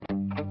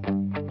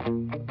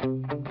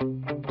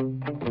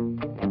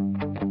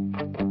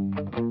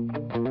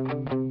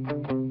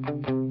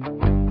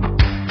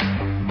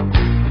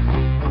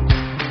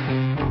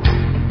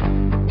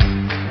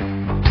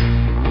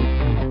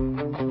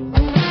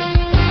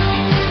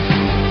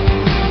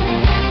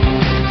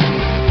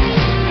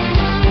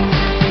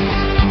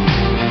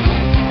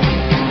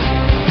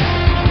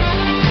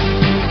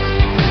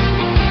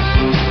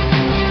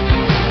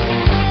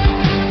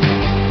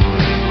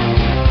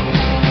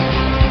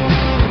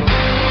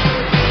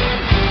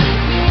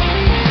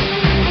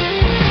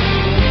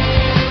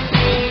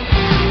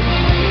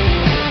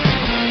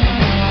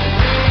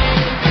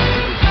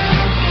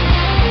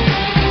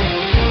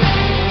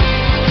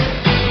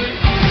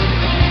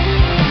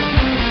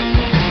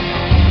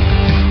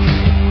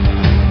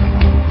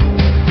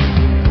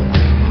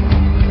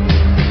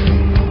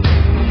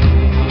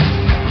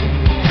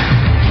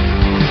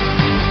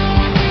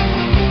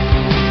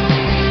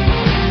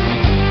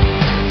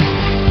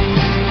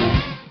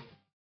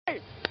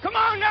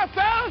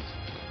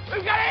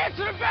We've got to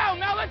answer the bell.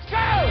 Now let's go!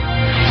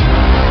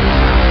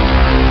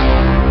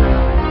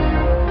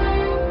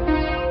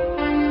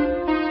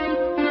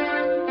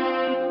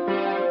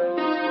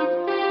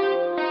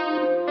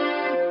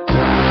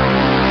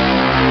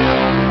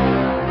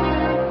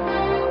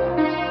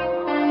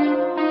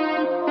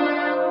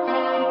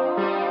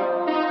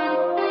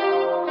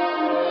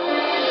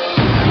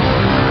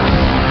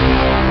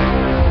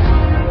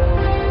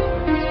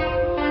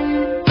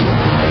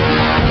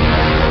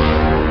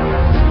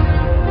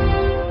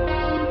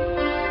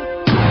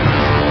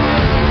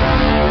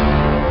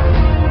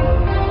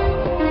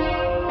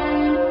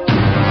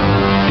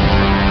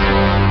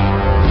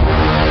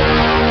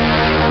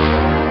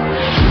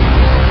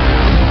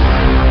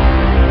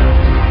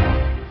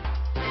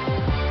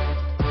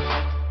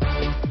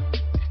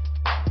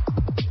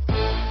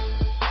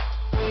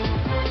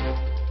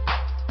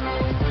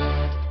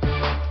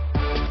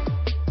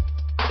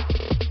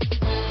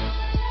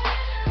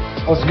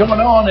 What's going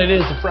on? It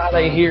is a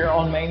Friday here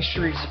on Main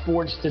Street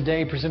Sports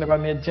Today, presented by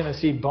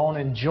Mid-Tennessee Bone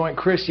and Joint.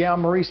 Chris Yow,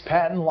 Maurice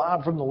Patton,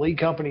 live from the Lee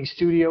Company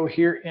studio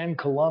here in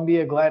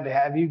Columbia. Glad to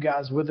have you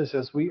guys with us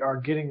as we are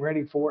getting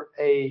ready for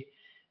a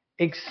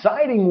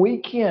exciting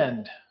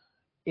weekend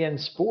in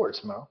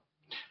sports, Mo.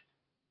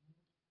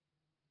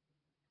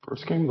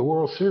 First game of the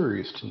World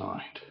Series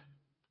tonight.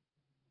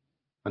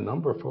 A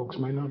number of folks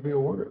may not be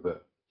aware of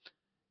that.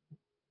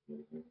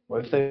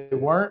 Well, if they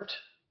weren't,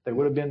 they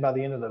would have been by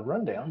the end of the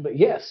rundown. But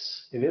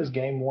yes, it is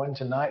game one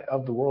tonight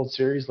of the World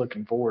Series.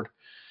 Looking forward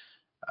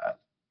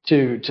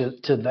to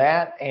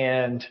that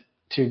and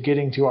to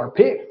getting to our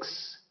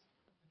picks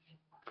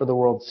for the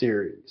World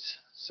Series.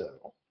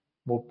 So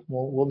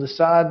we'll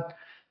decide.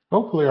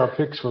 Hopefully our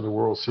picks for the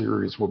World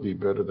Series will be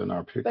better than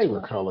our picks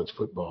for college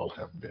football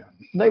have been.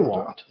 They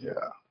won't. Yeah.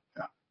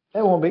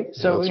 They won't be.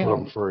 So that's what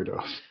I'm afraid of.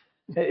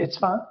 It's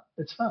fine.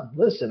 It's fine.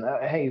 Listen,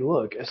 hey,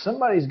 look,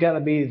 somebody's got to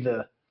be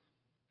the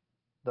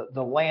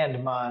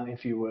landmine,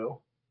 if you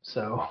will.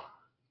 So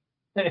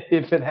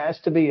if it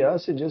has to be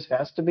us, it just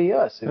has to be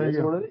us. It is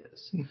what it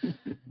is.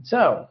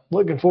 So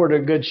looking forward to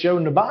a good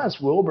show. Tobias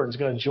Wilburn's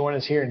going to join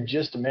us here in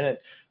just a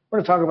minute. We're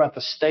going to talk about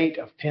the state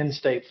of Penn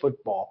State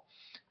football.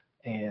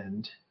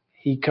 And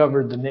he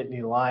covered the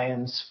Nittany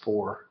Lions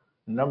for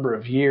a number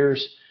of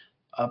years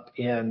up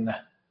in,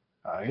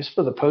 I guess,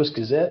 for the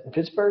Post-Gazette in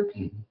Pittsburgh.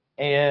 Mm-hmm.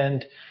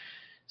 And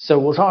so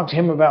we'll talk to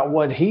him about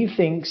what he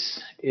thinks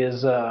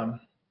is the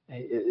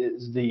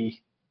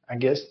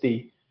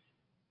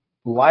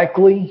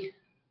likely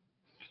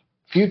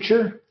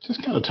future.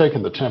 Just kind of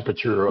taking the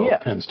temperature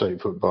of Penn State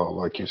football,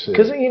 like you said.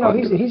 Because,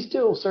 he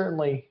still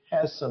certainly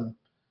has some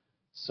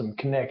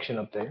connection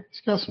up there.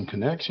 He's got some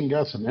connection,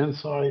 got some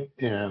insight,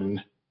 and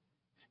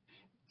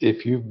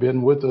if you've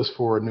been with us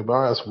for a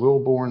Tobias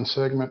Wilburn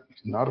segment,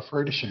 he's not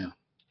afraid to share.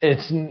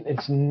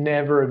 It's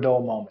never a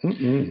dull moment.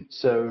 Mm-mm.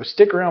 So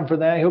stick around for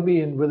that. He'll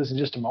be with us in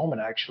just a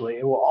moment, actually.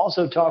 And we'll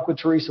also talk with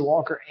Teresa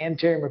Walker and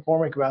Terry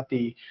McCormick about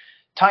the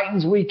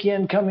Titans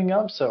weekend coming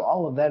up. So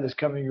all of that is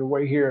coming your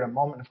way here in a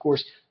moment. Of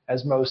course,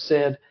 as Mo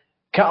said,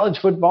 college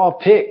football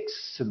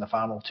picks in the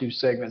final two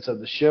segments of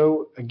the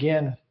show.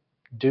 Again,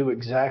 do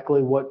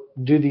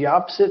the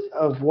opposite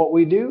of what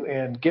we do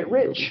and get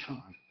rich.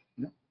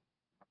 Yep.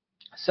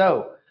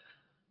 So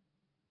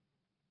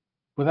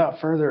without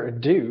further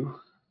ado,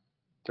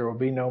 there will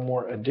be no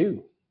more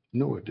ado.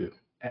 No ado.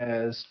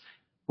 As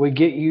we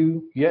get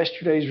you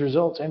yesterday's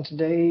results and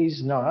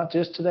not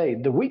just today,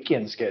 the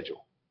weekend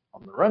schedule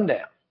on the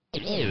rundown.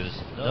 Here's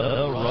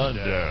the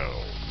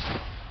rundown.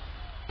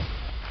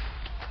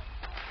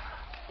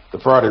 The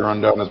Friday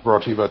rundown is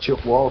brought to you by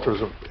Chip Walters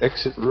of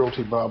Exit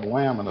Realty Bob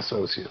Lamb and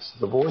Associates.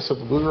 The voice of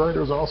the Blue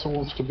Raiders also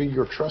wants to be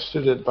your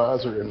trusted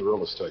advisor in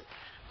real estate.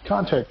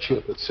 Contact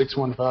Chip at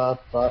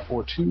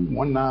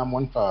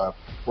 615-542-1915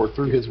 or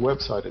through his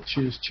website at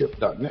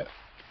choosechip.net.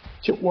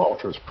 Chip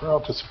Walters,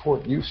 proud to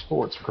support youth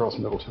sports across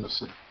Middle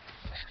Tennessee.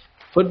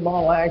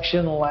 Football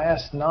action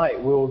last night.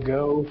 We'll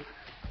go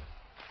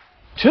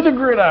to the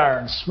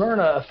gridiron.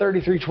 Smyrna, a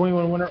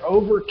 33-21 winner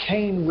over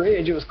Cane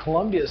Ridge. It was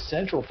Columbia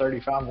Central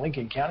 35,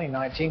 Lincoln County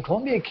 19.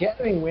 Columbia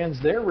Academy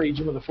wins their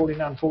region with a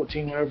 49-14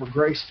 win over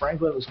Grace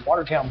Franklin. It was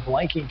Watertown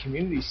Blanking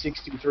Community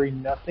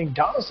 63-0.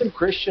 Donaldson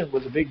Christian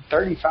with a big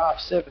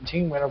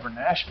 35-17 win over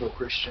Nashville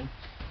Christian.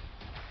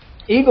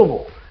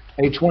 Eagleville,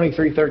 a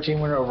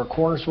 23-13 winner over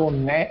Cornersville.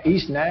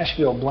 East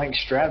Nashville blanked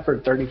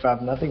Stratford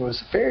 35-0. It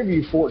was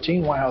Fairview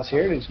 14, White House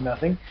Heritage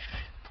 0.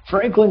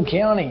 Franklin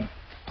County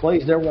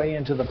plays their way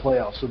into the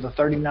playoffs with a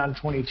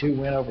 39-22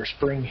 win over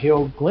Spring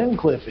Hill.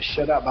 Glencliff is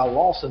shut out by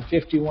Lawson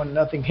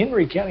 51-0.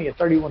 Henry County a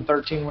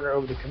 31-13 winner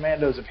over the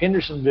Commandos of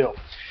Hendersonville.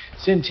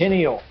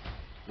 Centennial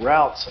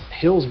routs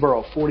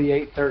Hillsboro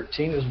 48-13.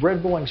 It was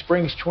Red Bowling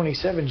Springs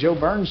 27, Joe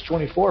Burns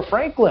 24.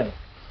 Franklin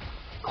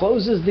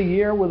closes the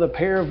year with a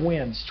pair of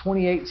wins,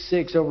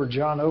 28-6 over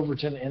John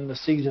Overton in the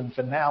season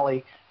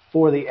finale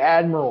for the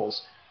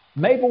Admirals.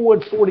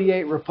 Maplewood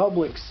 48,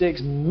 Republic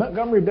 6.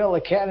 Montgomery Bell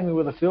Academy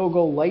with a field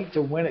goal late to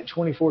win at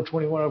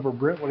 24-21 over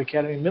Brentwood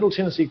Academy. Middle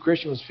Tennessee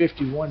Christian was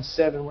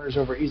 51-7 winners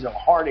over Ezel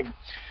Harding.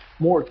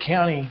 Moore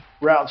County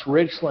routs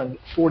Richland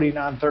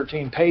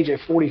 49-13. Page a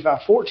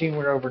 45-14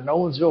 winner over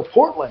Nolensville.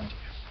 Portland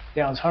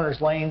downs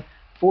Hunters Lane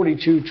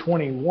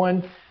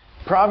 42-21.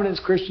 Providence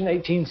Christian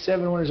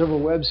 18-7 winners over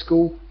Webb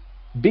School.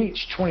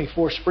 Beach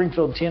 24,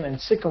 Springfield 10, and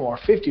Sycamore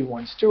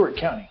 51, Stewart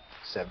County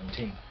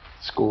 17.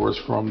 Scores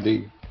from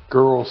the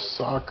girls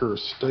soccer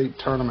state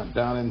tournament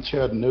down in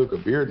Chattanooga.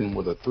 Bearden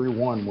with a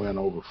 3-1 win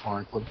over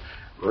Franklin.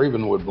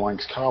 Ravenwood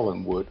blanks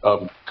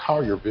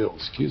Collierville,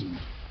 excuse me.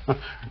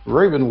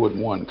 Ravenwood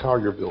 1,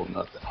 Collierville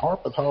nothing.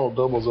 Harpeth Hall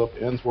doubles up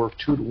Ensworth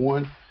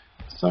 2-1.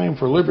 Same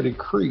for Liberty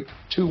Creek,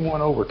 2-1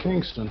 over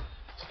Kingston.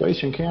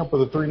 Station Camp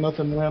with a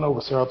 3-0 win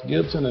over South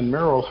Gibson, and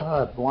Merrill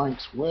Hyde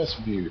blanks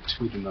Westview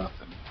 2-0.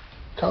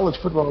 College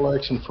football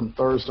action from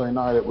Thursday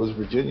night. It was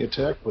Virginia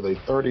Tech with a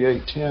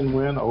 38-10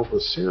 win over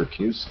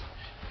Syracuse.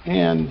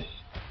 And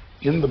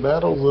in the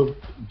battles of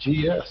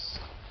GS,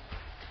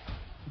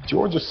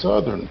 Georgia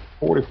Southern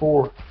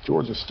 44,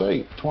 Georgia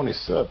State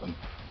 27.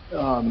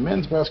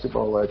 Men's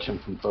basketball action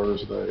from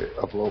Thursday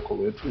of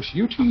local interest.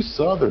 UT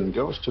Southern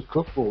goes to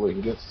Cookeville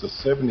and gets the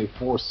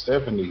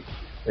 74-70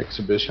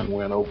 exhibition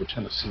win over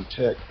Tennessee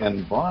Tech.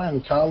 And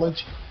Bryan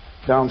College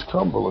downs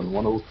Cumberland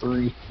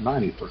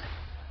 103-93.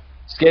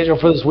 Schedule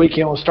for this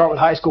weekend, we'll start with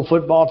high school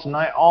football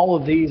tonight. All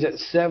of these at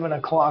 7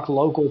 o'clock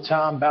local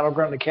time.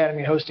 Battleground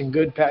Academy hosting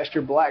Good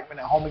Pasture. Blackman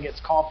at home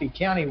against Coffee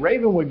County.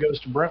 Ravenwood goes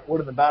to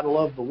Brentwood in the Battle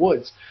of the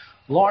Woods.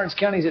 Lawrence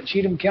County's at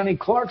Cheatham County.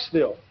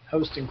 Clarksville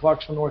hosting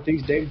Clarksville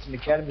Northeast. Davidson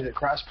Academy is at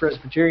Christ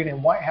Presbyterian.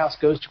 And White House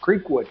goes to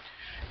Creekwood.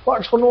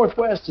 Clarksville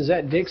Northwest is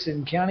at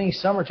Dixon County.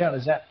 Summertown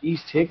is at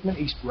East Hickman.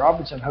 East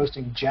Robertson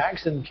hosting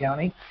Jackson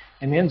County.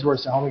 And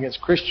Ensworth's at home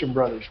against Christian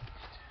Brothers.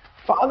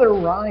 Father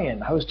Ryan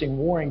hosting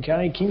Warren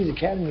County. Kings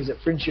Academy is at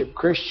Friendship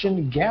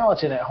Christian.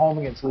 Gallatin at home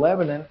against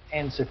Lebanon.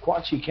 And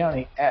Sequatchie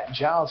County at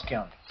Giles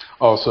County.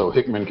 Also,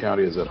 Hickman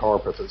County is at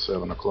Harpeth at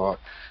 7 o'clock.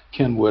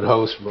 Kenwood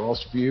hosts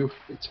Rossview.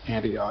 It's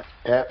Antioch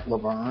at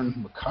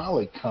Laverne.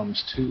 McCallie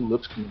comes to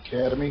Lipscomb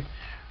Academy.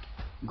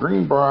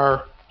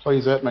 Greenbrier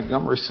plays at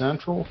Montgomery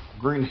Central.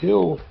 Green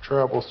Hill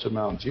travels to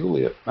Mount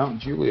Juliet. Mount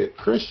Juliet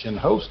Christian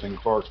hosting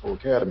Clarksville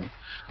Academy.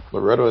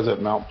 Loretto is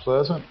at Mount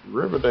Pleasant.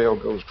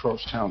 Riverdale goes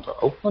Georgetown to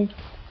Oakland.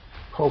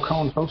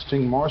 Polcone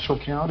hosting Marshall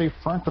County.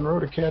 Franklin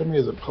Road Academy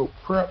is at Pope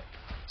Prep.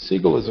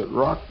 Siegel is at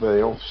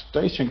Rockvale.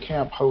 Station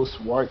Camp hosts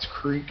Whites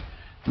Creek.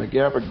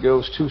 McGavock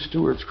goes to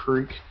Stewart's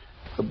Creek.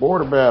 The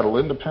border battle,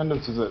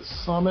 Independence is at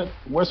Summit.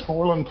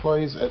 Westmoreland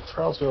plays at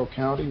Trousdale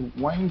County.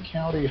 Wayne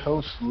County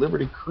hosts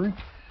Liberty Creek.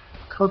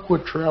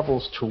 Kirkwood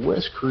travels to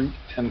West Creek.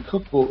 And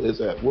Cookeville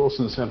is at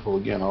Wilson Central.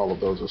 Again, all of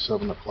those are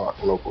 7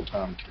 o'clock local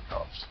time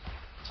kickoffs.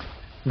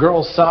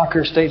 Girls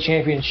soccer state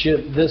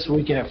championship this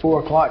weekend at 3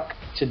 o'clock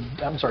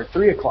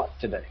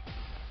today.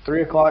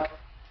 3 o'clock,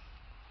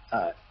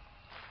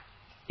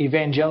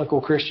 Evangelical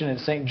Christian and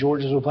St.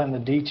 George's will play in the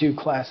D2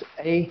 Class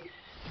A.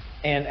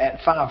 And at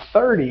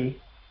 5:30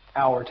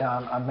 our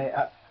time,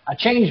 I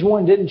changed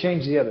one, didn't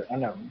change the other. I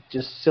know,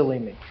 just silly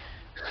me.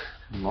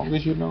 As long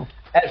as you know.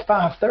 At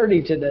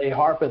 5:30 today,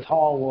 Harpeth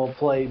Hall will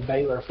play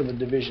Baylor for the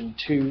Division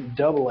II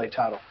AA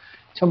title.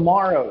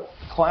 Tomorrow,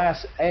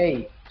 Class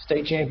A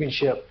state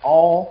championship,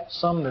 all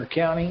Sumner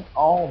County,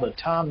 all the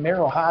time.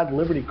 Merrill Hyde,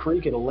 Liberty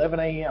Creek at 11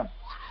 a.m.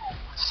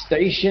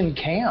 Station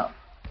Camp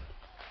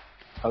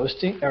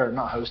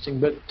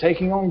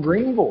taking on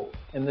Greenville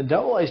in the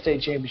AA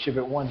state championship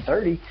at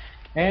 1:30.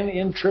 And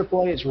in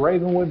AAA, it's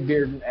Ravenwood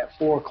Bearden at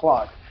 4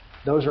 o'clock.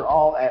 Those are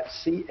all at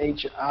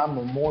CHI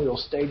Memorial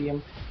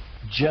Stadium,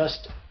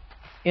 just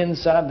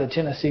inside the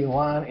Tennessee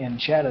line in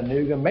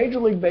Chattanooga. Major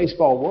League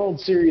Baseball World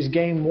Series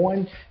Game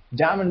 1.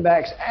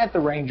 Diamondbacks at the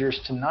Rangers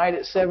tonight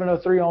at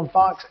 7:03 on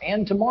Fox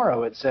and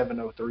tomorrow at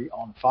 7:03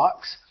 on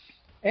Fox.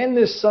 And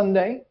this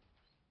Sunday,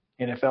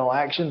 NFL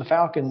action, the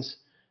Falcons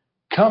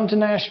come to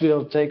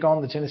Nashville to take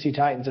on the Tennessee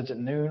Titans. It's at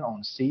noon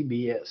on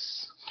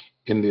CBS.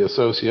 In the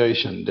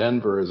association,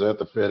 Denver is at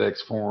the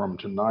FedEx Forum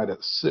tonight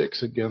at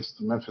 6 against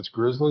the Memphis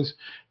Grizzlies.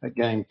 That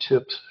game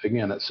tips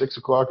again at 6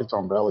 o'clock. It's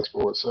on Valley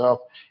Sports South.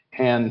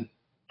 And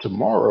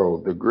tomorrow,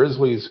 the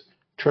Grizzlies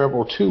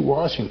travel to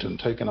Washington,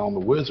 taking on the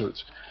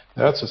Wizards.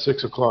 That's a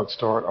 6 o'clock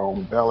start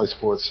on Valley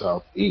Sports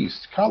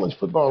Southeast. College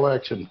football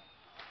action.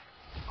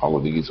 All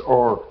of these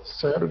are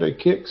Saturday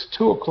kicks.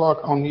 2 o'clock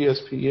on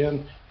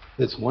ESPN.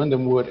 It's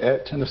Lindenwood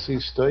at Tennessee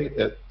State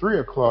at 3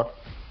 o'clock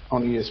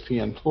on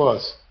ESPN+.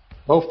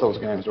 Both those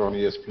games are on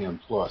ESPN+.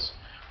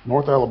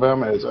 North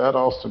Alabama is at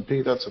Austin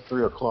Peay. That's a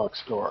 3 o'clock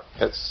start.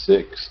 At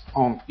 6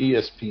 on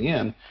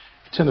ESPN,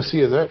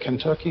 Tennessee is at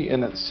Kentucky.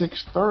 And at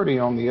 6:30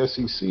 on the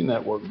SEC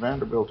Network,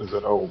 Vanderbilt is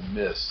at Ole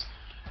Miss.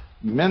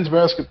 Men's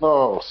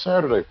basketball,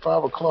 Saturday,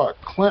 5 o'clock.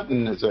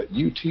 Clinton is at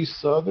UT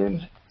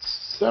Southern,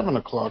 7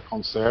 o'clock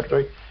on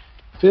Saturday.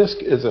 Fisk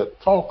is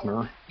at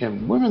Faulkner.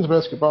 In women's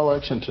basketball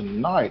action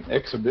tonight,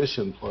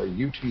 exhibition play,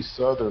 UT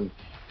Southern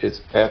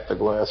is at the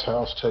Glass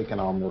House taking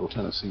on Middle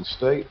Tennessee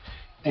State.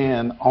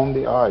 And on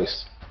the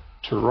ice,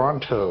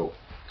 Toronto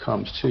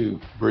comes to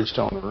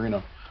Bridgestone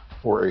Arena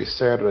for a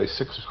Saturday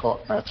 6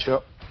 o'clock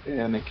matchup,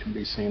 and it can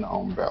be seen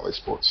on Valley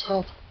Sports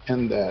South.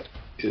 And that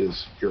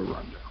is your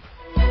rundown.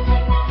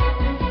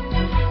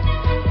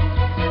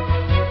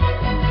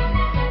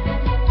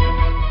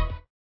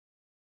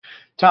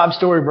 Top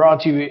story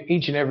brought to you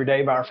each and every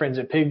day by our friends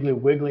at Piggly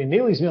Wiggly,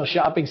 Neely's Mill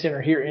Shopping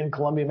Center here in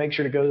Columbia. Make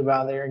sure to go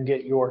by there and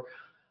get your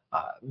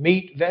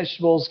meat,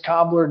 vegetables,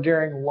 cobbler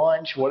during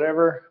lunch,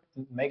 whatever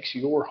makes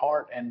your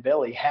heart and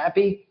belly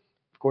happy.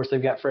 Of course, they've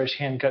got fresh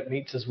hand-cut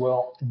meats as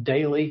well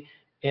daily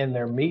in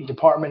their meat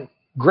department.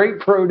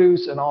 Great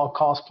produce and all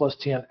cost plus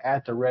 10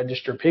 at the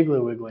register.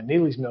 Piggly Wiggly,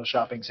 Neely's Mill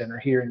Shopping Center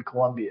here in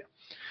Columbia.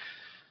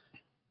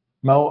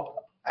 Mo,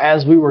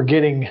 as we were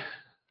getting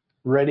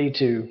ready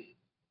to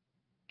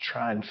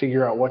try and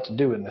figure out what to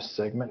do in this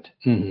segment,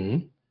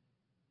 the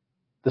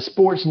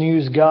sports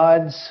news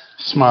gods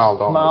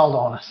Smiled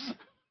on us.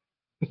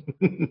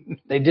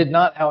 They did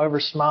not, however,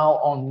 smile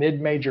on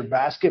mid-major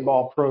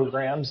basketball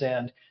programs,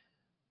 and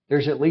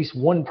there's at least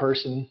one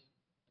person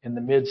in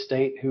the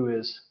mid-state who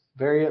is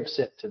very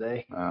upset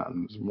today.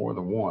 There's more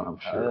than one, I'm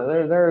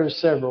sure. There are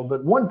several,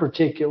 but one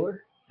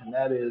particular, and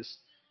that is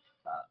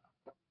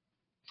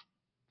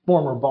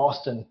former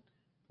Boston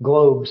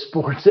Globe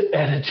sports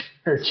editor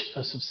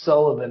Joseph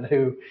Sullivan,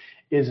 who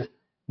is a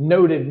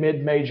noted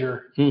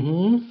mid-major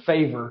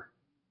favor.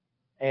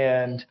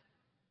 And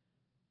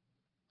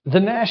the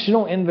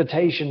National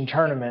Invitation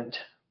Tournament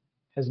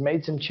has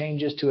made some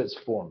changes to its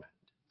format.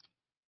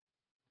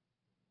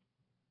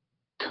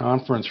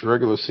 Conference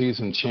regular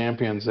season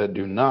champions that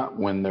do not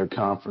win their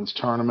conference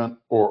tournament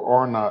or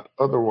are not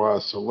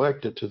otherwise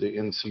selected to the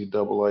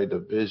NCAA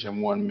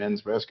Division I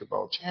Men's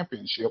Basketball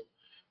Championship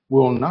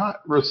will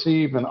not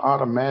receive an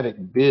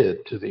automatic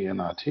bid to the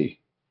NIT.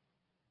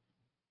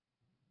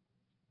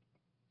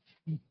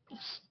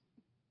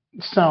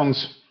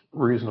 Sounds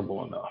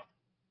reasonable enough.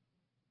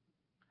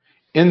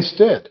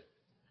 Instead,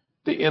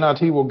 the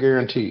NIT will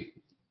guarantee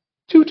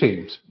 2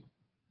 teams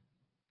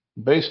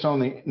based on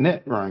the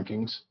net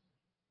rankings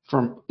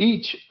from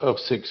each of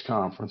 6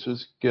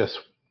 conferences. Guess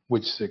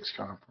which 6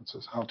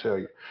 conferences? I'll tell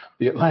you.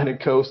 The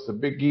Atlantic Coast, the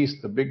Big East,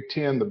 the Big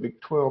Ten, the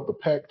Big 12, the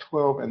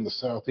Pac-12, and the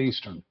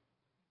Southeastern,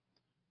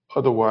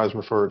 otherwise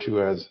referred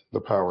to as the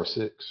Power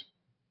 6.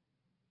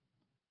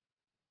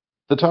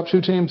 The top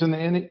 2 teams in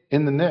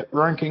the net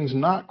rankings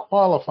not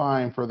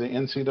qualifying for the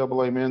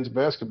NCAA men's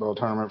basketball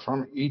tournament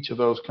from each of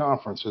those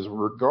conferences,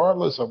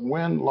 regardless of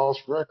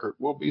win-loss record,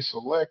 will be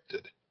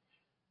selected.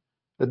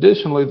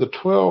 Additionally, the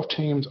 12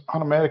 teams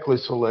automatically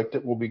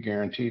selected will be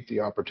guaranteed the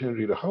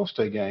opportunity to host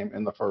a game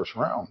in the first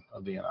round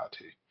of the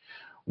NIT.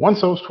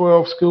 Once those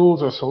 12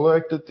 schools are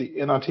selected, the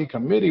NIT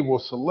committee will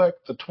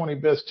select the 20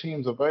 best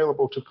teams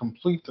available to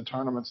complete the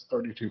tournament's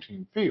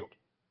 32-team field.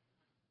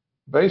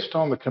 Based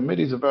on the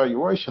committee's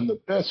evaluation,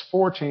 the best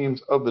 4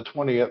 teams of the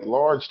 20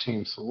 at-large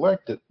teams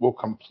selected will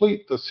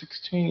complete the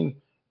 16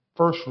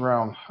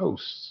 first-round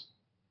hosts,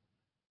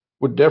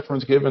 with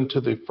deference given to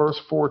the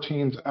first 4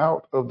 teams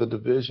out of the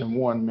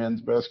Division I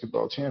Men's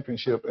Basketball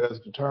Championship as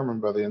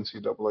determined by the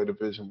NCAA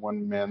Division I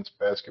Men's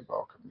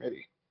Basketball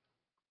Committee.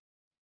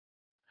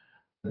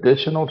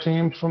 Additional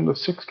teams from the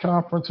 6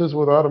 conferences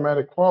with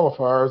automatic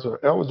qualifiers are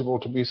eligible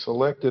to be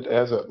selected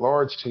as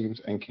at-large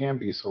teams and can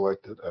be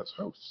selected as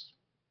hosts.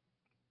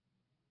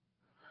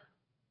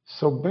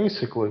 So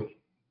basically,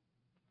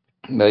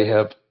 they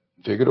have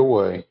figured a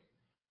way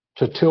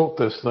to tilt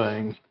this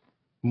thing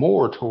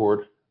more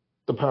toward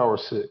the Power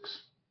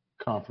 6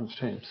 conference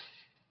teams.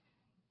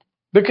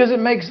 Because it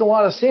makes a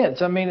lot of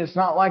sense. I mean, it's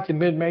not like the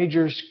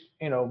mid-majors,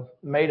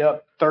 made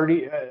up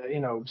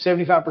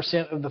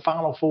 75% of the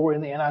Final Four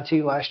in the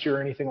NIT last year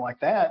or anything like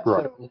that.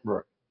 Right, so,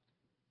 right.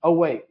 Oh,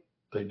 wait.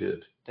 They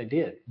did. They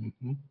did?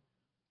 Mm-hmm.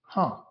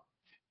 Huh.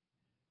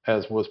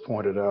 As was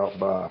pointed out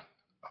by,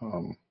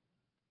 I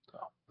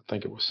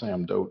think it was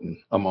Sam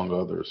Doughton, among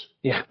others.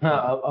 Yeah,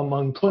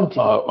 among plenty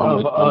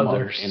of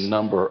others. A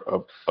number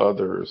of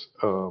others.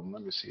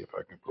 Let me see if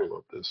I can pull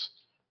up this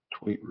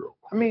tweet real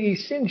quick. I mean,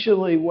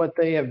 essentially what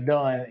they have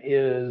done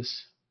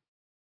is,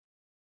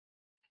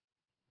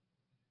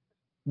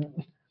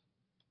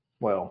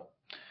 well,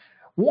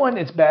 1,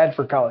 it's bad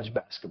for college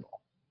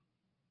basketball.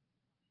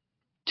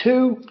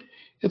 2,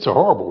 it's a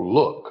horrible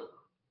look.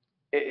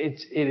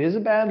 It is a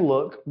bad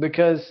look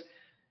because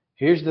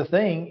here's the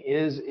thing: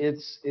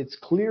 it's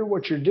clear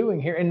what you're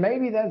doing here, and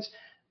maybe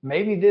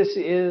this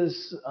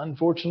is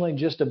unfortunately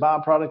just a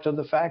byproduct of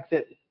the fact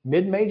that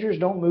mid majors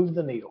don't move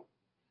the needle.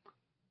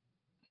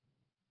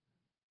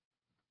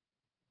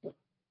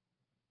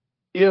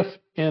 If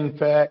in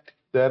fact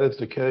that is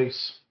the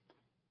case,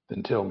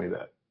 then tell me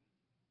that.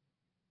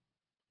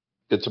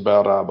 It's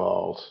about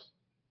eyeballs.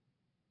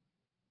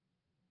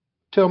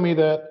 Tell me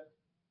that.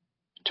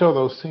 Tell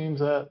those teams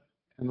that,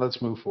 and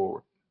let's move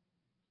forward.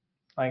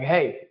 Like,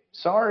 hey,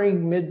 sorry,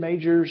 mid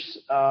majors,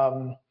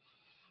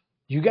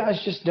 you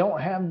guys just don't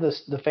have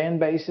the fan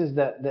bases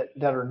that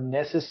are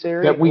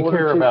necessary that we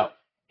care about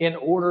in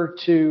order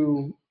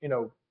to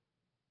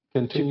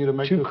continue to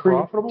make this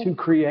profitable, to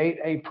create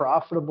a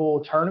profitable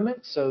tournament.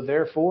 So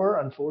therefore,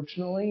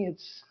 unfortunately,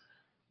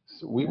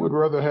 we would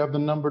rather have the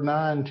number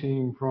 9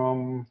 team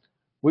from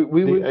the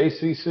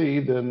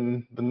ACC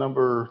than the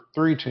number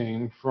 3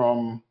 team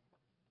from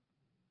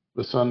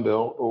the Sun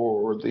Belt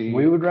or the.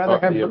 We would rather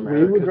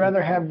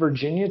have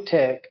Virginia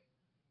Tech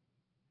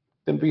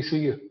than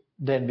VCU.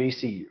 than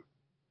VCU.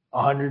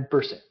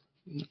 100%.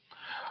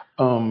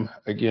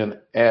 Again,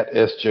 at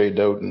SJ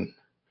Doughton,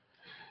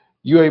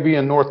 UAB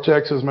and North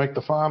Texas make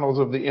the finals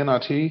of the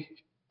NIT,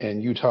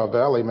 and Utah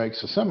Valley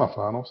makes the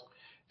semifinals.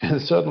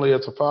 And suddenly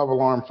it's a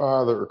 5-alarm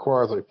fire that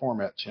requires a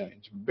format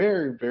change.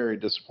 Very, very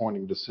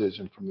disappointing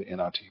decision from the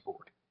NIT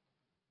board.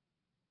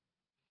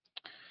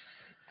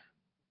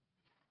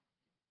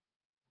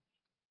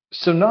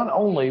 So not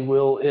only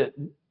will it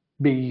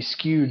be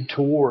skewed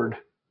toward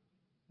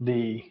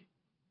the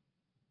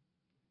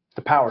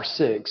Power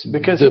Six,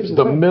 because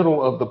the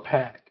middle of the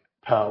pack,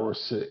 Power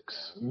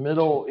Six.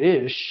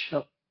 Middle-ish.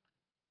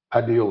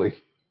 Ideally.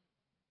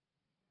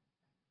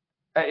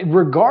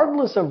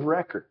 Regardless of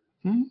record.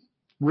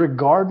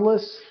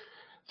 Regardless.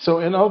 So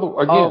in other,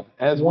 again,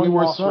 as we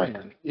were saying,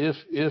 record.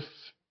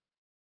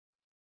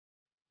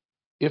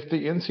 if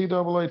the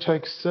NCAA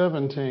takes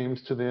 7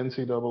 teams to the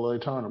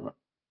NCAA tournament,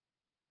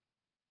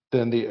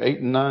 then the 8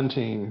 and 9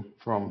 team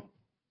from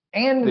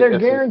And the they're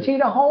SEC.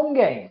 guaranteed a home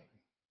game.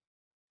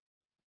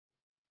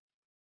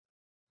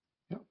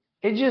 Yep.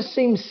 It just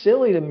seems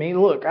silly to me.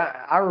 Look,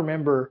 I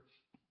remember,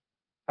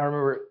 I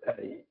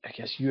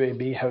guess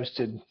UAB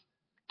hosted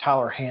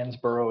Tyler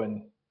Hansborough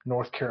in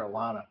North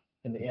Carolina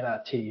in the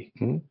NIT.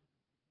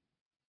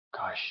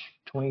 Gosh,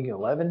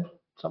 2011,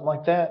 something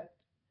like that.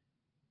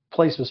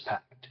 Place was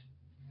packed.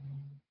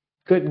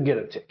 Couldn't get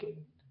a ticket.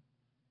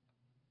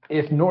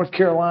 If North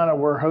Carolina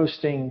were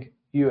hosting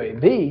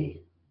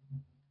UAB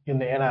in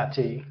the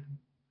NIT,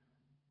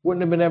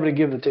 wouldn't have been able to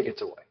give the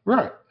tickets away.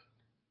 Right.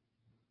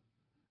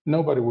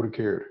 Nobody would have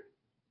cared,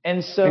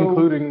 And so,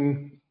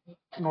 including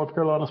North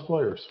Carolina's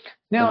players.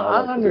 now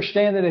And I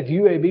understand that if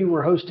UAB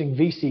were hosting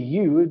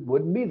VCU, it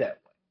wouldn't be that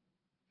way.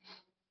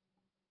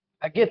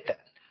 I get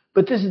that.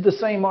 But this is the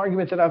same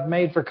argument that I've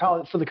made for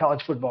the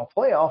college football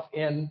playoff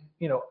in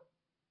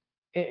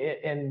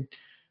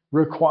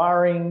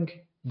requiring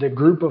the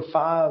group of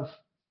 5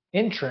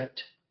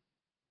 entrant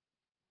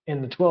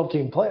in the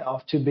 12-team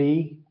playoff to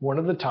be one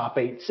of the top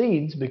 8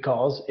 seeds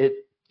because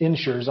it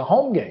ensures a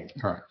home game.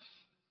 Right.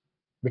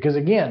 Because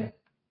again,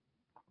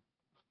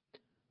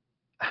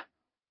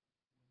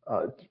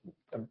 I'm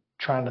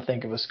trying to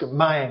think of a school.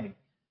 Miami.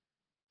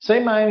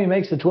 Say Miami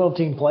makes the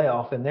 12-team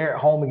playoff and they're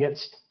at home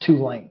against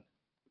Tulane.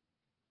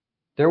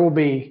 There will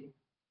be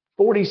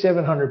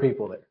 4,700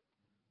 people there.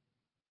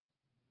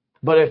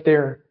 But if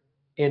they're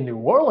in New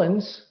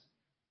Orleans,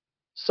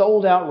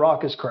 sold out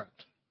raucous crowd.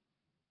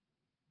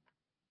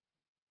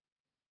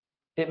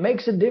 It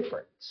makes a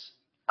difference.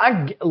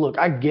 I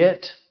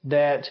get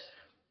that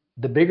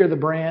the bigger the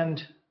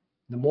brand,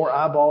 the more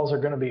eyeballs are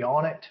going to be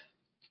on it.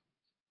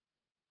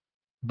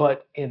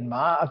 But in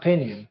my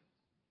opinion,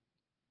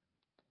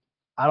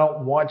 I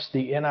don't watch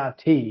the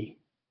NIT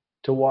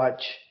to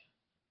watch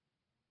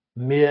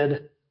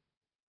mid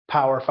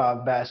Power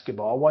 5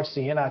 basketball. I watch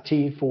the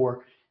NIT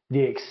for the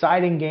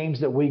exciting games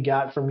that we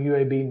got from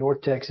UAB,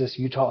 North Texas,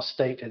 Utah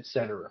State,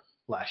 etc.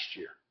 last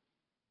year.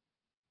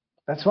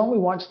 That's when we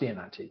watch the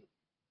NIT.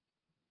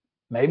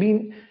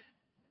 Maybe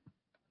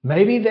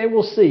they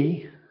will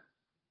see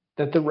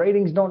that the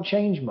ratings don't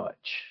change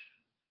much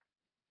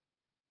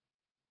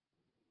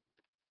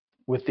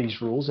with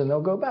these rules, and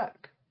they'll go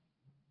back.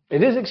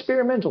 It is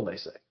experimental, they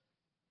say.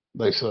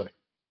 They say.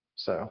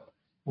 So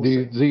we'll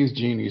see. These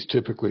genies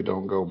typically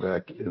don't go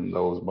back in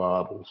those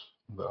bottles,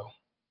 though.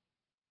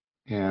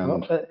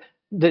 And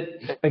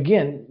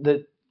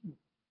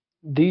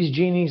these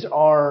genies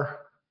are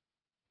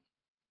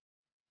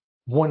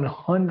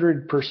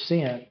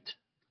 100%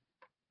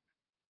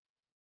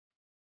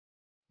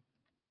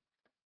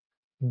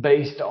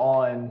 based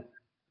on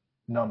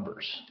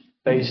numbers,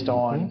 based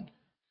on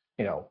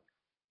the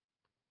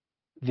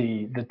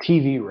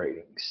TV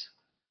ratings,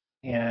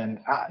 and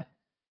I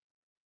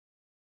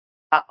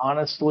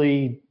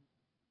honestly,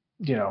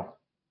 I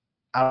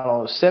don't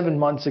know, 7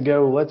 months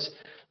ago,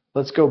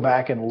 let's go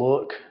back and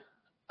look.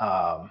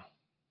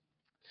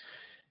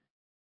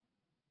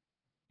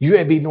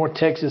 UAB North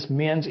Texas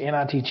men's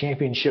NIT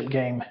championship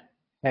game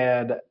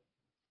had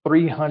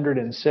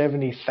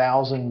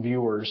 370,000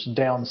 viewers,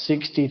 down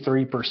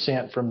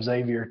 63% from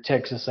Xavier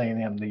Texas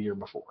A&M the year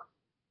before.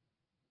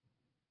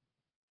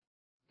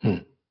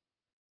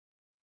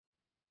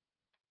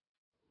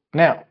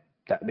 Now,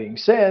 that being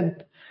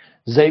said,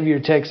 Xavier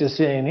Texas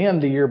A&M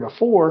the year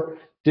before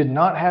did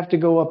not have to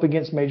go up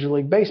against Major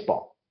League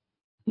Baseball.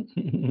 They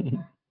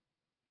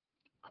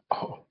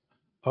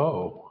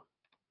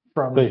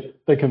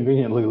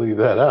conveniently leave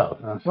that out.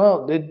 Huh?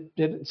 Well,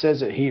 it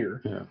says it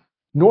here. Yeah.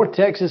 North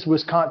Texas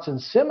Wisconsin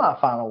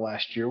semifinal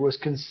last year was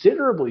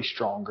considerably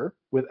stronger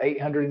with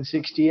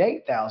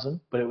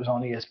 868,000, but it was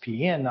on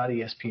ESPN, not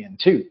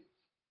ESPN2.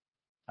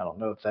 I don't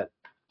know if that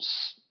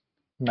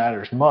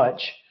matters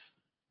much.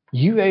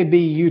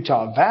 UAB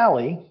Utah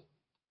Valley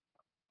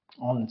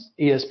on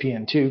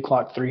ESPN2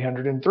 clocked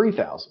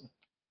 303,000.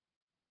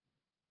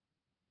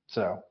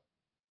 So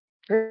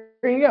there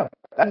you go.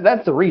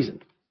 That's the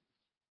reason.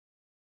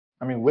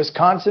 I mean,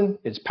 Wisconsin,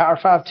 it's a Power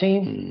 5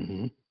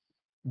 team,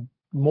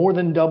 more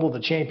than double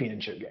the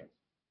championship game.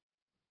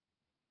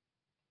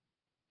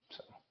 So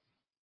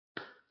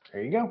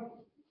There you go.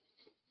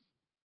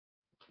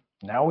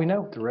 Now we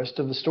know the rest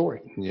of the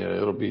story. Yeah,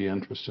 it'll be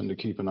interesting to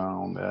keep an eye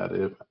on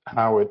that.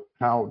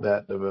 How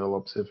that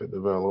develops, if it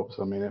develops.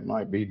 I mean, it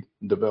might be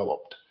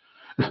developed.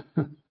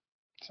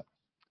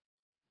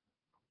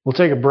 We'll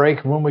take a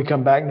break. When we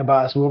come back,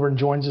 Nebias Wilburn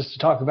joins us to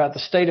talk about the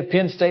state of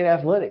Penn State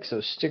athletics.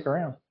 So stick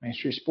around. Main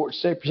Street Sports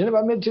Today, presented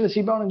by Mid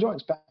Tennessee Bone and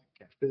Joints. Back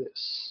after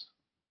this.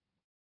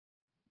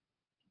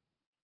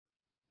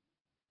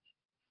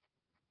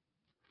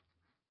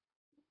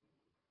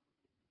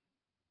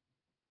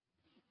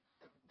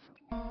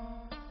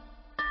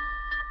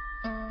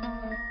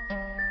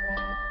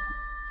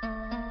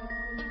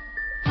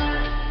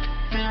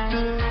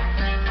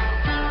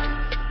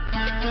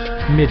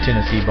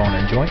 Mid-Tennessee Bone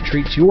and Joint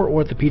treats your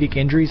orthopedic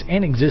injuries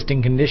and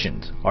existing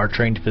conditions. Our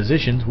trained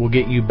physicians will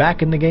get you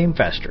back in the game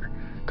faster.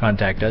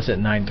 Contact us at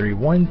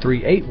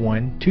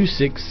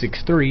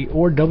 931-381-2663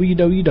 or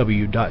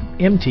www.mtbj.net.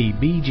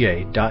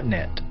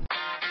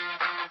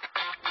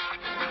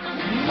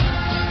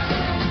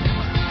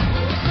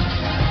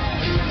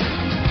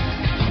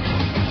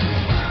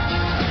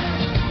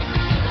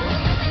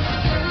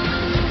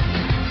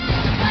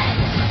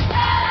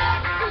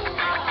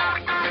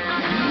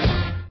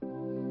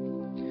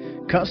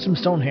 Custom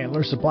Stone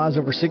Handler supplies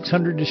over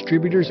 600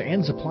 distributors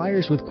and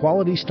suppliers with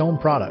quality stone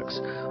products.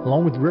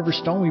 Along with River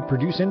Stone, we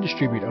produce and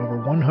distribute over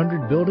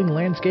 100 building,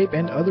 landscape,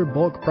 and other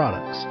bulk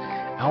products.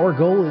 Our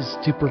goal is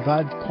to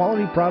provide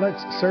quality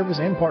products, service,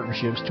 and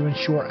partnerships to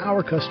ensure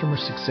our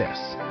customers' success.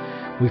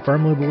 We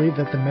firmly believe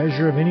that the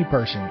measure of any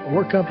person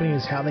or company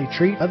is how they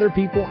treat other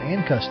people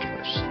and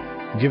customers.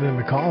 Give them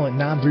a call at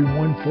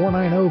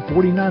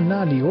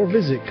 931-490-4990 or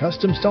visit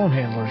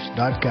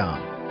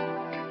CustomStonehandlers.com.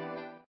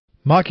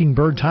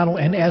 Mockingbird Title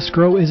and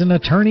Escrow is an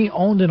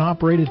attorney-owned and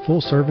operated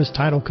full-service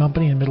title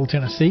company in Middle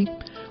Tennessee.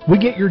 We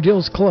get your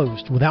deals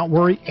closed without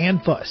worry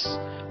and fuss.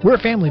 We're a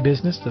family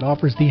business that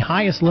offers the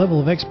highest level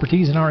of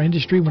expertise in our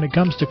industry when it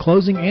comes to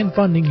closing and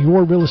funding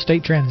your real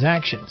estate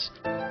transactions.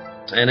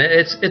 And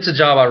it's a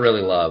job I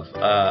really love.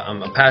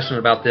 I'm passionate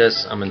about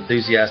this. I'm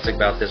enthusiastic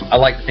about this. I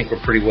like to think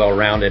we're pretty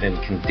well-rounded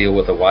and can deal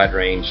with a wide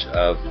range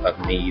of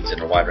needs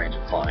and a wide range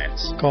of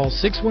clients. Call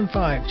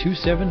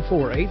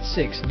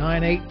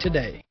 615-274-8698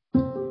 today.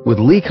 With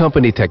Lee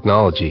Company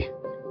technology,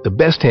 the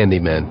best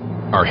handymen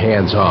are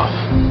hands-off.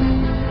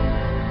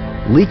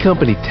 Lee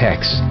Company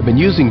techs have been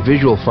using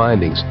visual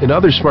findings and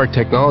other smart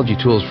technology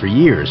tools for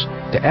years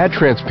to add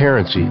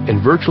transparency and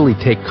virtually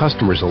take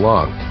customers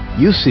along.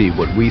 You see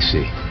what we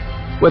see,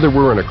 whether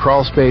we're in a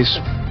crawl space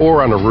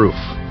or on a roof.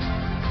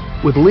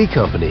 With Lee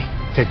Company,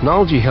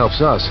 technology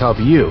helps us help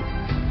you,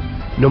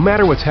 no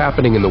matter what's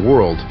happening in the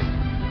world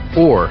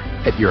or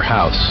at your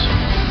house.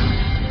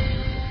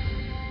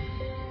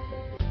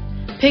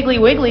 Piggly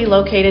Wiggly,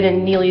 located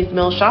in Neely's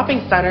Mill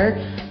Shopping Center,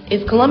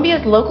 is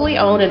Columbia's locally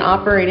owned and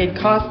operated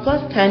Cost Plus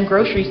 10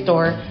 grocery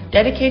store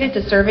dedicated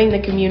to serving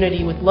the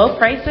community with low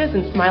prices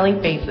and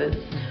smiling faces.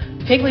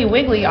 Piggly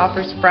Wiggly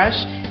offers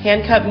fresh,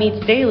 hand-cut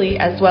meats daily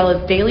as well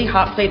as daily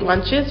hot plate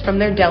lunches from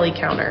their deli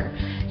counter.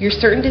 You're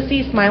certain to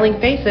see smiling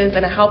faces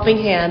and a helping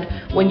hand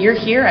when you're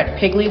here at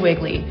Piggly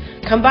Wiggly.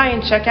 Come by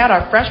and check out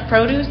our fresh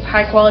produce,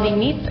 high-quality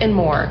meats, and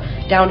more.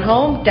 Down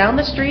home, down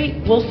the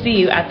street, we'll see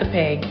you at the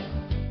Pig.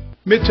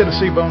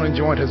 Mid-Tennessee Bone and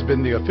Joint has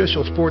been the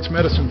official sports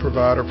medicine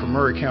provider for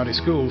Maury County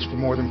Schools for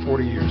more than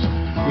 40 years.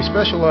 We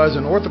specialize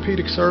in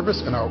orthopedic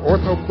service, and our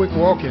Ortho Quick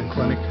Walk-In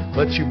Clinic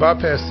lets you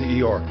bypass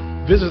the ER.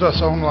 Visit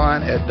us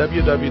online at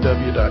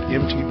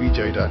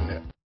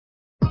www.mtbj.net.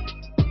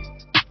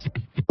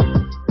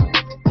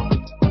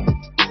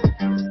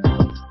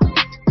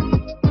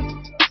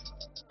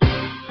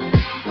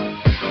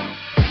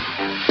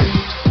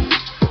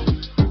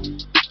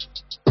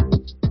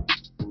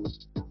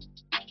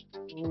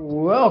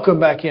 Welcome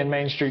back in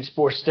Main Street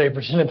Sports Today,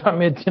 presented by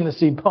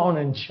Mid-Tennessee Bone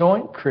and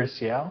Joint. Chris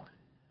Yao,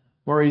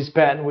 Maurice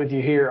Patton with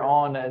you here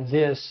on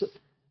this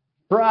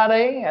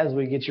Friday as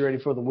we get you ready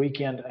for the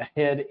weekend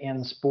ahead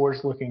in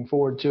sports. Looking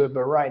forward to it.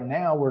 But right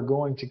now we're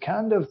going to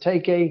kind of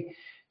take a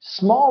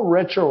small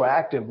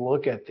retroactive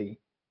look at the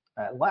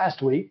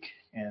last week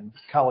in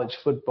college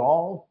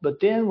football. But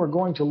then we're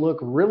going to look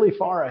really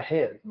far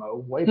ahead,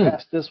 Mo, way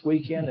past this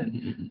weekend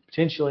and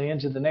potentially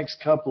into the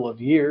next couple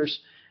of years,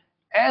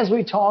 as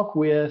we talk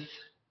with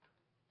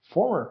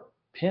former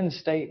Penn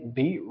State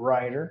beat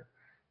writer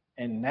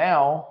and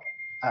now,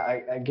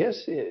 I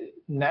guess,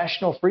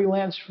 national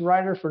freelance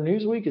writer for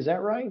Newsweek. Is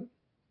that right?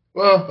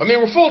 Well, I mean,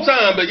 we're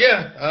full-time, but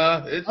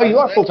yeah. You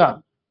are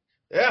full-time?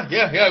 Yeah.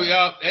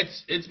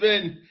 It's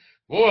been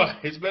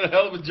a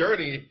hell of a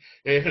journey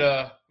in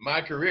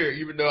my career,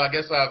 even though I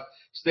guess I've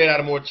stayed out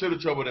of more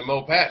trouble than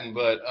Mo Patton,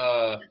 but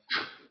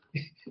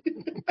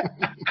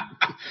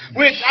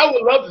which I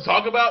would love to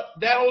talk about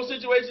that whole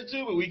situation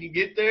too, but we can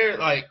get there.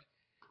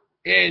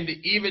 And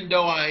even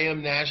though I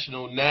am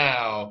national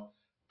now,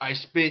 I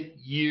spent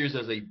years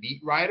as a beat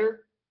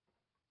writer.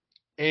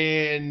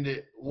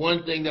 And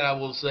one thing that I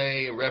will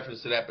say in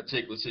reference to that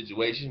particular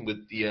situation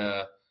with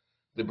the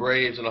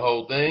Braves and the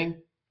whole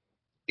thing,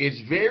 it's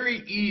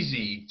very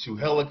easy to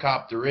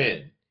helicopter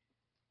in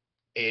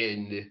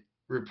and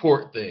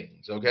report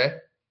things, okay?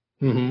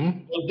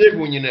 Mm-hmm. It's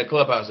different when you're in that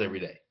clubhouse every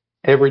day.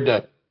 Every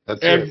day.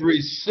 That's it.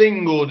 Every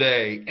single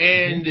day.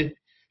 And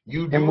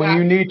you do And when have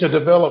you need to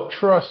develop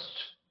trust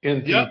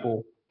in Yep.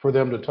 people for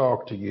them to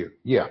talk to you.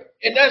 Yeah.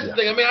 And that's the Yeah.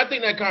 thing. I mean, I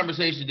think that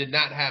conversation did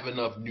not have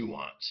enough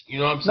nuance. You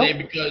know what I'm saying?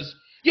 Because,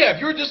 yeah,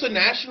 if you're just a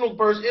national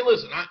person, and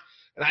listen,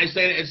 I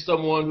say that as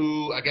someone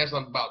who, I guess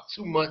I'm about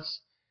 2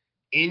 months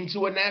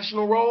into a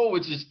national role,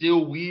 which is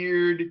still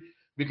weird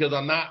because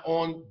I'm not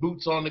on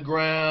boots on the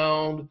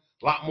ground,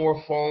 a lot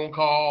more phone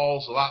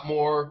calls, a lot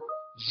more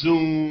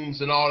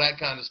Zooms and all that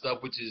kind of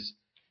stuff, which is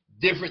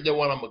different than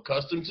what I'm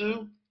accustomed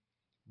to.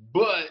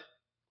 But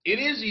it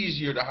is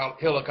easier to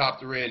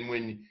helicopter in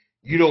when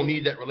you don't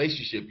need that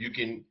relationship. You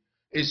can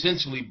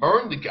essentially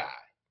burn the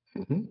guy.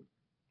 Mm-hmm.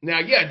 Now,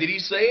 yeah, did he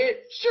say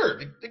it? Sure,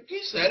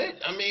 he said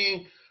it. I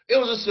mean, it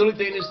was a silly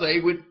thing to say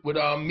with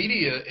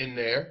media in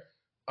there.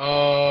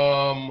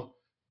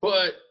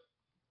 But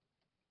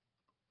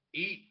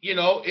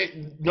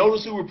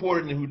notice who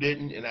reported and who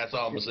didn't, and that's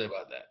all I'm gonna say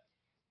about that.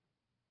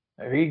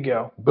 There you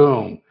go.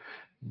 Boom.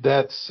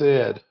 That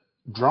said,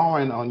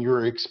 drawing on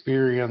your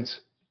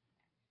experience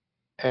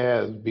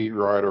as beat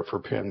writer for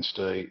Penn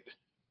State,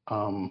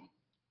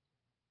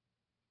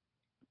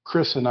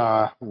 Chris and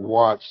I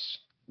watched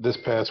this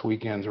past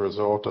weekend's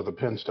result of the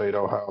Penn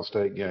State-Ohio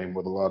State game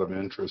with a lot of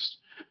interest,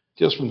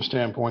 just from the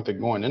standpoint that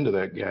going into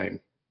that game,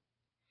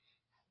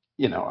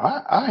 you know,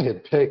 I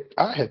had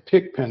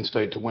picked Penn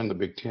State to win the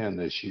Big Ten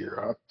this year.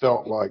 I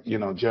felt like, you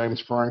know,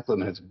 James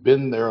Franklin has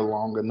been there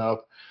long enough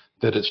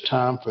that it's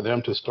time for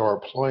them to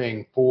start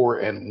playing for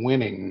and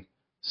winning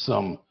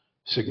some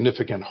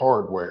significant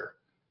hardware.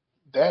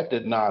 That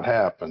did not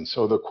happen.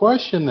 So the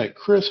question that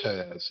Chris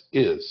has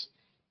is,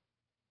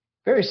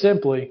 Very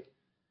simply,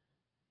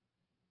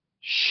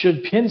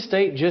 should Penn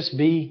State just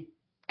be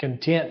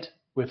content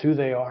with who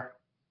they are?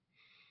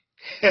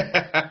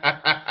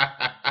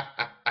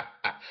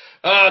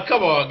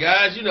 Come on,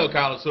 guys. You know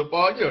college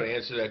football. You don't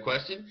answer that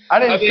question. I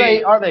didn't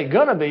say, are they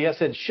going to be? I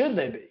said, should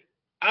they be?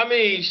 I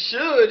mean,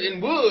 should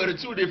and would are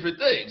two different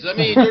things. I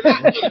mean, they're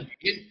not going to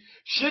be.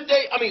 Should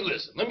they? I mean,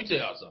 listen, let me tell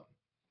y'all something.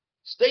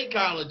 State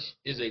college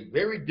is a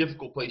very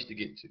difficult place to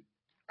get to.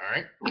 All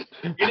right?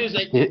 It is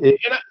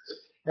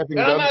and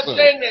I'm not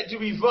saying that to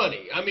be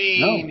funny. I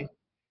mean,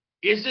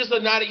 it's just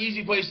not an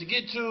easy place to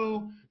get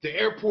to. The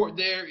airport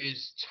there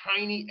is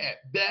tiny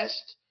at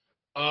best.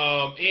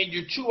 And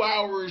you're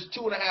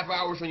 2.5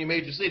 hours from your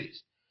major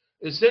cities.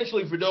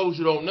 Essentially, for those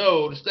who don't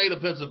know, the state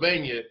of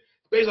Pennsylvania is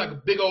basically like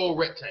a big old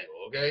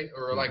rectangle, okay?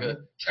 Or like a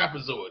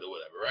trapezoid or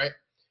whatever, right?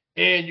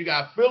 And you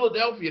got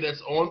Philadelphia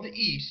that's on the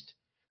east.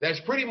 That's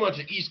pretty much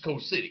an East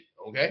Coast city,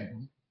 okay?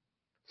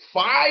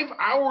 5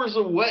 hours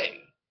away,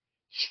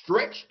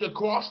 stretched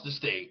across the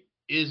state,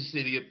 is the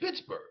city of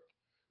Pittsburgh,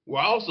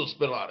 where I also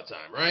spent a lot of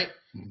time, right?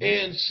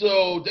 And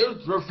so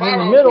there's 5 hours. In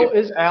the middle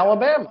is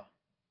Alabama.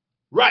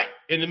 Right.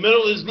 In the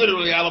middle is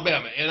literally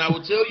Alabama. And I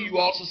will tell you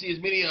also see as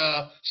many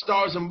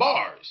stars and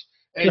bars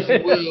as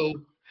you will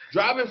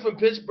driving from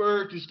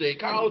Pittsburgh to State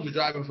College or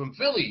driving from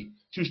Philly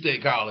to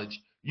State College.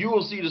 You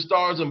will see the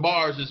stars and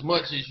bars as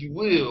much as you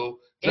will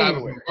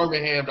driving from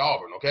Birmingham to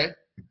Auburn, okay?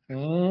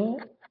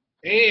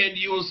 And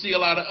you will see a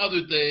lot of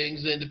other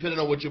things, and depending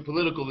on what your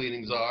political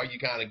leanings are, you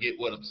kind of get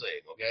what I'm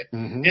saying, okay?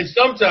 And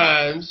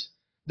sometimes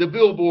the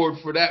billboard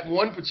for that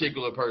one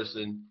particular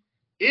person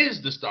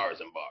is the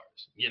stars and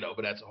bars, you know,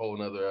 but that's a whole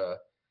nother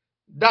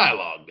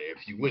dialogue there,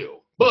 if you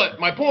will. But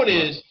my point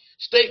is,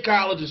 State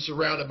College is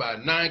surrounded by a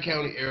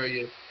 9-county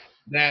area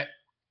that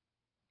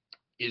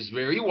is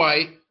very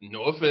white,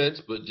 no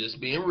offense, but just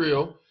being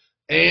real,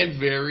 and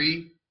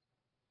very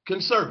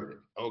conservative,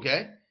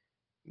 okay?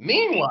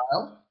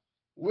 Meanwhile,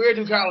 where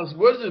do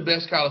the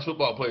best college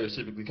football players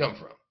typically come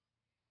from?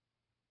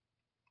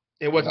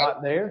 And what's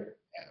not there?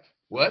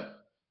 What?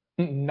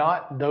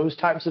 Not those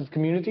types of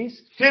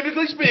communities?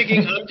 Typically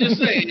speaking, I'm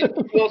just saying, you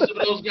know, some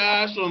of those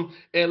guys from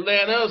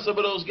Atlanta, some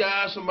of those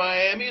guys from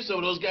Miami, some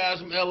of those guys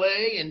from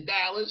LA and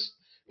Dallas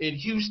and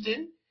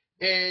Houston,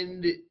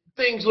 and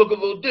things look a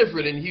little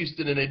different in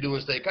Houston than they do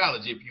in State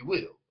College, if you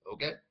will,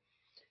 okay?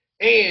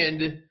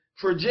 And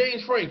for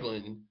James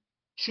Franklin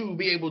to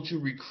be able to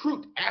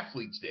recruit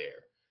athletes there,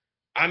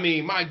 I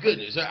mean, my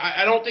goodness,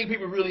 I don't think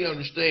people really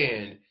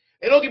understand.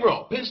 And don't get me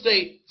wrong, Penn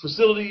State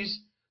facilities,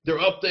 they're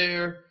up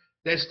there.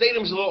 That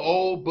stadium's a little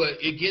old, but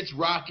it gets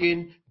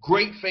rocking.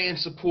 Great fan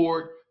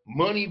support,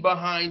 money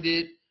behind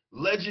it,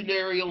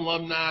 legendary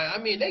alumni.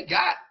 I mean, they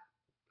got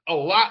a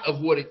lot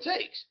of what it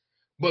takes.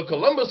 But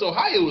Columbus,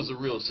 Ohio is a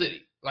real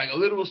city, like a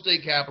literal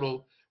state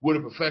capital with a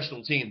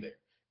professional team there.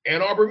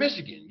 Ann Arbor,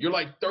 Michigan, you're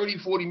like 30,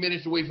 40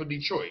 minutes away from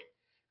Detroit.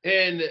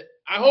 And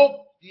I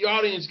hope the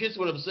audience gets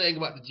what I'm saying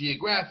about the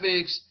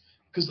geographics,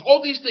 because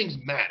all these things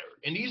matter.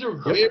 And these are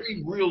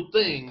very real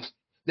things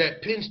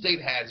that Penn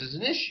State has as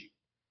an issue.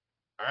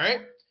 All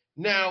right.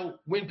 Now,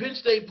 when Penn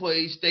State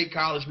plays, State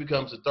College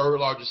becomes the third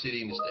largest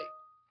city in the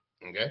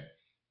state. Okay.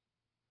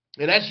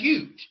 And that's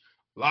huge.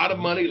 A lot of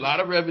money, a lot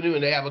of revenue,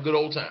 and they have a good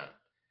old time.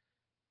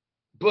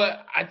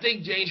 But I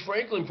think James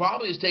Franklin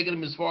probably has taken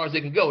them as far as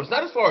they can go. It's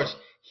not as far as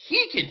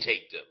he can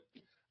take them.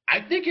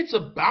 I think it's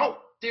about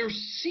their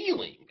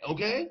ceiling,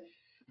 okay?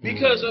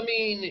 Because, I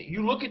mean,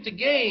 you look at the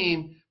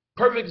game,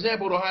 perfect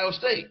example at Ohio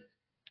State.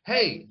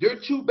 Hey, their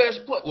two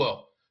best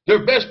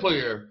their best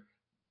player,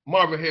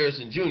 Marvin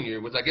Harrison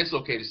Jr., which I guess it's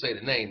okay to say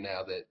the name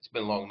now that it's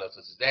been long enough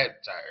since his dad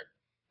retired.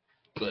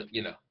 But,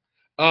 you know.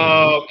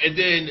 And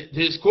then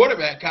his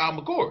quarterback, Kyle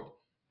McCord.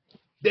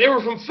 They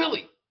were from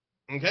Philly,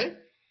 okay?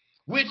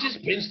 Which is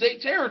Penn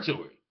State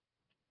territory.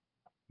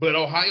 But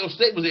Ohio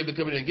State was able to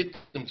come in and get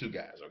them two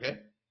guys, okay?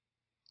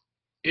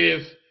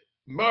 If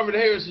Marvin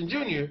Harrison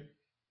Jr.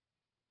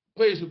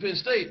 plays for Penn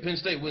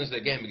State wins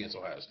that game against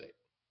Ohio State.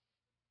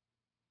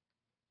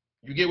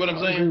 You get what I'm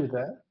saying? I agree with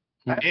that.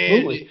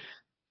 Absolutely. And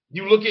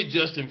you look at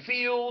Justin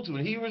Fields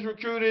when he was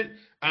recruited.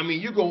 I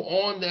mean, you go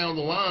on down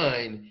the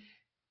line.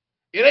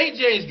 It ain't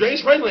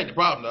James Franklin ain't the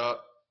problem, dog.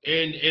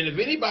 And if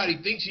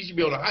anybody thinks he should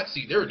be on the hot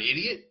seat, they're an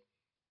idiot.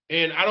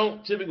 And I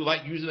don't typically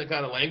like using that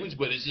kind of language,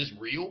 but it's just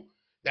real.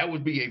 That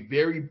would be a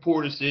very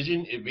poor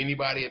decision if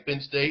anybody at Penn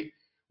State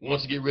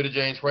wants to get rid of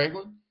James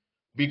Franklin.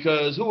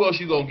 Because who else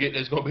you going to get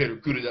that's going to be able to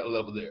recruit at that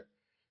level there?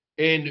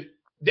 And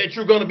that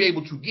you're going to be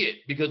able to get.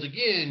 Because,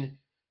 again,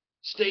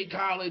 State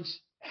College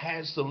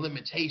has some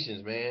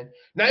limitations, man.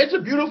 Now, it's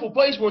a beautiful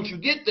place once you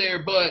get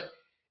there, but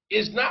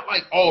it's not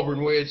like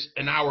Auburn where it's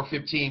an hour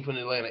 15 from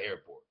the Atlanta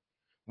airport.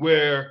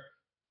 Where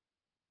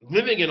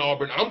living in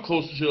Auburn, I'm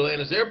closer to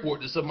Atlanta's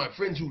airport than some of my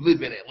friends who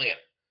live in Atlanta.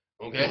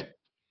 Okay?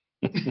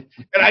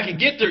 And I can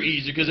get there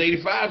easier because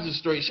 85 is a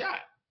straight shot.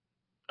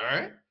 All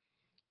right?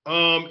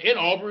 And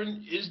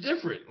Auburn is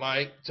different.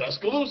 Like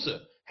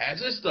Tuscaloosa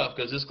has its stuff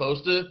because it's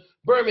close to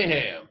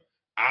Birmingham.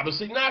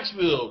 Obviously,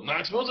 Knoxville.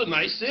 Knoxville's a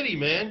nice city,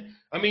 man.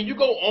 I mean, you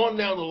go on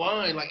down the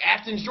line, like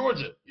Athens,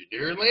 Georgia. You're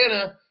near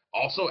Atlanta.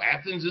 Also,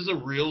 Athens is a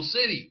real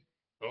city.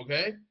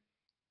 Okay?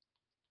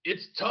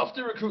 It's tough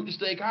to recruit to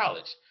State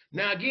College.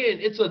 Now, again,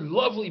 it's a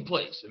lovely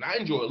place, and I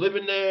enjoy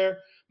living there.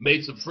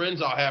 Made some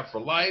friends I'll have for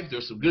life.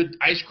 There's some good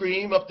ice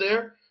cream up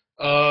there,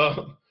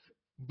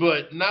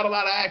 but not a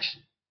lot of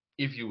action,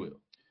 if you will.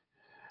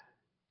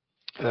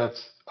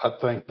 I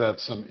think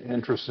that's some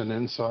interesting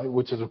insight,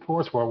 which is, of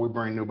course, why we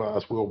bring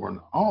Nubias Wilburn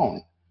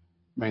on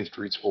Main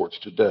Street Sports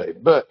today.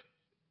 But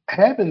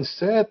having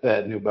said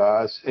that,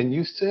 Nubias, and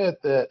you said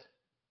that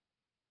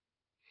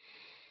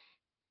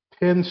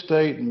Penn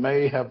State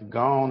may have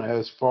gone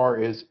as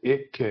far as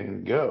it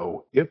can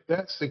go. If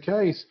that's the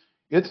case,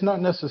 it's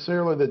not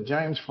necessarily that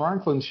James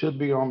Franklin should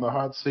be on the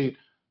hot seat,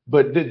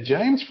 but did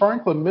James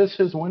Franklin miss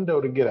his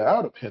window to get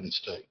out of Penn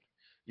State?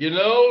 You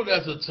know,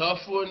 that's a tough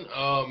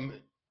one.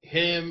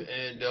 Him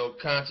and Del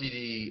Conte,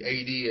 the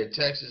AD at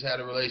Texas, had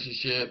a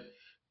relationship,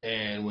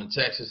 and when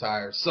Texas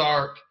hired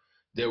Sark,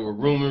 there were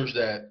rumors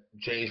that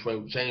James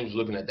was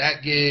looking at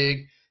that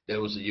gig.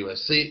 There was a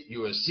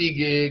USC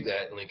gig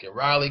that Lincoln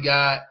Riley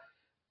got.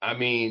 I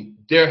mean,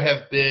 there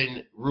have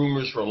been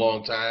rumors for a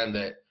long time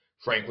that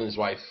Franklin's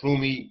wife,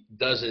 Fumi,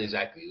 doesn't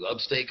exactly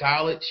love State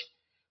College,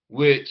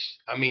 which,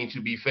 I mean,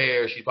 to be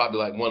fair, she's probably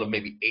like one of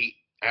maybe 8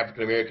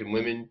 African-American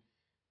women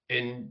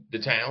in the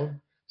town.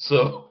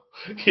 So,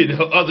 you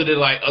know, other than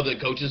like other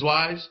coaches'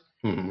 wives.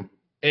 Mm-hmm.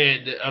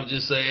 And I'm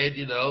just saying,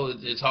 you know,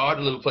 it's hard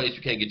to live in a place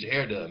you can't get your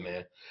hair done,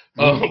 man.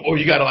 Or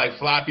you got to like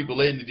fly people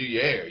in to do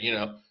your hair, you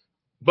know.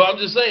 But I'm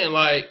just saying,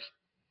 like,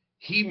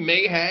 he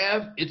may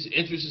have. It's an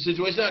interesting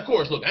situation. Now, of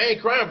course, look, I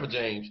ain't crying for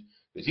James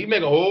because he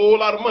make a whole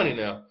lot of money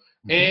now.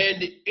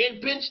 And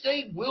Penn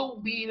State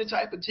will be the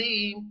type of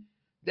team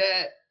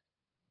that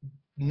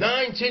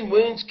 9-10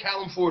 wins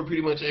Callum Ford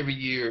pretty much every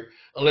year,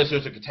 unless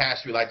there's a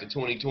catastrophe like the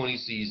 2020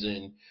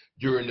 season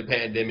during the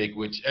pandemic,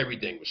 which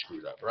everything was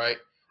screwed up, right?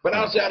 But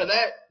outside of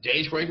that,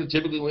 James Franklin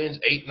typically wins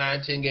 8,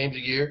 9, 10 games a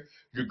year.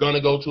 You're going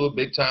to go to a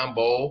big-time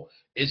bowl.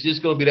 It's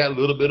just going to be that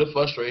little bit of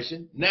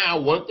frustration.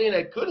 Now, one thing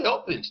that could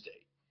help Penn State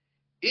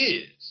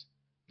is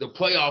the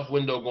playoff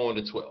window going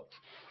to 12.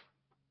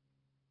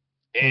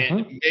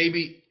 And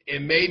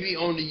maybe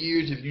on the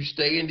years, if you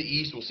stay in the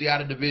East, we'll see how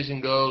the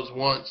division goes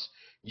once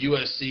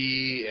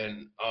USC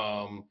and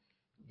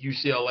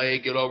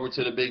UCLA get over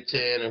to the Big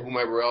Ten and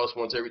whomever else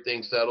once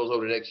everything settles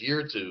over the next year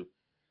or two.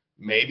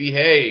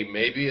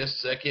 Maybe a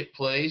second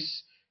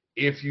place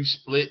if you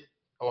split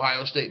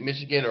Ohio State,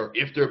 Michigan, or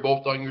if they're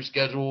both on your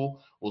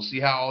schedule. We'll see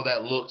how all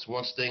that looks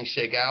once things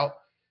shake out.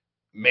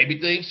 Maybe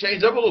things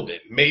change up a little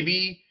bit.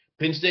 Maybe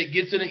Penn State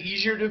gets in an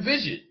easier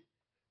division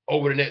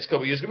over the next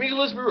couple of years. I mean,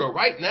 let's be real.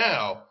 Right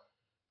now,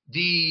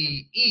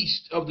 the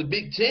East of the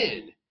Big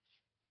Ten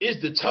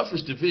is the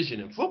toughest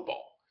division in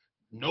football.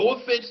 No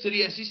offense to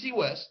the SEC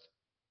West.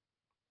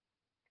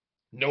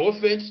 No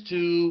offense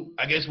to,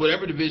 I guess,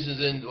 whatever divisions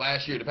in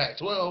last year, the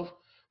Pac-12.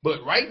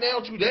 But right now,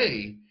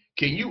 today,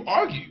 can you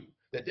argue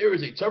that there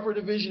is a tougher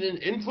division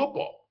in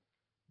football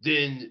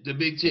than the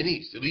Big Ten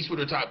East, at least for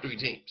the top 3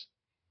 teams?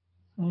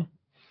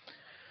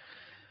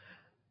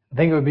 I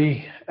think it would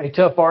be a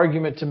tough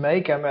argument to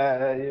make.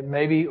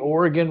 Maybe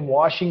Oregon,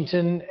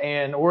 Washington,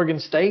 and Oregon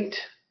State.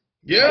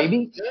 Yeah,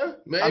 maybe. Yeah,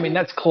 maybe. I mean,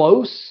 that's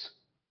close.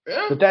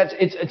 Yeah. But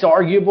it's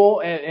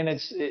arguable, and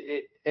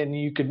and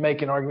you could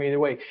make an argument either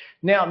way.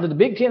 Now, the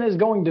Big Ten is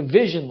going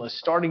divisionless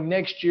starting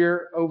next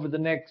year over the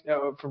next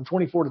from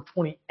 24 to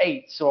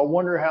 28. So I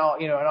wonder how,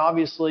 and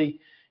obviously,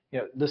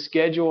 the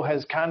schedule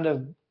has kind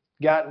of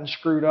gotten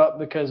screwed up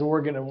because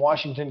Oregon and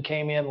Washington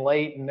came in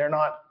late, and they're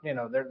not,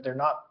 they're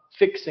not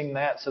fixing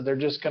that, so they're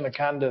just going to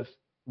kind of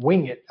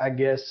wing it, I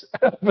guess,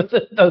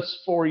 within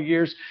those 4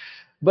 years.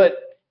 But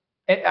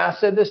and I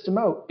said this to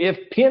Mo,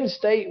 if Penn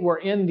State were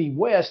in the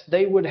West,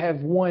 they would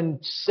have won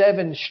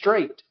 7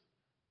 straight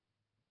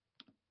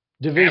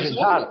division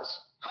titles.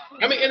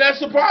 I mean, and that's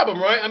the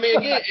problem, right? I mean,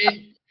 again,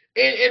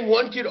 and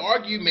one could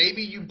argue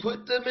maybe you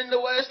put them in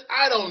the West.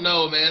 I don't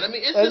know, man. I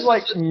mean, it's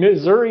like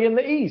Missouri in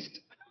the East.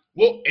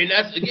 Well, and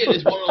that's, again,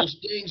 it's one of those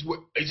things where,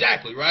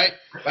 exactly, right?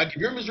 Like if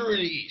you're Missouri in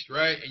the East,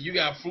 right, and you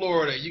got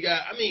Florida,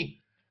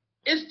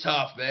 it's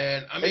tough,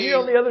 man. I mean, and you're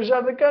on the other side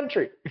of the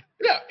country.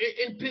 Yeah,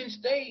 and Penn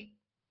State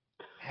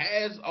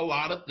has a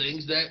lot of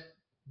things that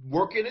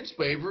work in its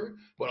favor,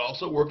 but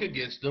also work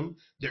against them.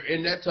 They're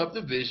in that tough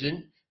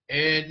division.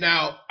 And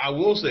now I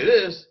will say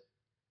this,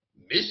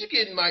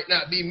 Michigan might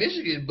not be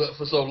Michigan, but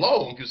for so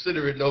long,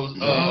 considering those,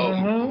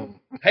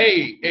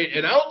 hey,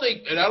 and I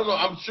don't know,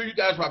 I'm sure you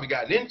guys probably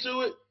gotten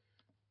into it.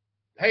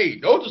 Hey,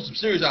 those are some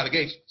serious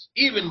allegations.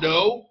 Even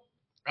though,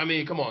 I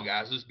mean, come on,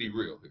 guys, let's be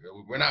real here.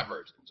 We're not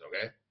virgins,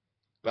 okay?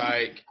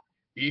 Like,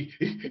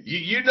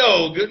 you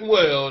know good and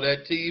well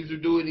that teams are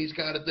doing these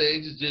kind of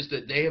things. It's just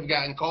that they have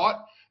gotten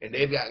caught, and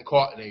they've gotten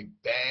caught in a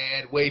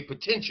bad way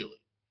potentially.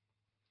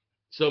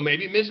 So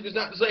maybe Michigan's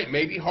not the same.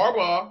 Maybe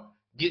Harbaugh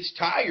gets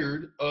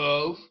tired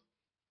of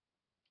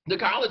the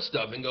college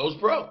stuff and goes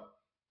pro.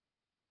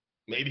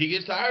 Maybe he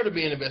gets tired of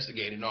being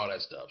investigated and all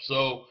that stuff.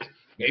 So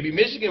maybe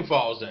Michigan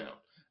falls down.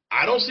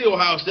 I don't see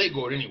Ohio State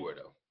going anywhere,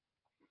 though.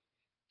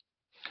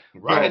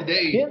 Ryan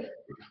Day.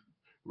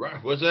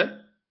 Right, what's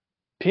that?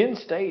 Penn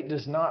State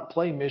does not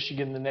play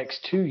Michigan the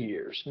next 2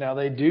 years. Now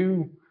they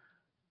do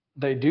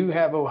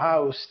have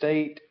Ohio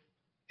State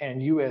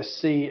and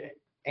USC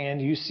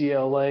and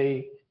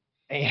UCLA,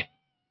 and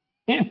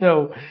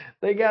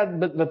they got,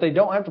 but they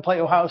don't have to play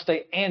Ohio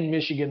State and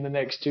Michigan the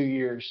next 2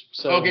 years.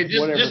 So okay,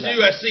 just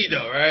USC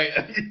though, right?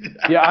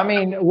 Yeah, I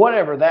mean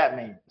whatever that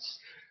means.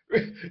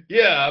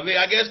 Yeah, I mean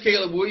I guess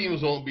Caleb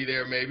Williams won't be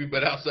there maybe,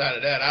 but outside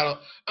of that,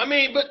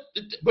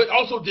 but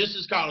also this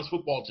is college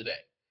football today.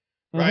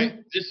 Right?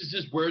 Mm-hmm. This is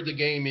just where the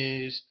game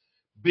is.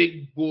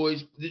 Big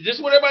boys. This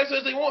is what everybody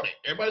says they want it.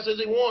 Everybody says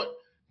they want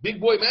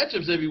big boy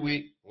matchups every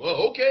week. Well,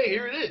 okay,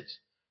 here it is.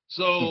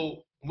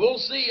 So we'll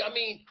see. I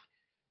mean,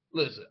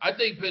 listen, I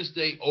think Penn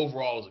State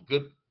overall is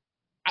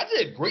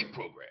a great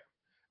program.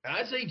 And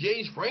I say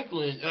James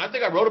Franklin, and I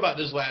think I wrote about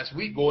this last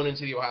week going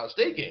into the Ohio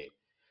State game,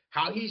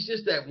 how he's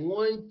just that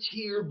one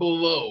tier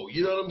below.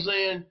 You know what I'm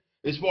saying?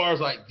 As far as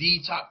like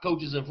the top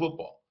coaches in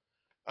football.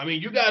 I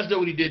mean, you guys know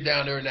what he did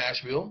down there in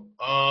Nashville,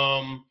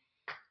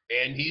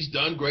 and he's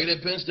done great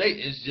at Penn State.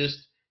 It's just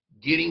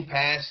getting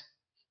past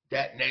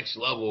that next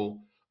level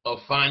of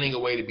finding a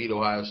way to beat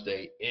Ohio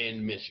State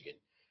and Michigan.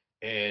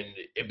 And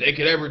if they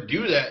could ever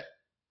do that,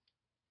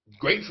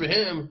 great for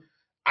him.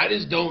 I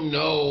just don't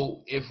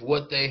know if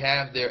what they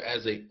have there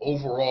as a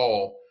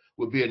overall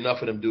would be enough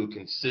for them to do it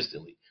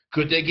consistently.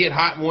 Could they get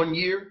hot one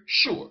year?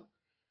 Sure.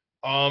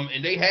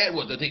 And they had,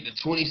 I think the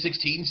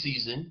 2016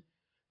 season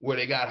where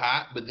they got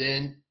hot, but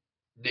then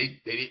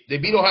they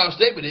beat Ohio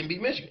State, but didn't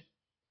beat Michigan.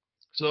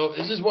 So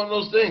it's just one of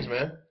those things,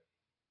 man.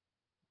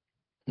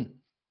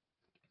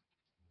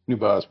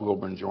 Nubaz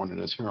Wilburn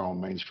joining us here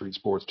on Main Street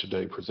Sports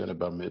Today, presented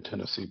by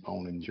Mid-Tennessee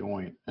Bone and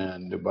Joint.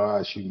 And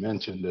Nubaz, you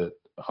mentioned that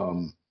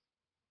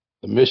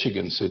the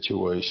Michigan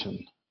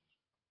situation.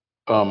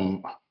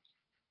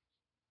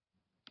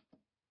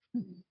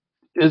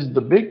 Is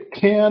the Big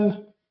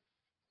Ten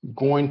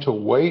going to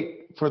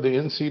wait for the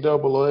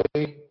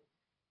NCAA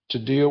to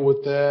deal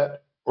with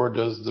that, or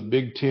does the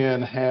Big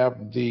Ten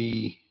have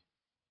the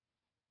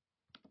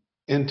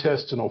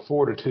intestinal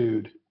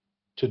fortitude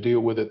to deal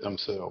with it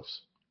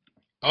themselves?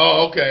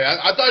 Oh, okay.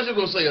 I thought you were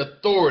going to say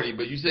authority,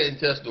 but you said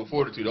intestinal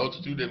fortitude. Those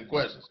are two different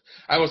questions.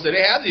 I was going to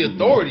say they have the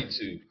authority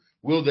to.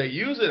 Will they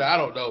use it? I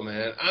don't know,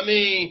 man. I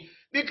mean,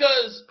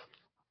 because,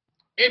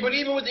 but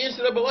even with the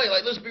NCAA,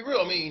 like, let's be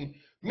real. I mean,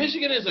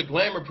 Michigan is a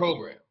glamour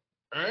program,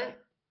 all right?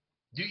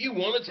 Do you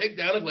want to take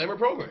down a glamour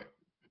program?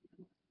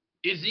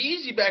 It's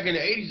easy back in the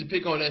 80s to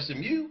pick on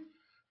SMU,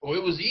 or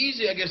it was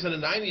easy, I guess, in the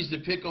 90s to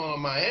pick on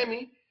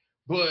Miami.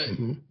 But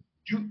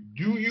do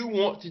you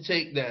want to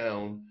take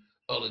down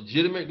a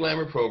legitimate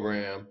glamour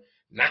program,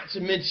 not to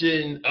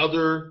mention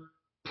other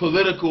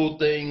political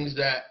things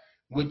that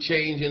would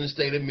change in the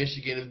state of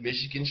Michigan if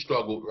Michigan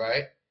struggled,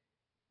 right?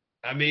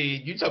 I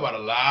mean, you talk about a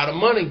lot of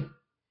money.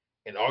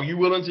 And are you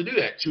willing to do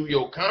that to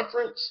your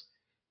conference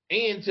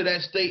and to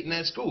that state and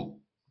that school?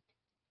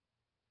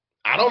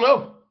 I don't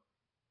know.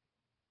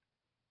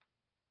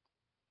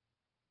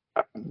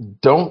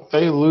 Don't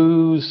they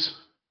lose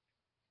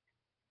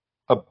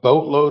a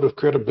boatload of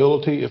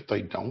credibility if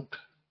they don't?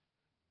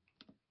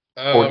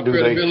 Or do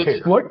they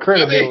care? What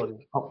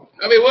credibility?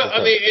 I mean, what? Okay.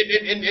 I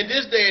mean, in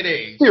this day and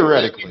age,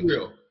 theoretically,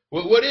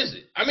 What is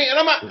it? I mean, and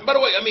I'm not. By the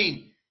way, I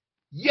mean,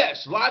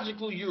 yes,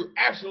 logically, you're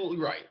absolutely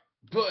right.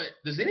 But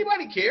does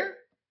anybody care?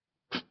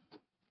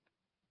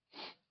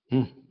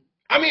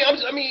 I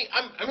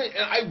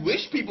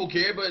wish people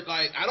cared, but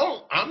like,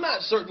 I'm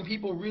not certain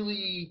people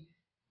really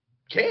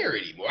care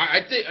anymore.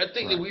 I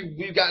think that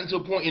we've gotten to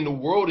a point in the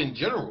world in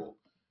general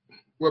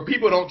where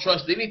people don't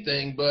trust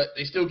anything, but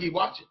they still keep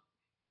watching.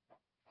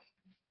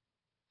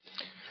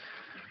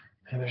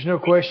 And there's no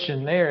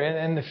question there.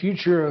 And the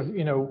future of,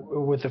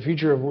 with the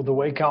future of the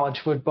way college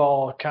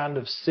football kind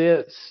of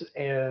sits,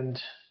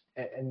 and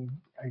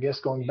I guess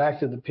going back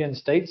to the Penn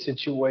State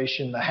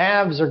situation, the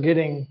haves are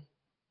getting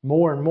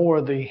more and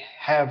more, the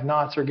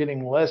have-nots are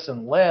getting less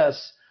and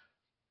less.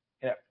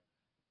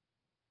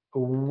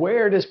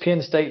 Where does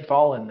Penn State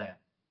fall in that?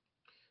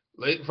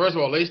 First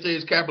of all,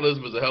 late-stage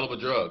capitalism is a hell of a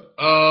drug.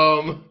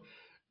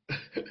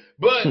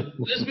 But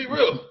let's be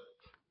real.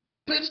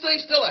 Penn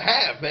State's still a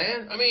have,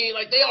 man. I mean,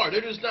 like, they are. They're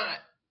just not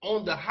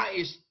on the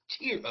highest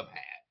tier of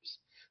haves.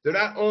 They're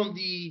not on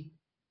the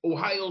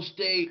Ohio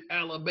State,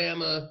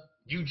 Alabama,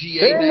 UGA.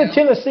 They're in the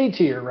Tennessee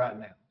tier right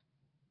now.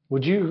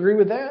 Would you agree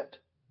with that?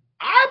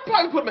 I'd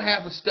probably put them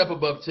half a step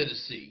above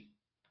Tennessee.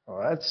 Oh,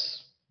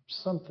 that's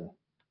something.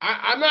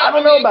 I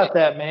don't know about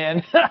that,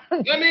 man. I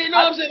mean, you know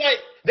what I'm saying? Like,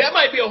 that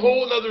might be a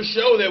whole other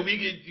show that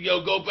we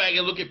could, go back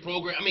and look at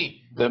program. I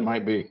mean, that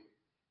might be.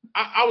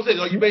 I would say,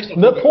 are you based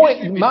on the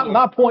point?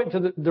 My point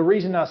to the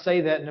reason I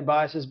say that,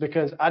 Nabias, is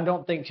because I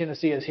don't think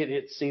Tennessee has hit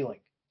its ceiling,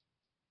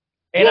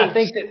 and I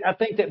think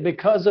that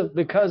because of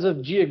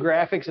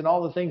geographics and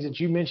all the things that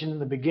you mentioned in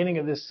the beginning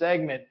of this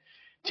segment,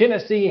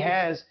 Tennessee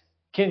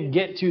can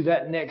get to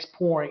that next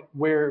point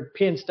where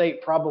Penn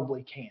State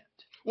probably can't.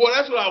 Well,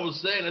 that's what I was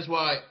saying. That's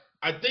why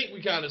I think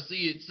we kind of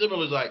see it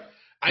similar. Like,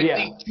 I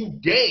think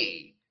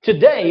today.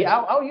 Okay,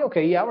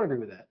 yeah, I would agree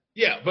with that.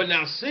 Yeah, but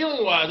now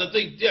ceiling-wise, I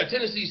think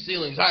Tennessee's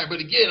ceiling's higher.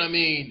 But again, I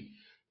mean,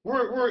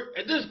 we're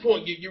at this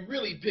point you're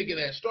really picking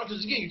at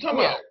structures. Again, you're talking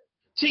about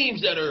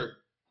teams that are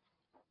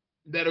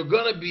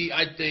going to be,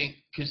 I think,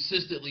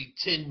 consistently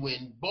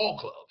 10-win ball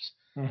clubs.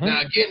 Mm-hmm.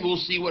 Now, again, we'll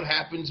see what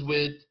happens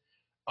with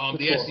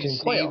the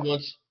SEC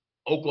once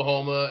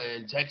Oklahoma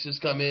and Texas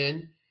come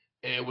in,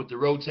 and with the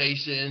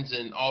rotations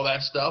and all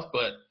that stuff.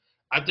 But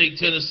I think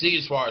Tennessee,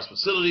 as far as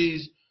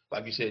facilities,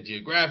 like you said,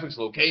 geographics,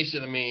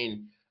 location, I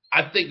mean,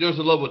 I think there's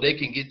a level they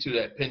can get to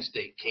that Penn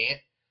State can't.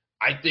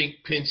 I think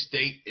Penn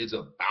State is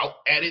about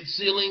at its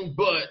ceiling,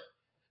 but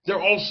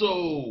they're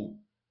also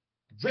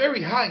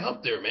very high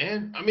up there,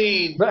 man. I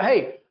mean, but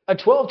hey, a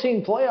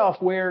 12-team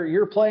playoff where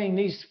you're playing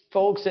these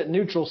folks at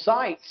neutral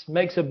sites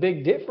makes a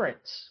big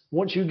difference.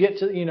 Once you get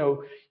to,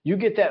 you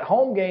get that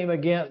home game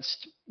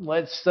against,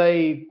 let's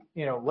say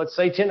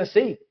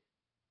Tennessee.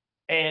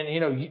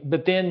 And,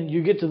 but then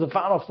you get to the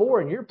Final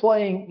Four and you're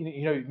playing,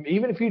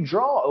 even if you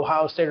draw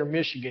Ohio State or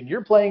Michigan,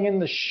 you're playing in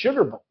the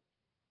Sugar Bowl.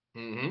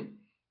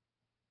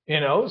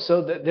 Mm-hmm.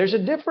 So there's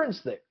a difference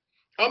there.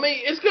 I mean,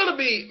 it's going to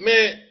be,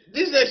 man,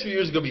 these next few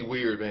years are going to be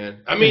weird,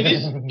 man. I mean,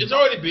 it's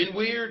already been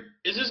weird.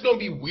 It's just going to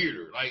be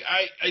weirder. Like,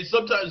 I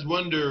sometimes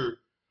wonder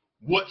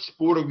what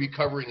sport are we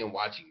covering and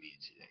watching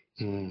these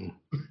days.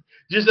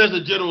 Just as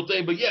a general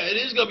thing. But, yeah, it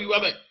is going to be,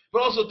 I mean,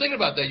 but also think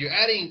about that. You're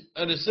adding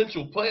an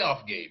essential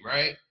playoff game,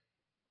 right?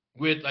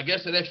 With, I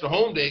guess, an extra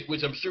home date,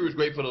 which I'm sure is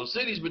great for those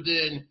cities. But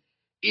then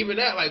even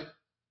that, like,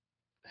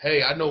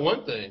 hey, I know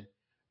one thing.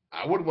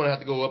 I wouldn't want to have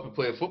to go up and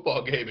play a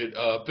football game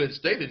at Penn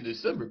State in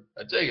December.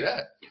 I tell you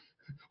that.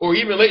 Or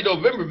even late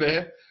November,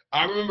 man.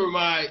 I remember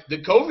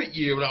the COVID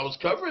year when I was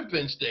covering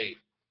Penn State.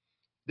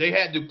 They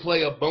had to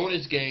play a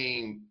bonus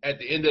game at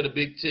the end of the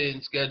Big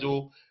Ten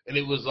schedule, and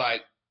it was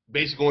like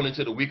basically going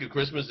into the week of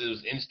Christmas. It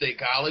was in-state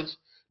college.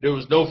 There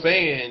was no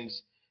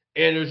fans,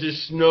 and there was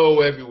just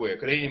snow everywhere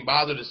because they didn't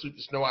bother to sweep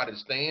the snow out of the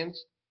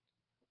stands.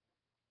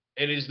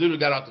 And it just literally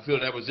got off the field,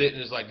 and that was it.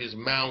 And it's like there's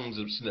mounds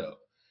of snow.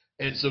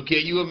 And so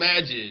can you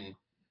imagine,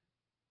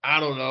 I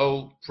don't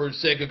know, for the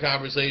sake of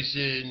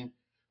conversation,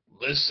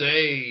 let's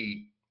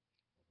say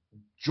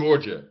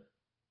Georgia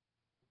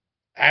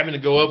having to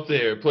go up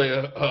there and play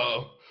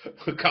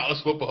a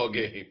college football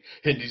game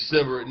in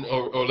December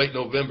or late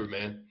November,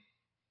 man.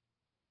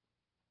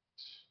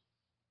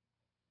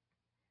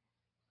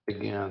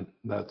 Again,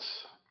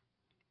 that's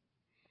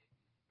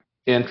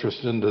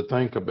interesting to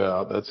think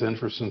about. That's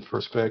interesting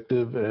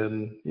perspective,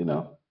 and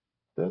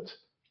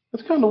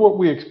that's kind of what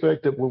we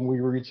expected when we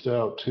reached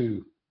out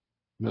to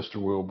Mr.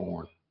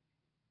 Wilborn.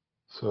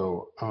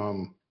 So,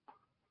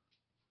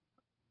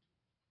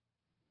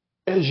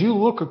 as you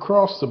look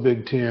across the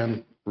Big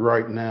Ten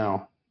right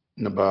now,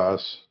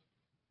 Nabias,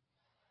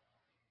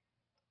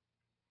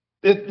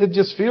 it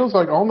just feels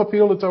like on the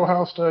field it's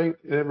Ohio State,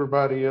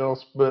 everybody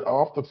else, but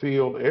off the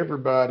field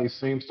everybody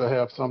seems to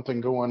have something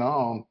going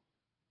on,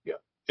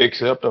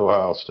 except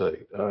Ohio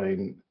State. I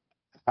mean,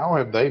 how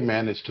have they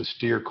managed to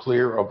steer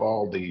clear of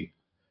all the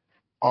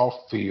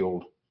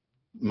off-field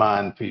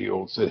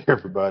minefields that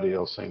everybody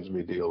else seems to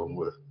be dealing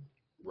with?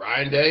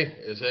 Ryan Day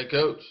is head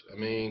coach. I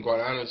mean,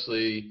 quite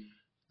honestly,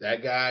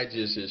 that guy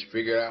just has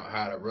figured out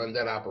how to run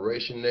that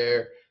operation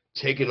there.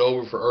 take it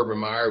over for Urban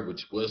Meyer,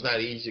 which was not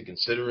easy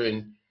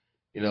considering,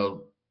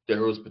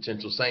 there was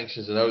potential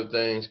sanctions and other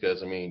things.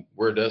 Because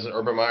where doesn't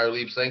Urban Meyer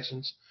leave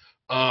sanctions?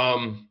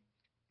 But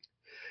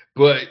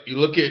you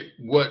look at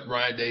what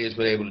Ryan Day has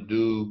been able to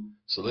do,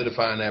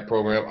 solidifying that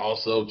program.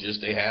 Also,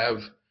 just they have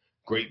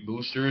great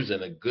boosters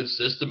and a good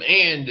system,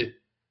 and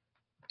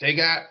they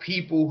got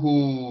people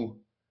who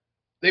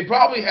they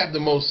probably have the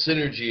most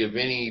synergy of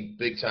any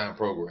big-time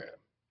program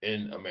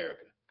in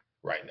America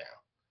right now.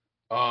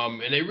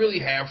 And they really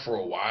have for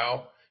a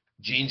while.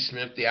 Gene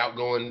Smith, the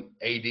outgoing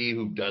AD,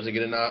 who doesn't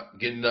get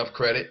enough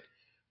credit,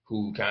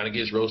 who kind of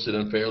gets roasted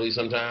unfairly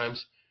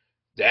sometimes.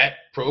 That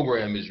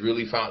program has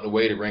really found a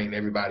way to rein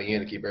everybody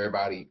in and keep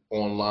everybody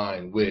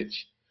online,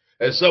 which,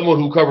 as someone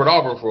who covered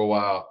Auburn for a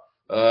while,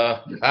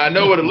 I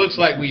know what it looks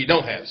like when you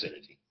don't have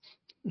synergy.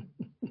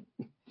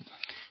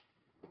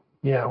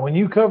 Yeah, when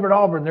you covered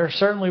Auburn, there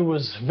certainly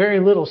was very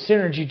little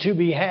synergy to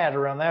be had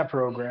around that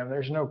program.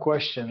 There's no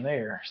question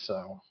there.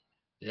 So,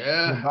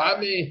 yeah,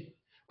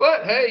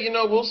 but hey,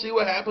 we'll see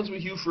what happens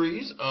with Hugh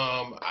Freeze.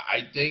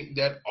 I think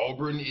that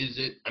Auburn is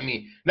it.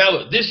 Now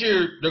look, this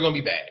year they're going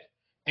to be bad,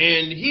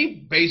 and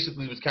he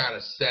basically was kind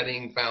of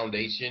setting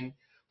foundation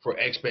for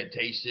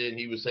expectation.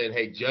 He was saying,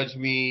 "Hey, judge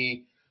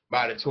me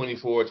by the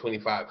 24,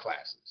 25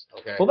 classes."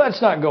 Okay. Well,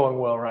 that's not going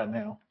well right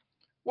now.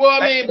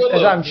 Well, but look,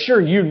 as I'm sure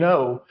you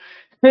know.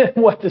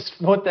 what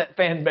that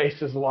fan base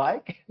is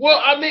like.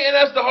 Well, and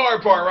that's the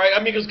hard part,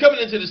 right? Because coming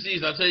into the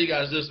season, I'll tell you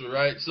guys this one,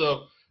 right? So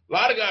a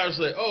lot of guys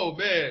say, "Oh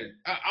man,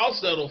 I'll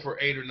settle for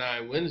 8 or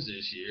 9 wins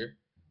this year,"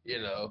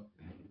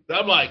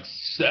 I'm like,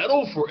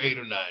 settle for 8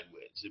 or 9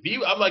 wins.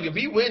 If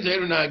he wins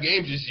 8 or 9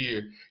 games this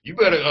year, you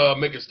better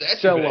make a statue.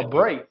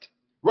 Celebrate,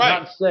 right?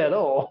 Not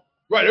settle.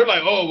 Right? They're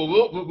like, "Oh,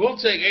 well, we'll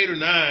take 8 or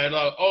 9.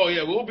 Like, oh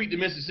yeah, we'll beat the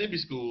Mississippi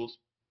schools."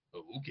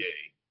 Oh, okay.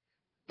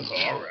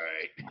 All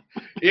right.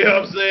 You know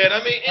what I'm saying?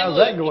 How's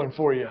that going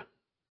for you?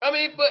 And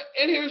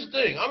here's the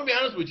thing. I'm going to be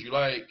honest with you.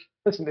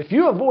 Listen, if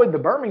you avoid the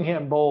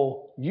Birmingham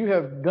Bowl, you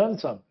have done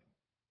something.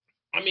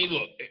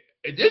 Look,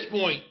 at this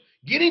point,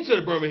 getting to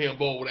the Birmingham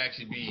Bowl would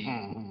actually be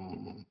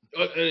an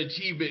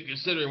achievement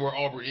considering where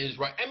Auburn is,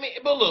 right?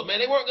 But look, man,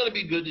 they weren't going to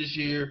be good this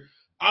year.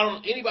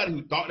 Anybody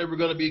who thought they were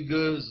going to be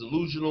good is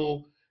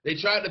delusional. They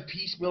tried to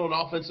piecemeal an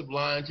offensive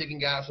line, taking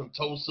guys from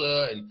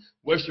Tulsa and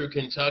Western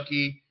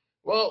Kentucky.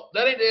 Well,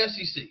 that ain't the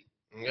SEC,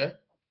 okay?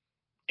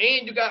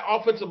 And you got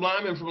offensive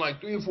linemen from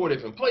 3 or 4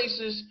 different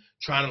places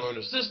trying to learn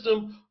the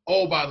system.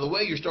 Oh, by the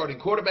way, your starting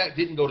quarterback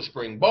didn't go to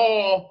spring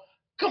ball.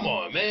 Come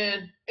on,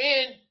 man.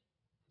 And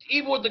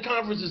even with the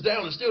conferences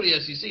down, it's still the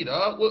SEC,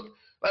 dog. What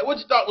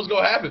you thought was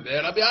going to happen,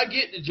 man? I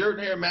get the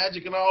Jordan Hare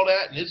magic and all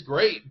that, and it's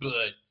great,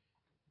 but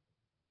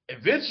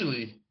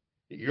eventually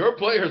your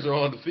players are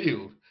on the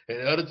field, and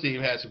the other team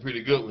has some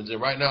pretty good ones.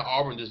 And right now,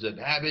 Auburn just doesn't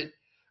have it.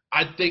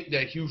 I think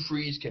that Hugh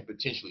Freeze can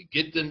potentially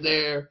get them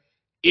there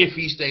if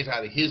he stays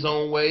out of his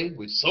own way,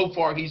 which so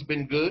far he's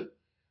been good.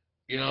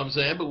 You know what I'm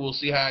saying? But we'll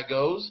see how it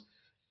goes.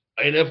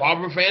 And if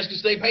Auburn fans can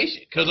stay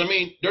patient. Because,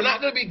 they're not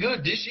going to be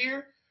good this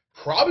year.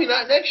 Probably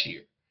not next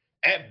year.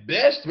 At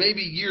best, maybe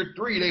year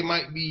 3, they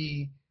might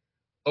be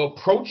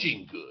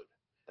approaching good.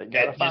 They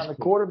got to find the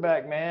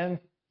quarterback, man.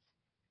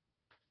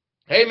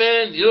 Hey,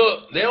 man,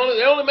 they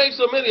only make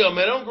so many of them,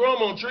 man. They don't grow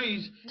them on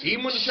trees,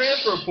 even with the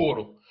transfer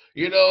portal.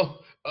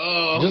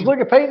 Just look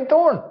at Peyton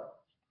Thorne.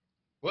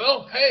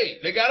 Well, hey,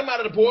 they got him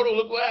out of the portal.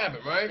 Look what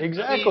happened, right?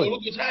 Exactly.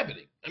 Look what's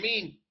happening.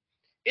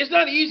 It's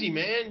not easy,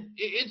 man.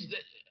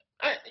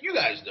 You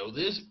guys know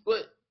this,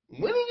 but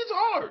winning is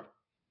hard.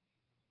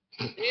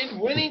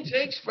 And winning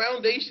takes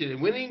foundation,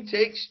 and winning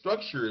takes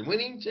structure, and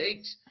winning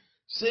takes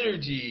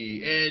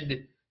synergy,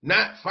 and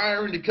not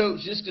firing the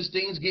coach just because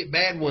things get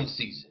bad one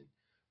season.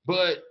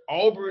 But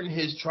Auburn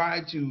has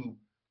tried to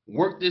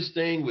work this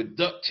thing with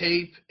duct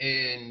tape,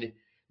 and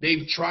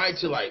they've tried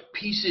to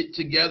piece it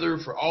together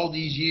for all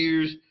these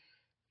years,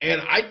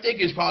 and I think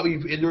it's probably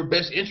in their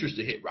best interest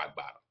to hit rock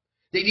bottom.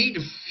 They need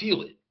to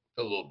feel it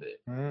a little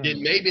bit.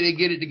 Then maybe they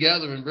get it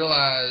together and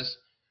realize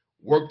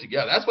work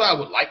together. That's what I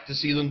would like to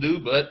see them do,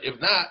 but if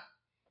not,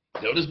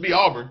 they'll just be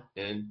Auburn,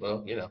 and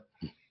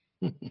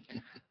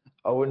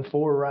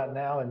 0-4 right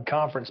now in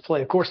conference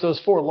play. Of course, those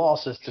 4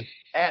 losses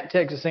at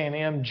Texas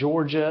A&M,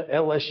 Georgia,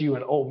 LSU,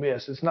 and Ole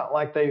Miss. It's not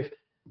like they've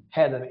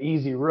had an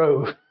easy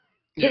road.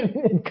 Yeah.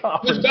 Which,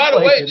 by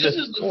the way, this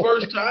is the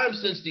first time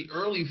since the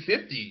early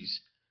 50s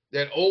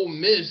that Ole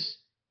Miss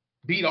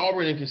beat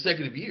Auburn in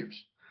consecutive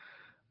years.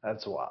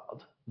 That's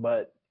wild.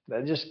 But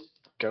that just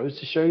goes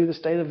to show you the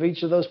state of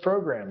each of those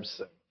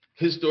programs.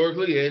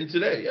 Historically and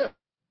today, yeah.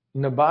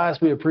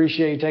 Nabias, we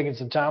appreciate you taking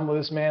some time with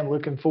us, man.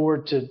 Looking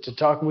forward to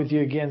talking with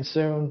you again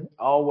soon.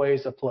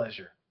 Always a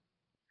pleasure.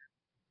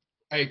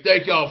 Hey,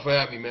 thank y'all for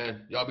having me,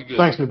 man. Y'all be good.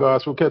 Thanks,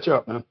 Nabias. We'll catch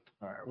up, man.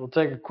 All right, we'll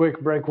take a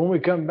quick break. When we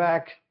come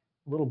back,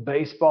 a little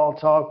baseball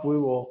talk. We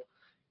will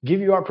give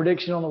you our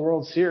prediction on the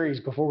World Series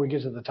before we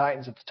get to the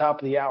Titans at the top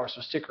of the hour.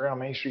 So stick around.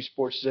 Main Street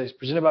Sports today is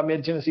presented by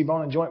Mid-Tennessee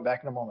Bone and Joint.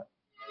 Back in a moment.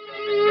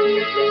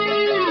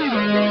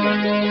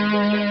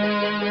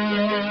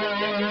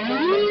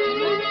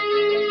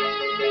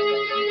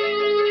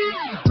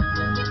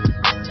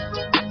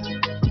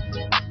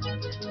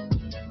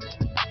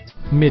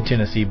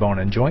 Mid-Tennessee Bone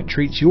and Joint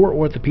treats your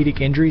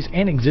orthopedic injuries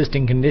and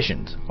existing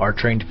conditions. Our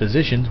trained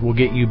physicians will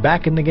get you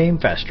back in the game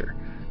faster.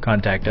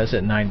 Contact us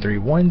at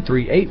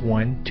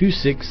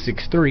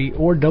 931-381-2663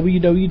 or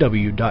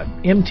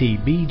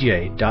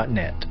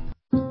www.mtbj.net.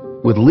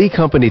 With Lee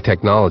Company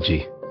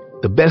Technology,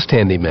 the best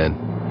handymen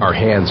are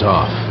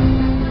hands-off.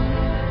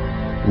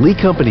 Lee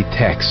Company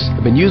techs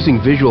have been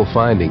using visual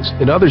findings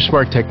and other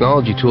smart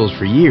technology tools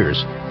for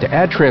years to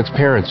add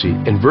transparency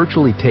and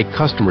virtually take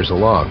customers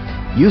along.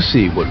 You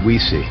see what we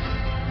see,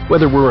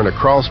 whether we're in a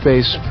crawl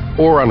space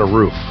or on a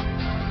roof.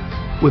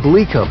 With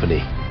Lee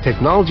Company,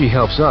 technology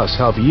helps us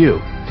help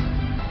you,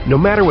 no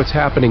matter what's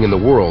happening in the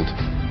world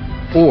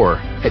or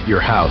at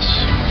your house.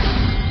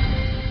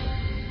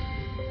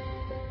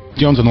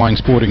 Jones & Lang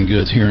Sporting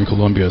Goods here in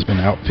Columbia has been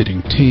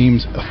outfitting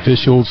teams,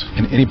 officials,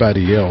 and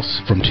anybody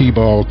else from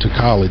T-ball to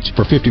college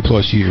for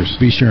 50-plus years.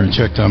 Be sure and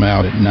check them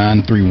out at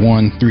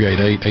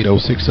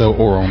 931-388-8060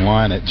 or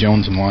online at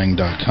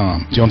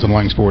jonesandlang.com. Jones &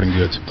 Lang Sporting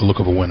Goods, the look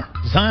of a winner.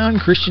 Zion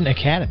Christian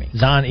Academy,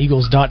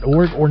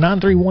 zioneagles.org or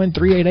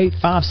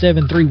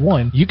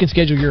 931-388-5731. You can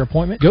schedule your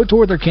appointment. Go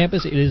tour their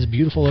campus. It is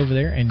beautiful over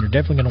there, and you're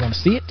definitely going to want to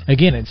see it.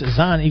 Again, it's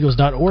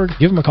zioneagles.org.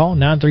 Give them a call,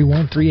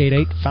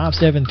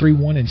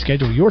 931-388-5731, and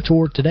schedule your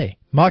tour today.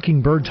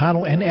 Mockingbird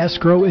Title and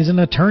Escrow is an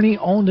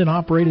attorney-owned and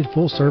operated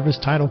full-service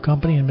title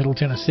company in Middle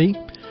Tennessee.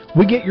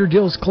 We get your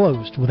deals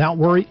closed without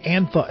worry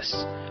and fuss.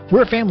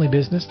 We're a family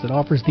business that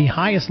offers the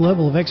highest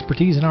level of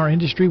expertise in our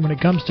industry when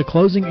it comes to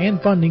closing and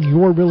funding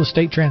your real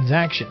estate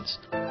transactions.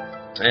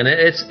 And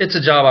it's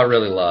a job I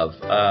really love.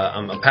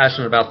 I'm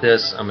passionate about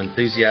this. I'm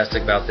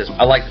enthusiastic about this.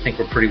 I like to think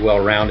we're pretty well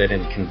rounded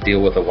and can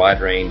deal with a wide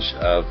range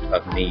of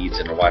needs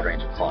and a wide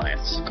range of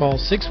clients. Call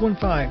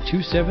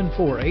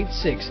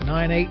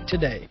 615-274-8698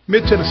 today.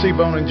 Mid-Tennessee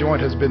Bone and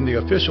Joint has been the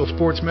official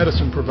sports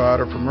medicine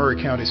provider for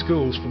Murray County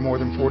Schools for more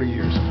than 40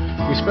 years.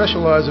 We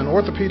specialize in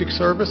orthopedic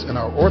service, and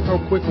our Ortho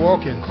Quick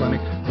Walk-In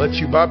Clinic lets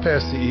you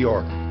bypass the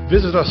ER.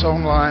 Visit us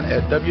online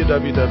at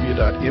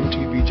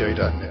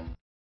www.mtbj.net.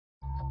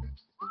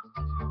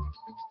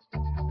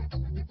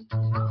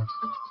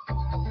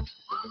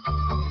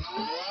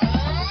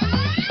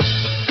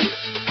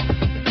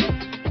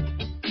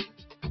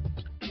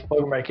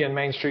 Welcome back in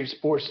Main Street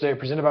Sports Today,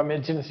 presented by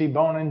Mid-Tennessee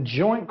Bone and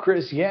Joint.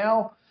 Chris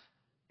Yao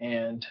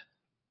and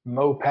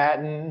Mo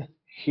Patton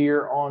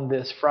here on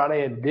this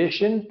Friday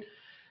edition.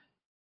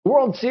 The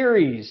World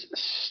Series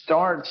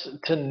starts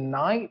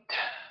tonight,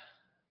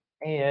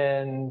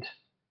 and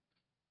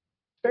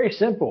very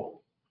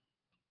simple.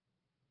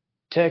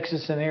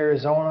 Texas and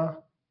Arizona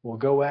will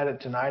go at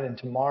it tonight and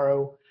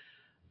tomorrow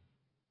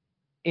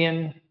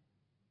in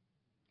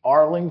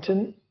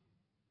Arlington.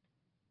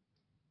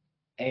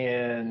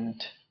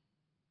 And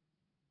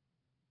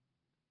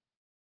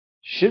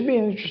should be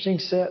an interesting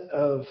set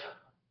of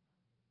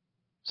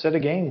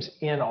games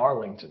in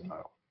Arlington,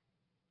 though.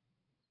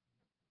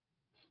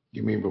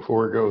 You mean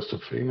before it goes to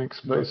Phoenix,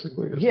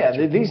 basically? Yeah,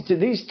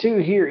 these two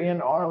here in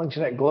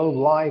Arlington at Globe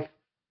Life.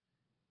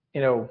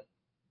 You know,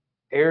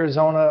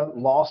 Arizona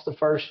lost the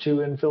first two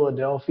in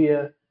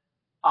Philadelphia.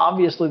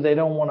 Obviously, they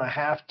don't want to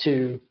have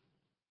to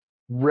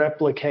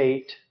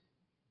replicate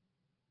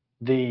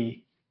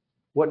the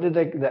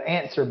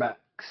answer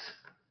backs.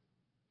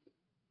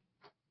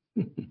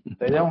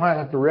 They don't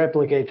have to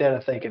replicate that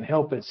if they can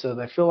help it, so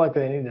they feel like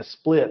they need to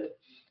split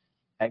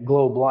at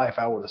Globe Life,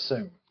 I would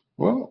assume.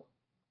 Well,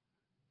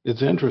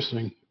 it's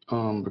interesting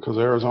because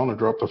Arizona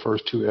dropped the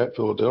first two at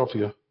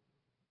Philadelphia.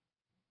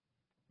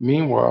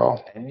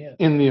 Meanwhile,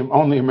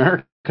 on the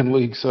American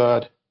League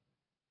side,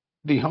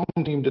 the home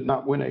team did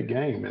not win a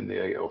game in the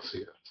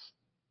ALCS.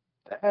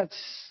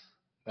 That's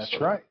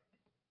right.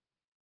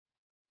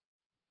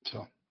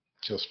 So,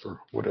 just for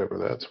whatever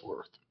that's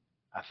worth.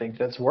 I think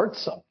that's worth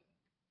something.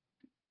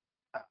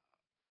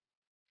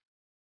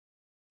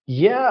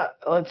 Yeah,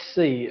 let's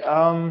see.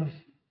 Right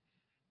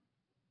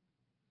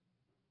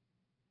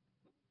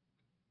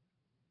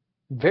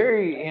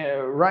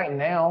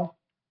now,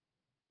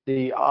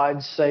 the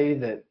odds say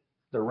that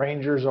the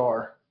Rangers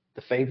are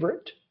the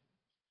favorite.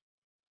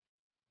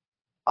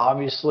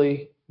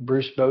 Obviously,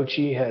 Bruce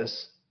Bochy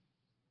has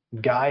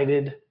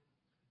guided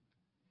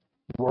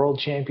world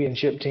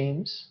championship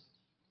teams.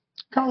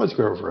 College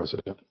Grove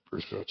resident,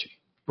 Bruce Bochy.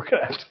 We're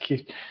gonna have to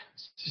keep.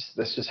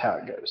 That's just how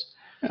it goes.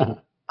 Uh-huh.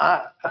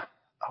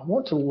 I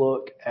want to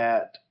look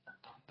at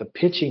the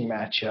pitching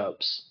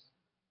matchups,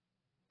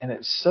 and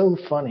it's so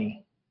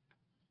funny.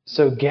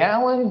 So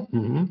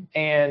Gallen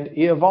and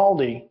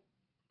Eovaldi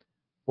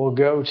will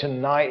go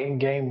tonight in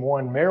Game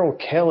 1. Merrill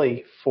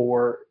Kelly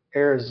for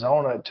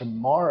Arizona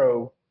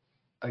tomorrow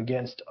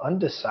against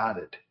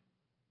undecided.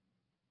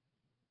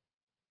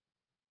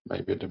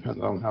 Maybe it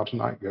depends on how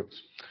tonight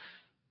goes.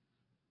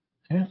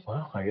 Yeah,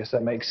 well, I guess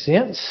that makes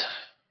sense.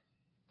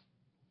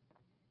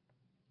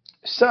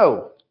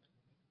 So,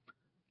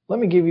 let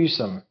me give you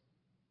some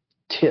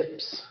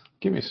tips.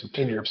 Give me some tips.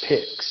 In your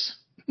picks.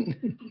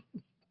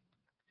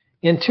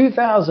 In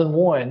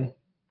 2001,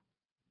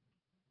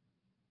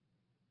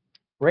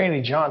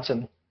 Randy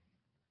Johnson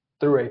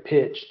threw a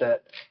pitch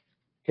that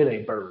hit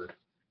a bird.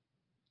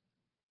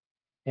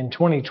 In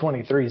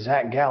 2023,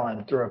 Zach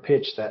Gallen threw a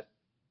pitch that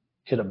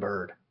hit a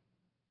bird.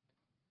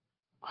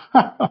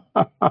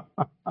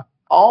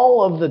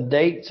 All of the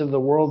dates of the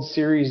World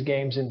Series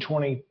games in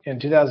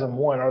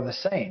 2001 are the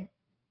same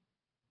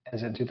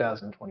as in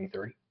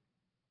 2023.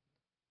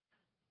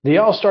 The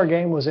All-Star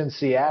Game was in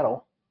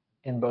Seattle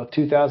in both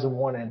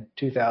 2001 and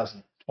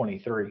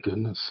 2023.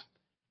 Goodness.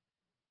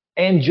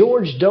 And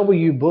George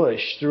W.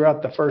 Bush threw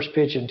out the first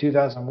pitch in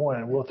 2001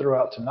 and will throw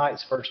out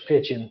tonight's first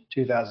pitch in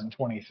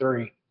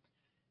 2023.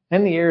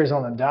 And the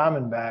Arizona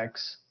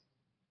Diamondbacks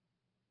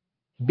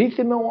beat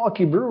the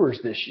Milwaukee Brewers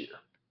this year.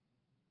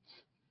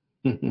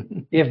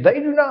 If they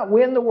do not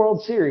win the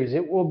World Series,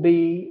 it will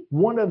be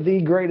one of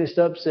the greatest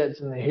upsets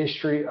in the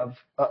history of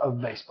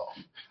baseball.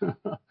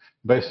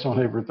 Based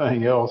on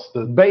everything else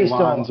that Based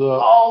lines on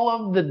up, all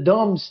of the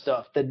dumb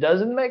stuff that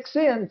doesn't make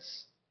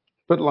sense,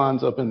 but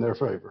lines up in their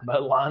favor.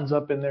 but lines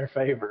up in their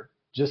favor.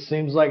 Just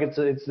seems like it's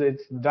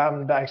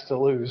Diamondbacks to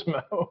lose,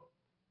 Mo.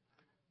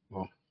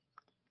 Well,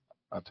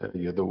 I tell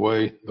you, the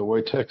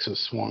way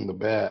Texas swung the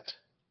bat,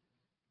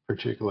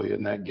 particularly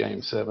in that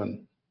Game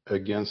 7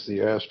 against the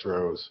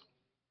Astros,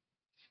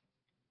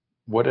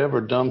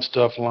 whatever dumb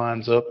stuff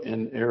lines up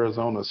in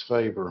Arizona's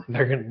favor,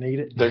 They're going to need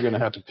it. they're going to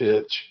have to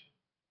pitch.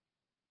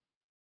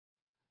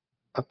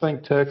 I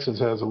think Texas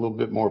has a little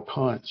bit more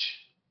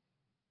punch,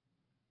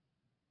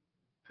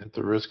 at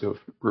the risk of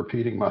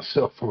repeating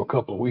myself from a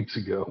couple of weeks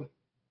ago. Talking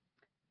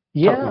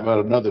Yeah,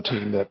 about another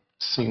team that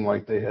seemed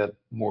like they had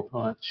more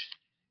punch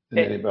than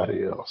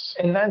anybody else.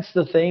 and that's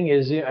the thing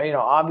is,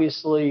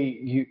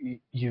 obviously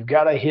you've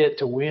got to hit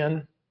to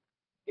win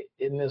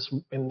in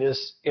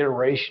this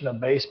iteration of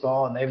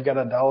baseball, and they've got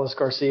Adolis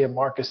Garcia,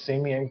 Marcus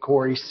Semien,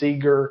 Corey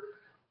Seager,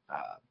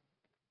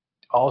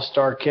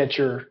 all-star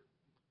catcher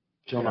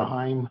Jonah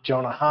Heim.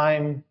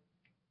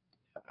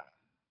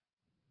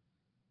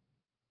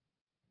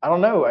 I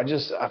don't know.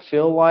 I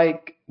feel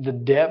like the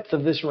depth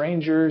of this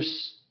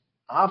Rangers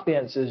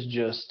offense is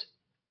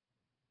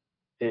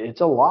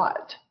it's a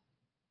lot.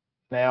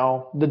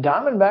 Now, the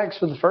Diamondbacks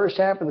for the first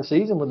half of the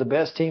season were the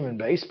best team in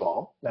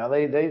baseball. Now,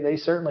 they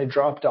certainly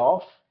dropped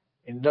off,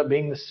 ended up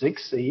being the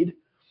 6th seed.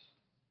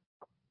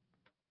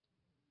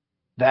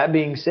 That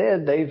being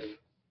said, they've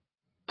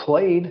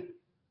played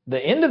the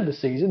end of the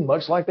season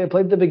much like they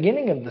played the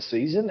beginning of the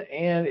season,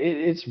 and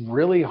it's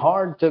really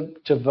hard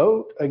to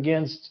vote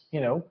against,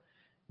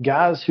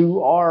 guys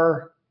who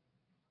are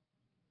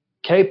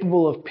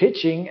capable of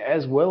pitching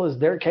as well as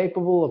they're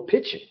capable of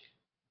pitching.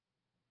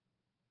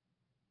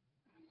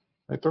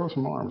 They throw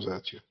some arms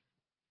at you.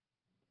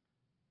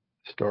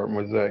 Starting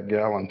with Zach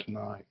Gallen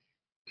tonight.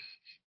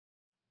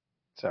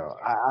 So,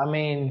 I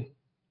mean,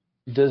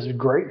 does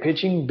great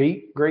pitching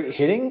beat great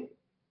hitting?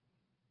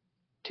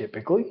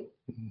 Typically.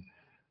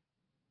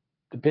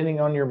 Depending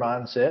on your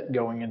mindset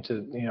going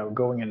into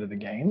the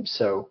game.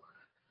 So,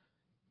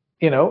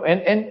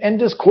 and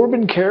does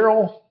Corbin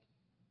Carroll,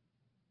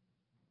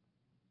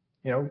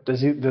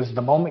 does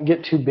the moment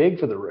get too big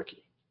for the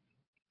rookie?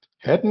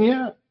 Hadn't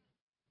yet.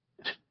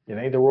 It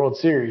ain't the World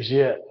Series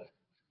yet.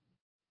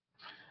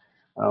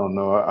 I don't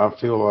know. I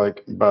feel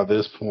like by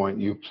this point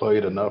you've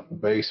played enough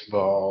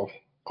baseball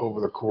over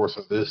the course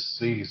of this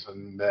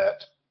season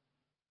that,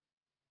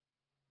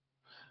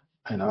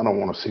 and I don't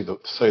want to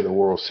say the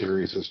World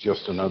Series is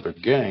just another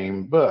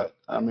game, but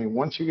I mean,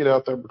 once you get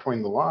out there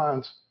between the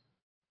lines,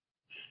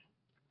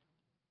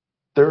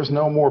 there's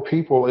no more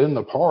people in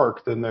the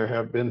park than there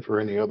have been for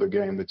any other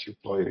game that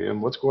you've played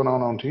in. What's going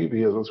on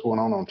TV is what's going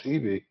on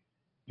TV.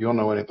 You don't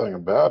know anything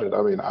about it.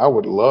 I mean, I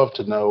would love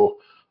to know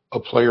a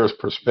player's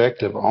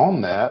perspective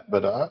on that,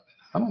 but I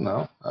don't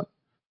know.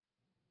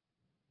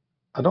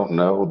 I don't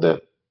know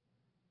that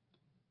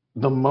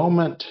the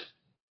moment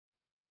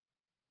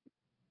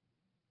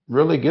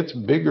really gets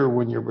bigger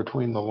when you're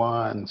between the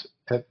lines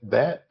at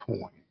that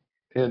point.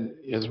 And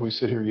as we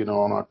sit here,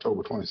 on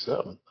October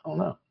 27th, I don't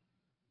know.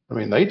 I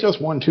mean, they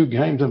just won 2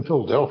 games in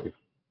Philadelphia.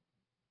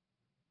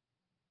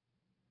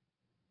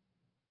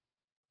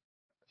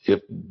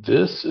 If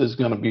this is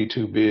going to be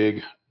too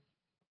big,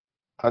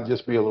 I'd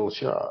just be a little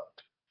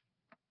shocked.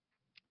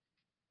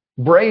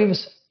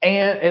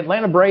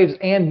 Atlanta Braves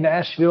and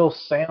Nashville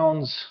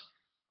Sounds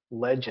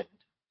legend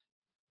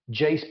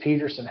Jace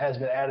Peterson has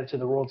been added to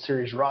the World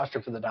Series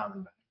roster for the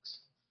Diamondbacks.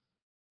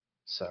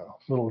 So,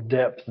 a little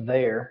depth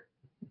there.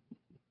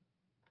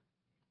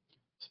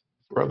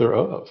 Brother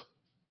of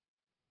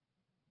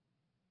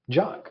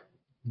Jock.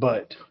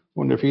 But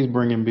wonder if he's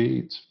bringing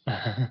beads.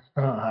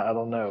 I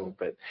don't know.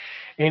 But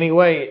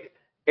anyway,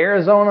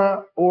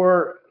 Arizona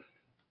or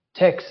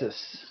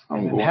Texas?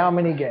 And how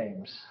many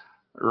games?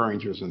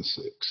 Rangers in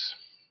 6.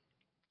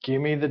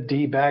 Give me the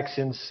D-backs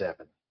in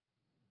 7.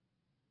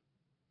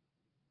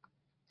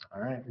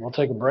 All right, we'll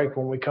take a break.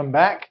 When we come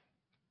back,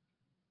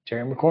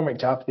 Terry McCormick,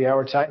 top of the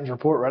hour Titans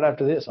report right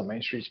after this on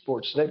Main Street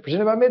Sports Today,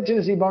 presented by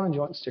Mid-Tennessee Bone and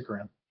Joint. Stick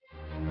around.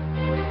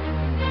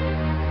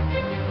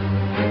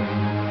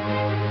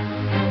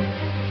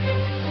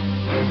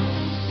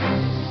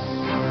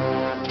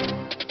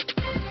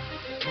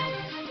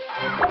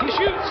 He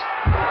shoots,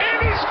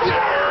 and he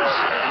scores!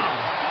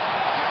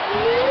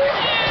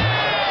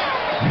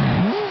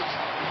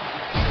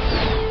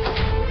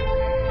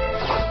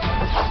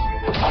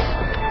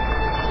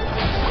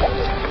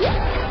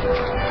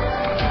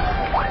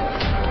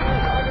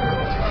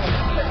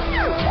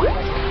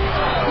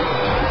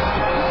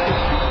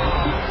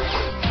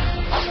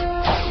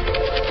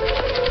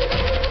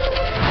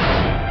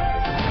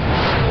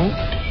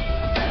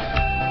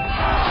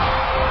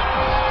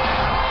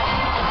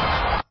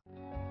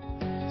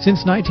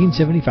 Since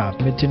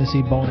 1975,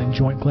 Mid-Tennessee Bone and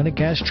Joint Clinic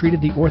has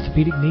treated the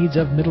orthopedic needs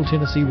of Middle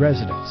Tennessee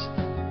residents.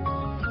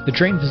 The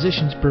trained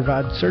physicians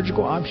provide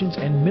surgical options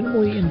and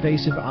minimally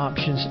invasive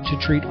options to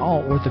treat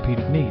all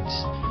orthopedic needs.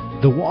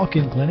 The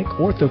walk-in clinic,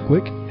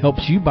 OrthoQuick,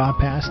 helps you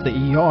bypass the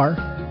ER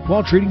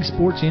while treating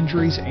sports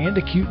injuries and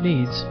acute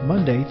needs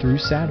Monday through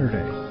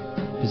Saturday.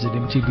 Visit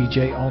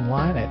MTBJ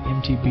online at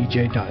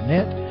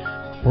mtbj.net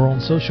or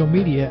on social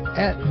media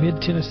at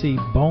Mid-Tennessee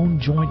Bone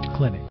Joint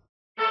Clinic.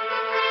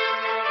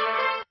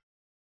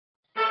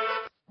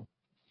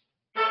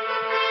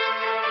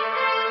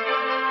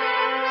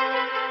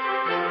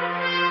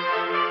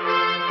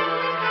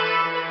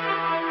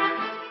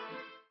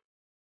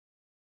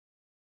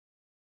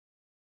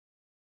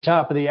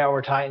 Top of the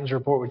hour Titans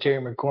report with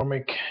Terry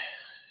McCormick.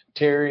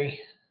 Terry,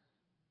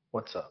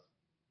 what's up?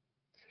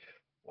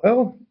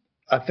 Well,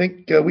 I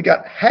think we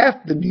got half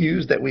the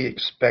news that we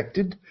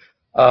expected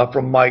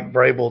from Mike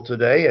Vrabel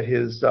today at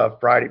his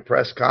Friday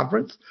press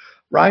conference.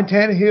 Ryan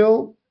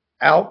Tannehill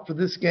out for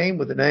this game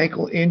with an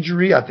ankle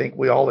injury. I think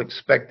we all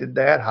expected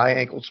that. High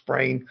ankle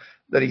sprain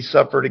that he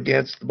suffered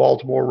against the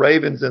Baltimore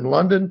Ravens in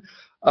London.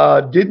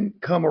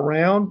 Didn't come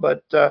around,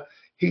 but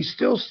he's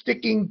still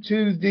sticking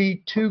to the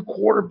two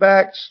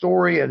quarterback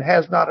story and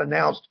has not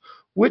announced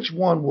which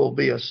one will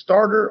be a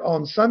starter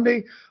on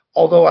Sunday,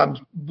 although I'm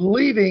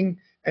believing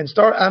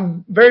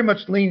I'm very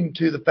much leaning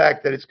to the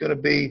fact that it's going to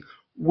be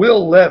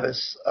Will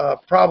Levis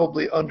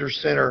probably under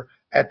center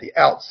at the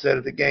outset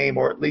of the game,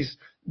 or at least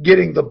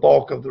getting the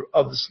bulk of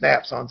the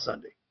snaps on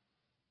Sunday.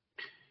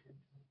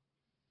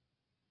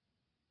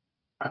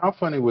 How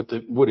funny would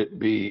it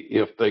be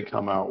if they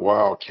come out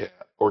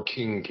Wildcat or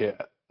King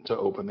Cat to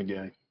open the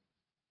game?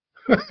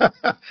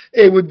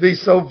 It would be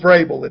so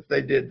Vrabel if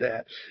they did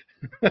that.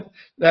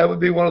 That would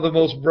be one of the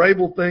most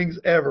Vrabel things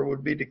ever,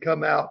 would be to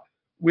come out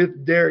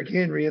with Derrick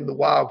Henry in the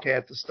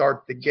Wildcat to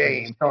start the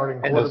game.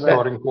 The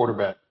starting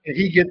quarterback. And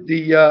he get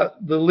the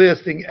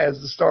listing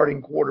as the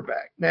starting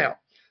quarterback. Now,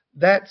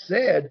 that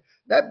said,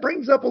 that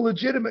brings up a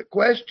legitimate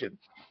question.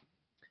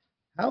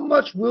 How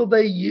much will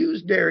they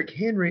use Derrick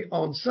Henry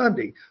on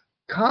Sunday?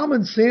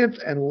 Common sense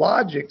and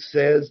logic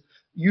says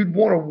you'd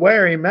want to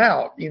wear him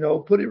out,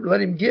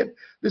 let him get.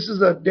 This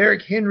is a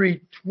Derrick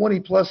Henry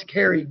 20-plus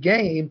carry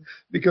game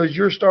because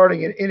you're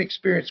starting an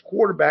inexperienced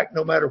quarterback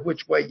no matter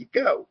which way you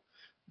go.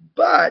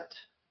 But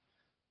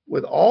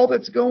with all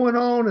that's going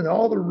on and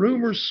all the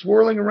rumors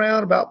swirling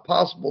around about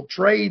possible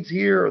trades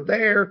here or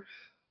there,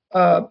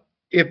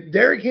 if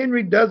Derrick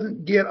Henry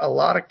doesn't get a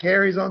lot of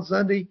carries on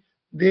Sunday,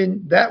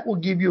 then that will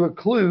give you a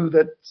clue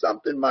that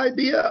something might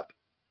be up.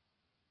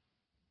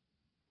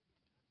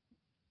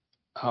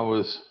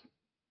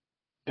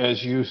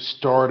 As you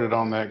started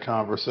on that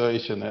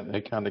conversation,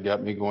 that kind of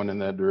got me going in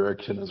that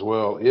direction as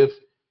well.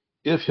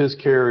 If his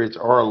carries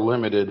are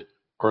limited,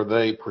 are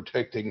they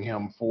protecting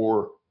him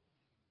for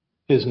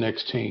his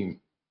next team?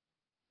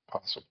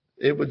 Possible.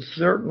 I would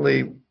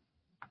certainly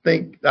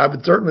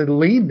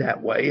lean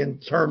that way in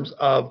terms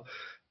of,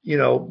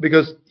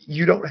 because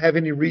you don't have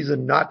any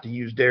reason not to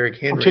use Derrick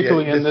Henry.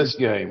 Particularly in this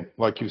game,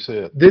 like you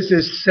said. This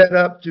is set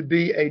up to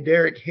be a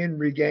Derrick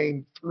Henry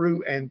game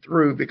through and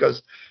through,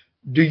 because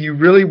do you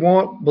really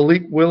want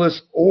Malik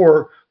Willis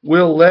or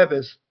Will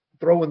Levis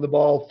throwing the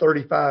ball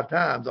 35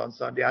 times on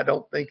Sunday? I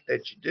don't think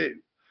that you do.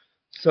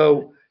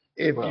 So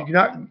if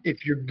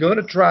you're going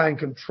to try and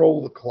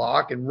control the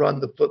clock and run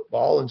the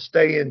football and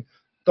stay in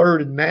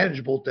third and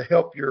manageable to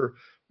help your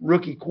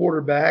rookie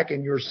quarterback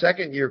and your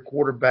second-year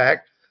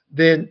quarterback,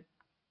 then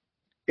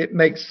it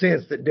makes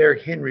sense that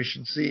Derrick Henry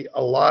should see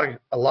a lot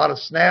of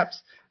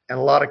snaps and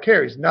a lot of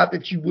carries. Not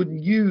that you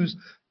wouldn't use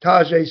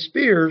Tyjae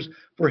Spears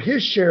for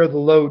his share of the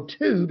load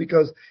too,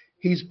 because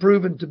he's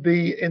proven to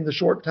be, in the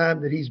short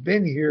time that he's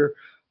been here,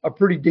 a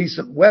pretty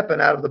decent weapon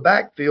out of the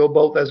backfield,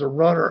 both as a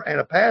runner and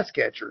a pass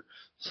catcher.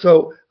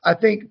 So I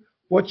think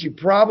what you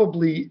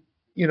probably,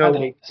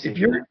 if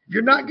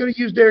you're not going to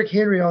use Derrick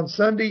Henry on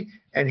Sunday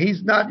and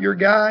he's not your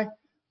guy,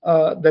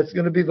 that's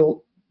going to be the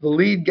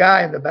lead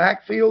guy in the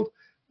backfield,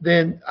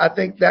 then I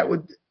think that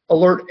would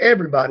alert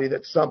everybody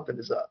that something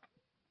is up.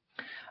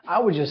 I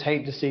would just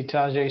hate to see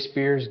Tyjae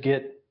Spears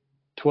get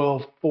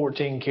 12,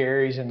 14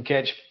 carries and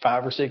catch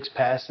 5 or 6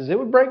 passes. It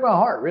would break my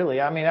heart,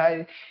 really. I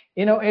mean,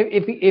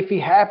 if he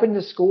happened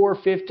to score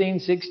 15,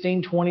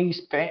 16, 20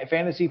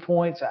 fantasy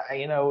points,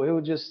 it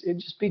would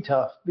just be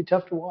tough. It'd be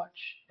tough to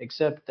watch.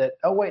 Except that,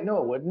 oh wait,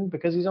 no, it wouldn't,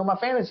 because he's on my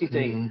fantasy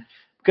team. Mm-hmm.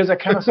 Because I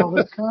kind of saw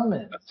this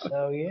coming.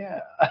 So yeah,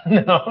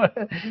 no.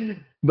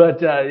 But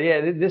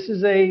this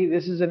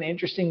is an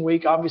interesting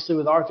week, obviously,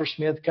 with Arthur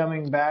Smith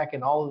coming back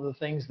and all of the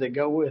things that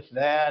go with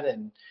that,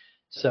 and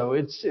so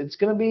it's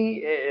going to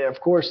be,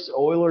 of course,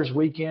 Oilers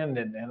weekend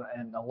and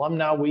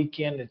alumni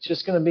weekend. It's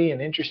just going to be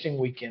an interesting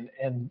weekend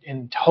and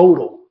in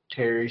total,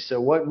 Terry. So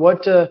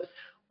what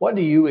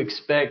do you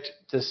expect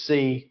to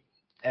see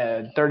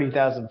at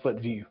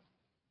 30,000-foot view?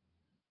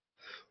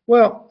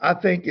 Well, I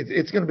think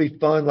it's going to be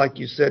fun, like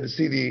you said, to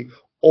see the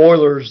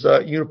Oilers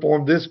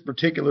uniform, this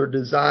particular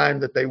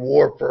design that they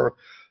wore for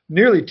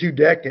nearly 2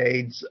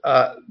 decades.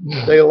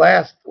 They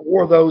last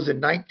wore those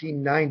in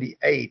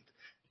 1998.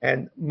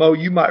 And Mo,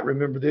 you might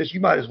remember this. You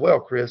might as well,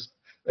 Chris.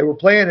 They were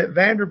playing at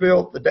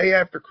Vanderbilt the day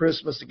after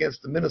Christmas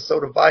against the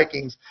Minnesota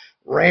Vikings.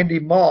 Randy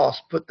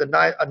Moss put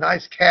a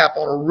nice cap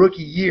on a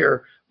rookie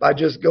year by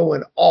just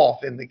going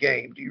off in the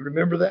game. Do you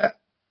remember that?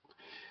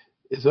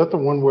 Is that the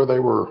one where they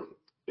were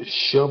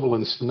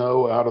shoveling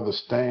snow out of the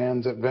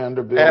stands at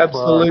Vanderbilt?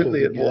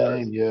 Absolutely, it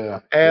was. Yeah.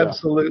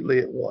 Absolutely,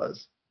 it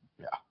was.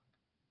 Yeah.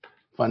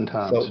 Fun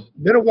times. So,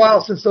 been a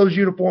while since those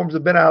uniforms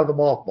have been out of the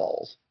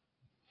mothballs.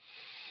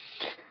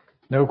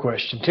 No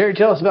question. Terry,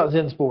 tell us about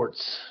Zen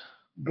Sports.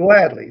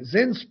 Gladly.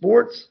 Zen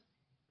Sports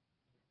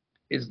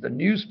is the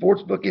new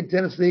sports book in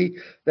Tennessee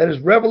that is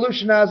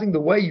revolutionizing the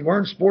way you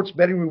earn sports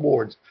betting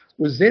rewards.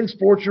 With Zen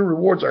Sports, your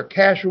rewards are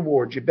cash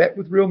rewards. You bet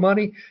with real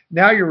money.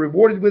 Now you're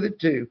rewarded with it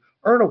too.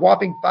 Earn a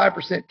whopping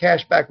 5%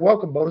 cash back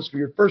welcome bonus for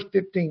your first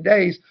 15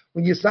 days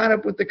when you sign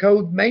up with the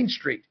code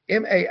MAINSTREET,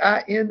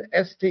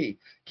 MAINST.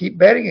 Keep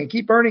betting and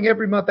keep earning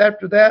every month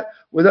after that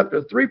with up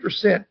to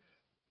 3%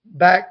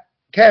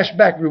 cash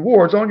back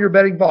rewards on your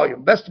betting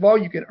volume. Best of all,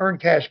 you can earn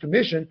cash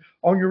commission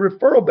on your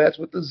referral bets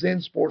with the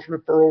Zen Sports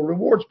Referral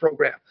Rewards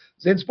Program.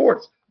 Zen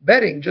Sports,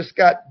 betting just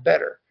got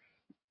better.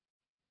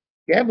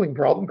 Gambling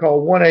problem,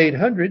 call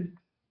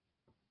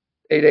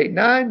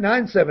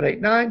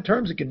 1-800-889-9789.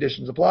 Terms and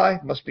conditions apply.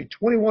 Must be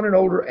 21 and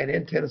older and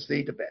in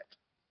Tennessee to bet.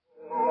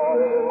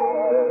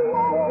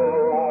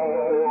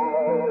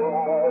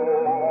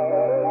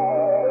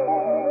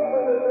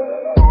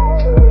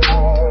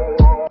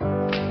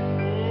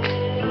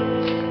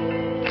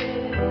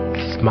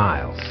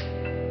 Smiles.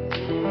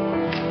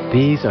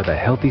 These are the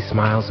healthy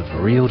smiles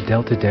of real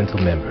Delta Dental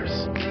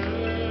members.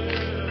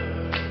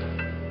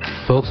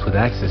 Folks with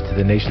access to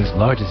the nation's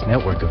largest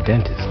network of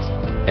dentists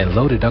and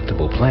low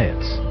deductible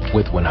plans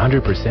with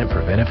 100%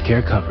 preventive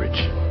care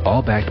coverage,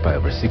 all backed by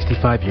over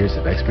 65 years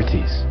of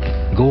expertise.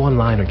 Go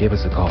online or give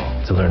us a call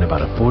to learn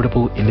about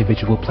affordable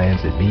individual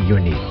plans that meet your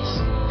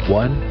needs.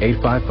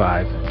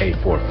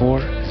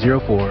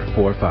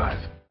 1-855-844-0445.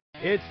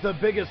 It's the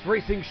biggest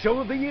racing show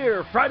of the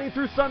year, Friday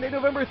through Sunday,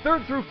 November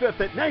 3rd through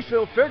 5th at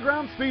Nashville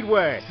Fairgrounds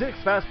Speedway. 6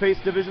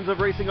 fast-paced divisions of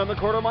racing on the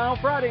quarter-mile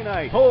Friday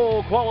night,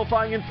 pole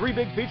qualifying in 3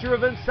 big feature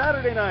events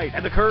Saturday night,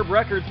 and the Curb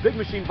Records Big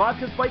Machine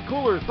Vodka Spike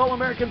Coolers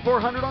All-American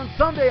 400 on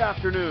Sunday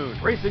afternoon.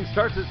 Racing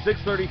starts at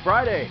 6:30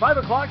 Friday, 5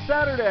 o'clock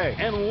Saturday,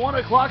 and 1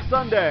 o'clock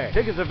Sunday.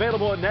 Tickets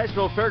available at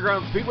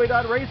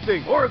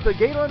NashvilleFairgroundsSpeedway.racing or at the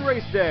gate on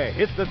race day.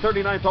 It's the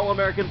 39th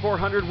All-American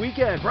 400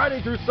 weekend,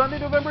 Friday through Sunday,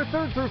 November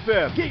 3rd through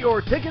 5th. Get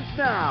your tickets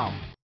now.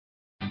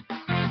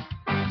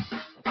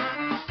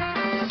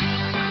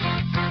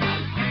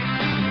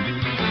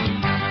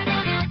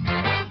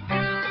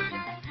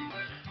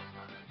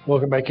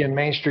 Welcome back in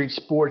Main Street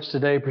Sports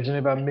today,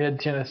 presented by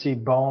Mid-Tennessee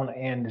Bone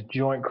and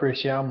Joint.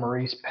 Chris Young,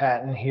 Maurice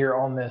Patton here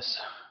on this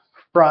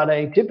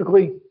Friday.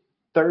 Typically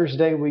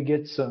Thursday we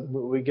get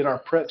our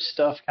prep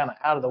stuff kind of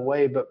out of the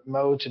way, but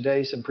Mo,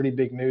 today some pretty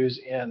big news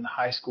in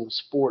high school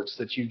sports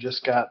that you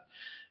just got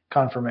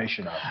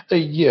confirmation of.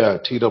 Yeah,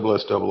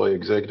 TSSAA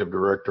Executive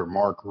Director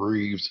Mark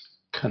Reeves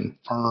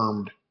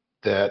confirmed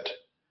that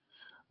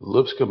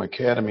Lipscomb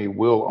Academy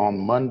will on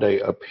Monday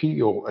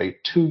appeal a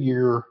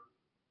 2-year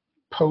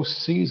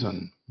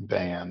postseason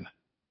ban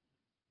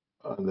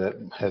that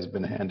has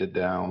been handed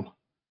down.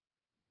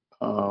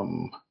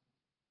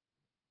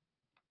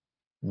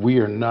 We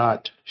are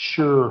not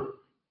sure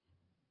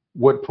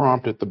what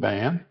prompted the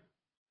ban.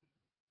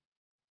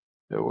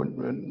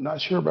 We're not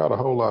sure about a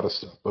whole lot of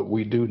stuff, but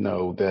we do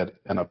know that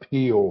an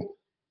appeal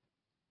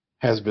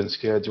has been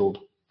scheduled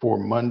for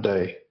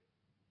Monday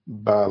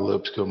by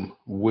Lipscomb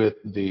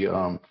with the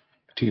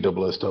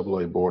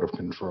TSSAA Board of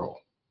Control.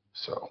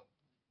 So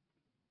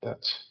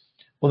that's...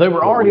 Well, they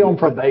were already on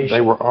probation. They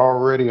were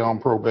already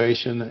on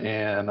probation,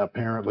 and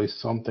apparently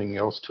something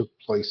else took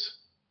place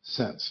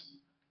since.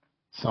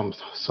 Some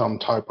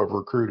type of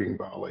recruiting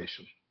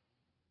violation.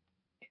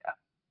 Yeah.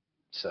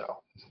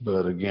 So.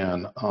 But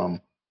again,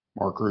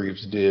 Mark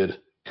Reeves did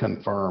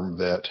confirm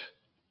that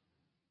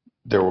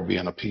there will be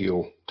an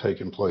appeal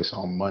taking place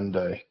on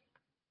Monday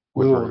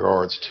with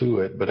regards to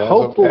it. But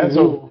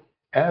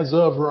as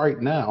of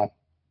right now,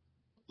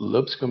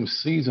 Lipscomb's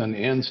season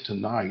ends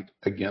tonight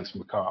against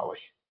McCallie.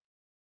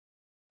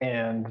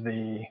 And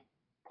the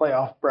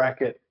playoff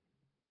bracket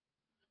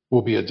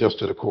will be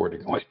adjusted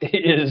accordingly.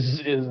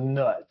 Is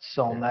nuts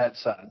on that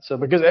side. So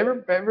because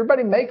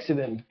everybody makes it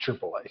in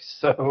AAA,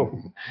 so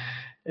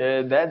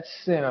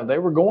that's they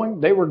were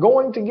going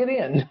to get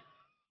in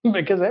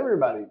because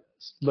everybody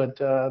does, but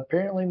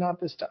apparently not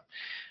this time.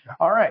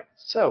 All right,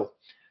 so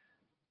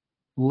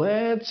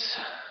let's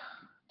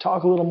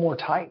talk a little more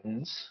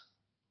Titans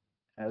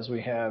as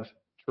we have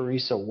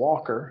Teresa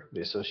Walker,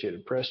 the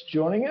Associated Press,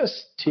 joining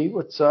us. T,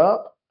 what's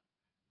up?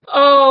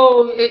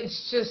 Oh,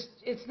 it's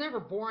never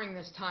boring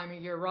this time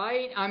of year,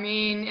 right? I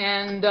mean,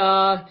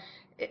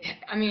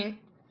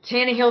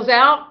 Tannehill's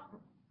out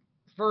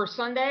for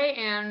Sunday,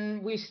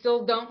 and we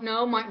still don't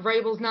know. Mike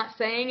Vrabel's not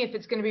saying if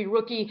it's going to be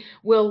rookie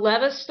Will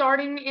Levis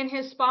starting in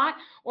his spot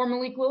or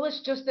Malik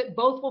Willis, just that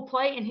both will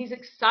play, and he's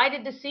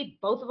excited to see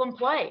both of them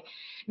play.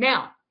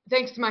 Now,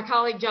 thanks to my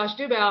colleague Josh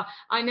Dubow,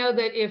 I know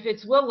that if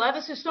it's Will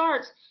Levis who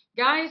starts,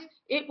 guys,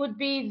 he'd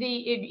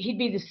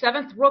be the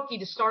seventh rookie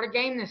to start a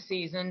game this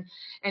season,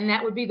 and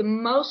that would be the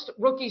most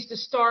rookies to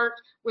start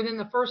within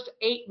the first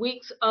 8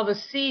 weeks of a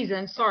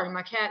season. Sorry,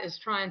 my cat is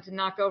trying to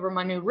knock over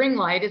my new ring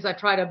light as I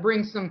try to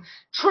bring some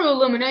true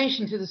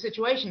illumination to the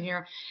situation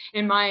here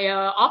in my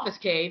office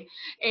cave.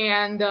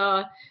 And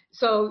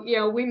so,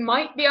 we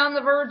might be on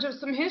the verge of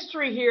some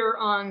history here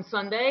on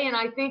Sunday, and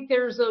I think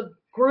there's a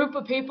group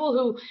of people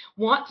who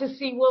want to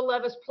see Will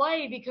Levis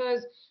play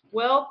because,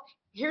 well,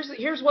 here's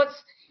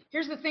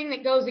the thing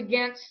that goes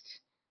against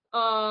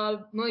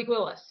Malik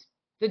Willis.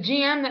 The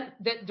GM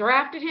that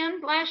drafted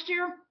him last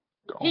year,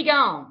 he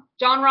gone.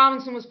 John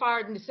Robinson was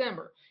fired in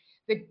December.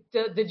 The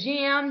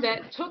GM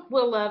that took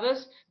Will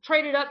Levis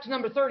traded up to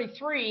number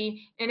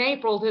 33 in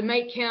April to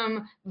make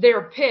him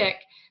their pick.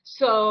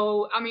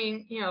 So, I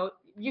mean,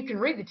 you can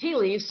read the tea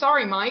leaves.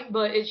 Sorry, Mike,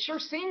 but it sure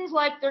seems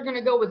like they're going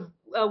to go with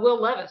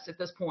Will Levis at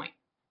this point.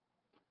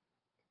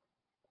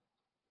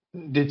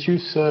 Did you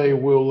say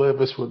Will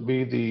Levis would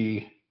be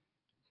the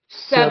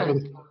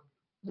seventh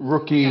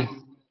rookie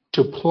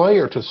to play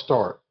or to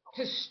start?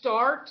 To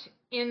start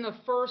in the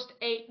first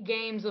 8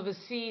 games of a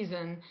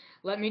season.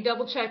 Let me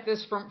double check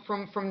this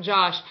from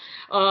Josh.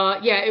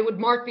 It would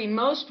mark the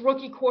most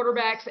rookie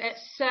quarterbacks at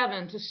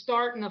 7 to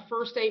start in the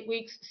first 8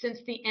 weeks since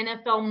the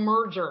NFL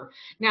merger.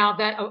 Now,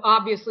 that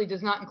obviously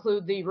does not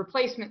include the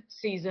replacement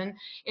season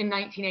in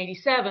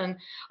 1987.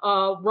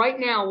 Right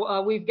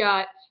now, we've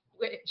got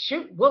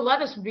Will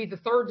Levis would be the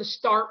third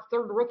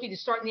rookie to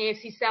start in the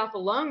AFC South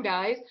alone,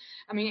 guys.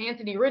 I mean,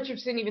 Anthony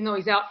Richardson, even though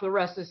he's out for the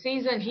rest of the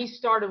season, he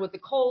started with the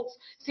Colts.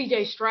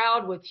 C.J.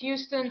 Stroud with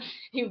Houston.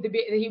 He'd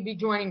be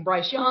joining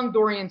Bryce Young,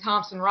 Dorian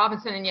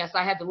Thompson-Robinson, and yes,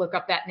 I had to look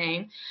up that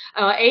name.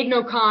 Aiden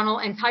O'Connell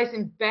and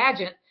Tyson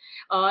Bagent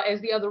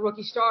as the other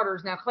rookie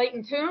starters. Now,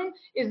 Clayton Tune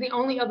is the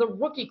only other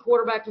rookie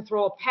quarterback to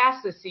throw a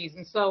pass this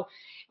season. So,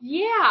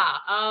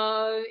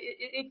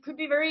 it could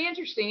be very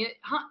interesting,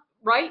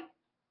 right?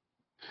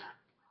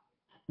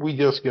 We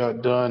just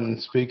got done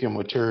speaking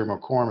with Terry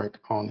McCormick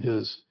on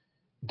his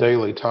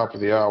daily top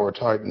of the hour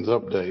Titans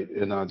update,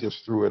 and I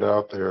just threw it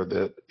out there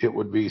that it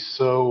would be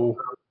so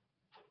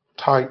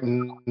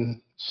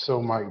Titan,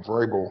 so Mike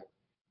Vrabel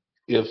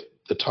if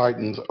the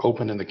Titans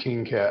open in the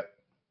King Cat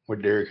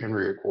with Derrick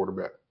Henry at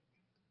quarterback.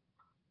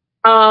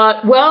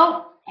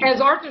 Well, as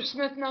Arthur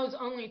Smith knows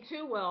only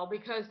too well,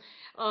 because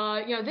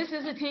this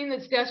is a team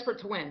that's desperate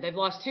to win. They've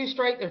lost 2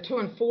 straight. They're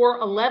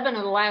 2-4. 11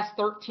 of the last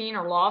 13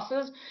 are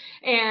losses.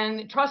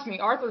 And trust me,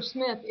 Arthur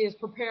Smith is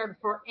prepared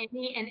for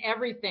any and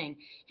everything.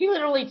 He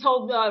literally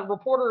told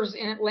reporters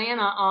in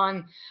Atlanta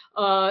on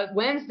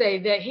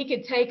Wednesday that he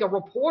could take a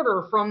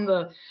reporter from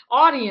the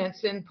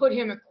audience and put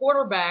him at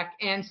quarterback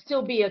and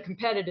still be a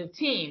competitive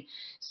team.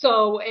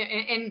 So,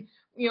 and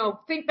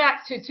think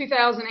back to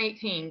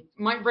 2018,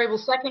 Mike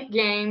Vrabel's second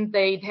game.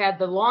 They'd had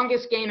the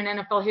longest game in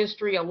NFL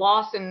history, a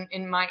loss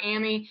in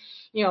Miami.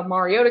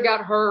 Mariota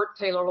got hurt.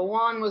 Taylor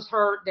Lewan was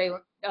hurt.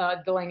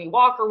 Delaney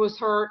Walker was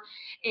hurt.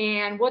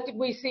 And what did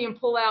we see him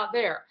pull out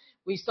there?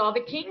 We saw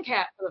the King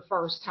Cat for the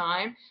first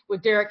time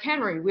with Derrick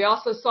Henry. We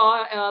also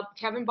saw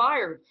Kevin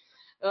Byard,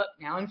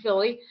 now in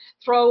Philly,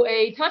 throw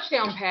a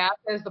touchdown pass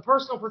as the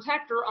personal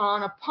protector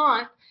on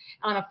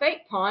a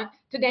fake punt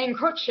to Dane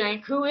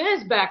Cruikshank, who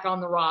is back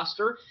on the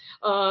roster.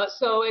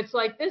 So it's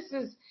like this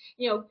is,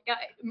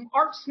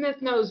 Art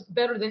Smith knows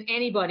better than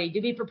anybody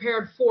to be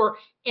prepared for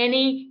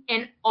any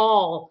and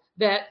all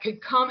that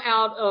could come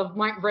out of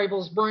Mike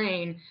Vrabel's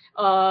brain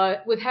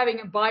with having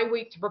a bye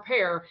week to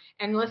prepare.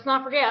 And let's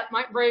not forget,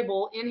 Mike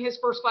Vrabel in his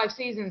first 5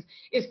 seasons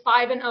is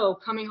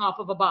 5-0 coming off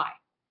of a bye.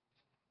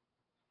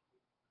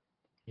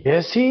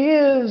 Yes, he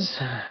is.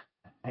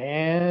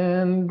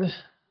 And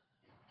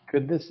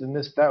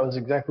that was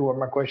exactly where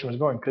my question was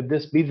going. Could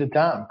this be the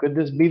time? Could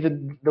this be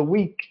the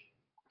week?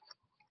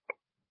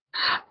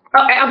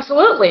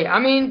 Absolutely. I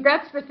mean,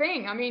 that's the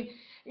thing. I mean,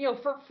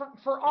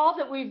 for all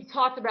that we've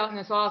talked about in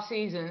this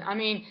offseason, I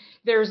mean,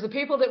 there's the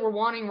people that were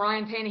wanting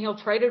Ryan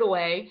Tannehill traded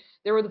away.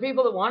 There were the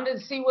people that wanted to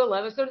see Will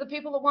Levis. There were the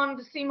people that wanted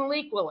to see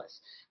Malik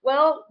Willis.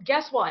 Well,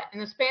 guess what? In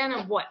the span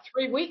of,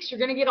 3 weeks, you're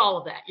going to get all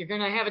of that. You're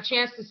going to have a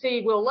chance to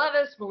see Will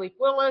Levis, Malik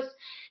Willis.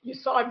 You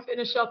saw him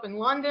finish up in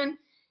London.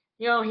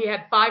 He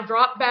had 5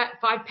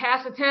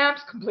 pass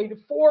attempts,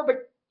 completed 4,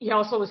 but he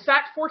also was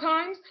sacked 4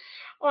 times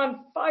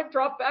on 5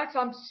 dropbacks.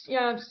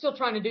 I'm still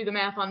trying to do the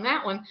math on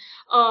that one.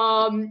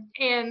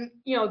 And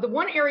the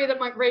one area that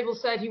Mike Vrabel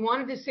said he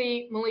wanted to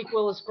see Malik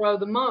Willis grow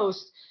the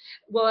most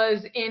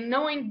was in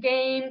knowing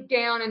game,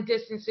 down, and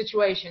distance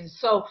situations.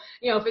 So,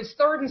 if it's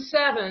 3rd and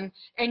 7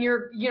 and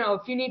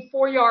if you need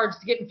 4 yards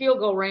to get in field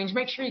goal range,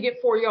 make sure you get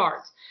 4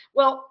 yards.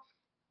 Well,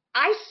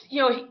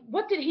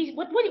 what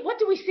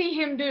did we see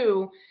him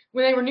do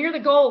when they were near the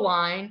goal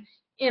line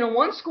in a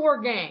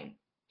 1-score game?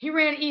 He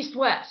ran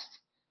east-west.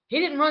 He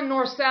didn't run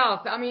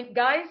north-south. I mean,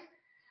 guys,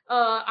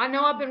 I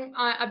know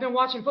I've been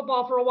watching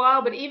football for a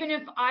while, but even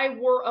if I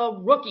were a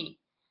rookie,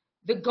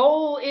 the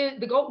goal.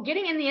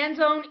 Getting in the end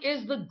zone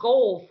is the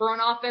goal for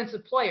an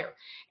offensive player,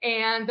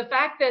 and the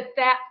fact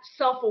that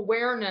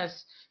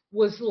self-awareness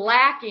was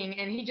lacking,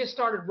 and he just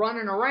started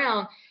running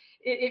around.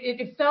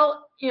 It felt,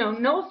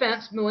 no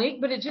offense, Malik,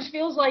 but it just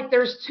feels like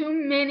there's too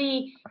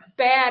many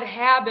bad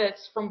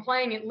habits from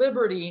playing at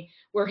Liberty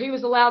where he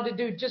was allowed to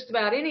do just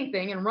about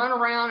anything and run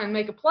around and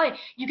make a play.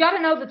 You got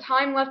to know the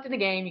time left in the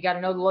game. You got to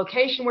know the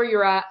location where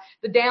you're at,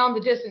 the down,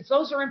 the distance.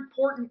 Those are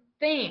important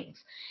things.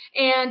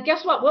 And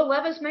guess what? Will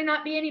Levis may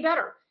not be any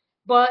better.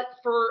 But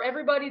for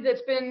everybody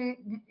that's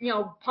been,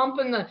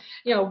 pumping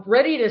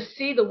ready to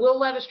see the Will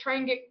Levis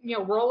train get,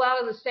 roll out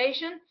of the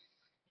station,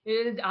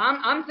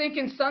 I'm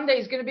thinking Sunday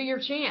is going to be your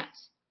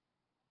chance.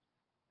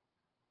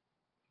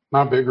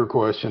 My bigger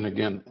question,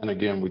 again,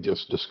 we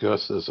just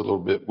discussed this a little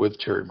bit with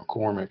Terry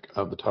McCormick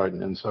of the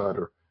Titan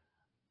Insider.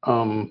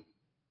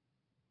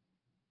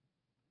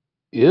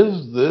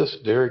 Is this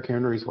Derrick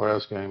Henry's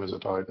last game as a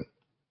Titan?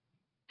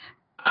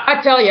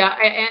 I tell you,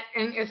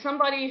 and as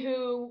somebody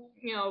who,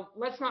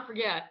 let's not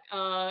forget,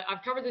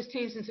 I've covered this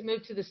team since it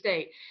moved to the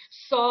state,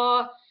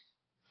 saw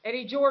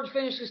Eddie George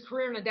finished his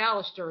career in a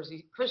Dallas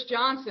jersey. Chris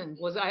Johnson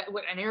was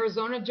an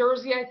Arizona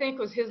jersey, I think,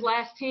 was his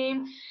last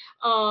team.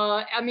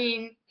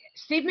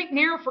 Steve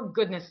McNair, for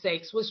goodness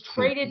sakes, was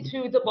traded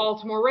to the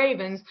Baltimore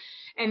Ravens,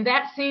 and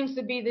that seems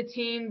to be the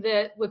team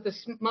that with the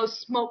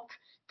most smoke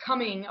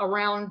coming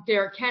around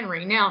Derrick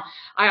Henry. Now,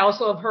 I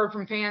also have heard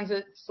from fans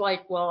it's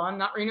like, well, I'm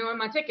not renewing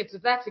my tickets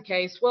if that's the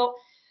case. Well,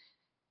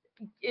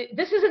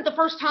 this isn't the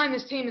first time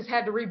this team has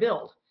had to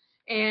rebuild.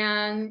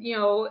 And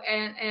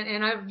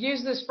and I've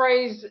used this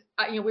phrase.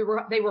 They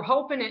were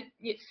hoping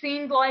it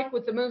seemed like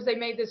with the moves they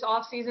made this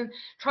offseason,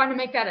 trying to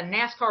make that a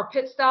NASCAR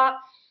pit stop.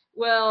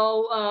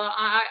 Well,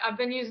 I've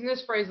been using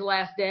this phrase the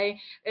last day.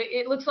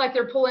 It looks like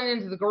they're pulling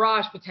into the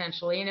garage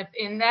potentially,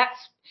 and that's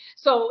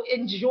so.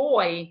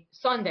 Enjoy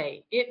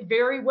Sunday. It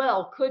very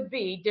well could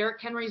be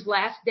Derrick Henry's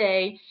last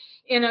day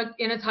in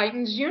a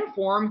Titans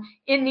uniform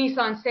in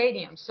Nissan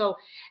Stadium. So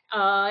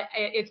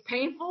it's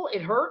painful.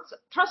 It hurts.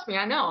 Trust me,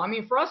 I know. I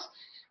mean, for us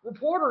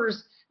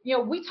reporters,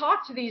 we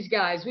talk to these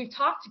guys. We've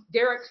talked to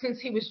Derrick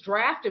since he was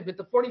drafted with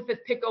the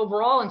 45th pick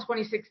overall in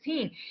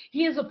 2016.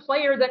 He is a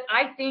player that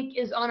I think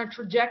is on a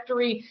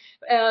trajectory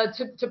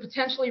to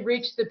potentially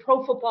reach the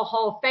Pro Football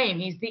Hall of Fame.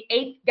 He's the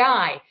 8th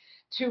guy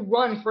to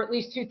run for at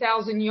least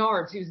 2,000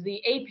 yards. He was the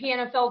AP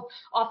NFL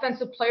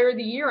Offensive Player of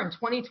the Year in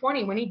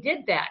 2020 when he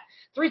did that.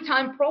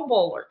 3-time Pro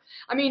Bowler.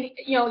 I mean,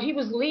 he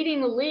was leading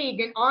the league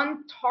and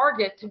on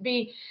target to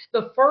be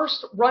the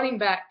first running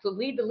back to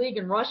lead the league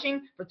in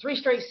rushing for 3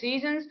 straight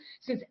seasons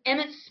since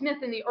Emmitt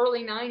Smith in the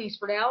early 90s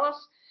for Dallas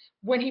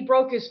when he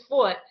broke his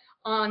foot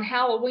on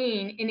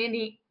Halloween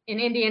in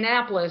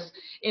Indianapolis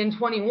in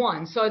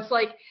 21. So it's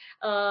like,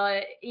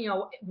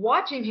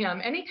 watching him,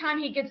 anytime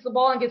he gets the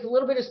ball and gets a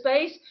little bit of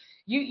space,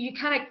 you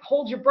kind of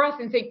hold your breath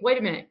and think, wait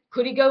a minute,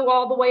 could he go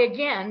all the way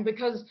again?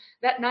 Because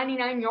that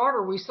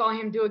 99-yarder we saw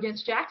him do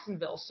against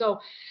Jacksonville. So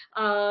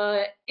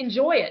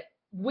enjoy it.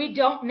 We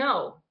don't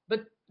know.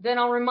 But then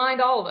I'll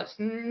remind all of us,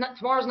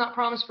 tomorrow's not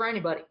promised for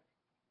anybody.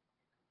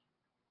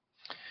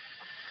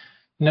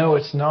 No,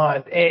 it's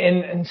not.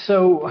 And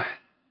so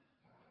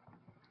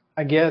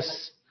I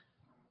guess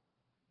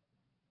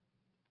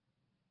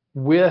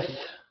with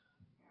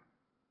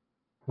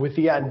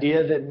the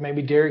idea that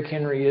maybe Derrick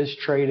Henry is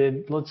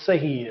traded, let's say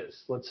he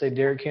is. Let's say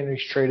Derrick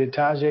Henry's traded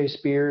Tyjae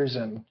Spears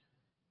and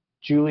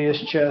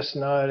Julius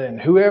Chestnut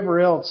and whoever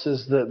else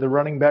is the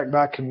running back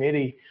by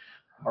committee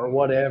or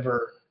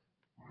whatever.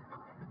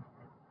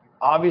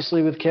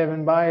 Obviously, with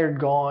Kevin Byard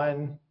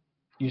gone,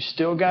 you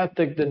still got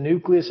the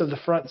nucleus of the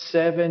front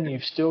 7.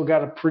 You've still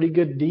got a pretty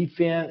good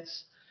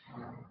defense.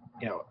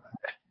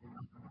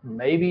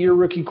 Maybe your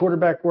rookie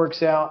quarterback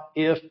works out.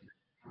 Is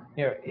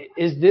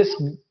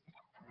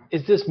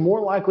this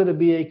more likely to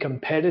be a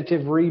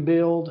competitive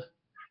rebuild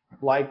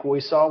like we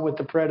saw with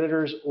the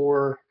Predators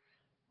or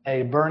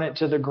a burn it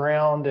to the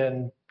ground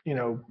and,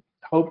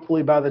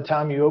 hopefully by the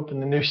time you open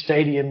the new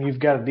stadium, you've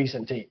got a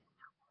decent team?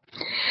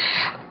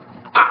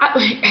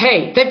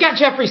 Hey, they've got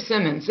Jeffrey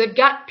Simmons. They've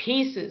got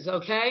pieces,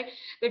 okay?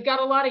 They've got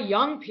a lot of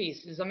young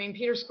pieces. I mean,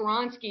 Peter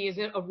Skoronski is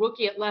a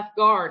rookie at left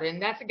guard,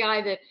 and that's a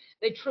guy that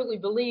they truly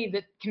believe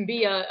that can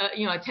be a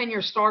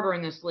 10-year starter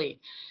in this league.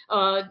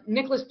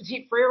 Nicholas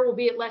Petit-Frere will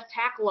be at left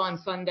tackle on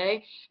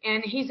Sunday,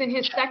 and he's in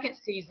his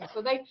 2nd season.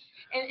 So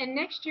and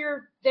next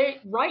year,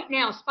 right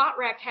now, Spot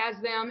Rack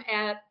has them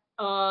at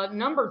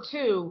number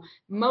 2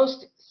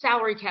 most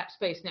salary cap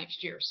space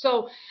next year.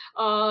 So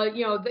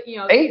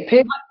 8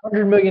 picks,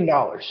 $100 million.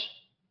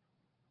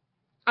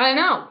 I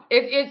know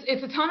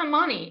it's a ton of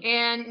money,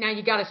 and now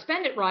you got to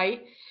spend it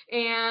right.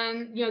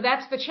 And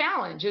that's the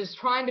challenge, is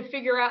trying to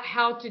figure out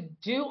how to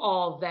do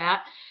all of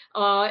that.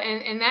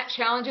 And that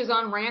challenge is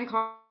on Rand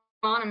Carthon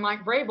and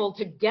Mike Vrabel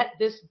to get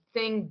this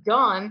thing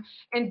done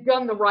and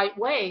done the right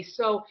way.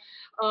 So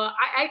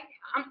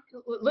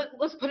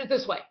let's put it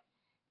this way.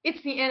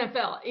 It's the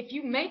NFL. If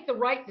you make the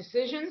right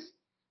decisions,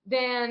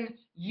 then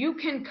you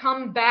can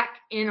come back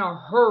in a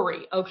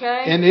hurry,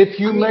 okay? And if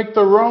you make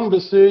the wrong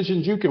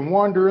decisions, you can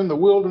wander in the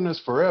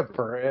wilderness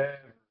forever.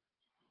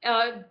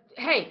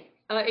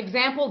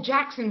 Example,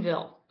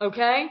 Jacksonville,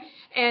 okay?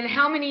 And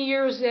how many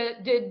years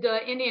did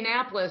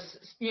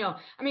Indianapolis,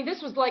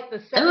 this was like the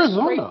seventh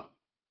straight.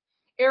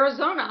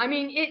 Arizona. I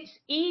mean, it's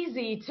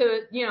easy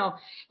to,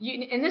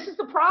 and this is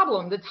the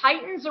problem. The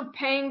Titans are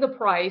paying the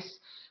price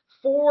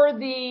for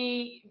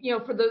the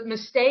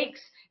mistakes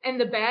and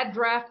the bad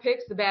draft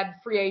picks, the bad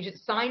free agent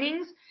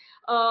signings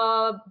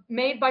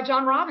made by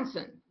John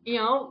Robinson.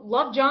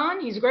 Love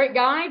John. He's a great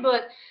guy,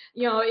 but,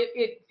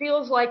 it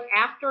feels like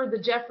after the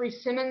Jeffrey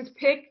Simmons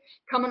pick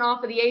coming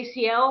off of the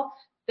ACL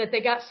that they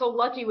got so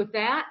lucky with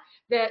that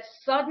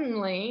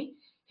suddenly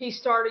he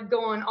started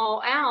going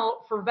all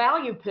out for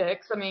value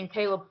picks. I mean,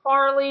 Caleb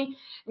Farley,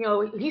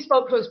 he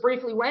spoke to us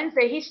briefly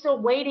Wednesday. He's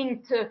still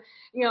waiting to,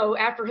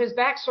 after his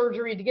back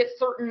surgery to get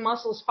certain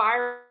muscles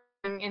firing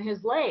in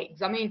his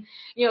legs. I mean,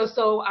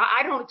 so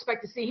I don't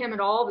expect to see him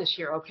at all this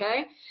year,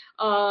 okay?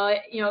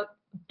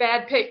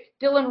 Bad pick.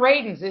 Dylan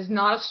Radins is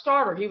not a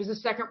starter. He was a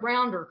second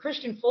rounder.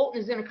 Christian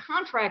Fulton is in a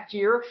contract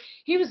year.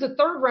 He was a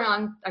third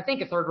round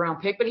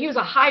pick, but he was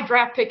a high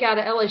draft pick out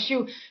of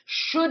LSU,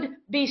 should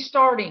be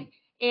starting.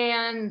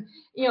 And,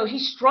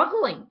 he's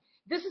struggling.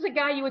 This is a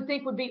guy you would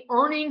think would be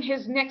earning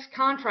his next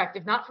contract,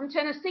 if not from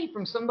Tennessee,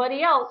 from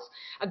somebody else,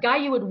 a guy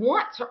you would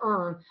want to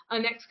earn a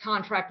next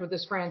contract with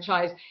this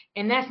franchise,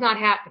 and that's not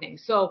happening.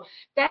 So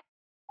that's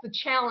the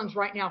challenge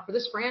right now for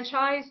this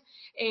franchise.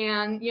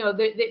 And,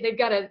 they've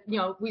got to,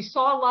 we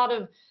saw a lot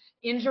of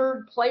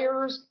injured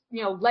players,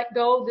 let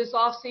go this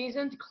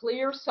offseason to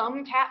clear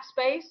some cap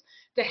space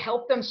to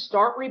help them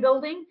start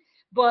rebuilding.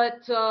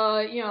 But,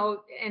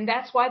 and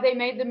that's why they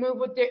made the move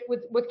with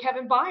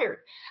Kevin Byard.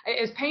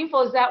 As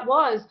painful as that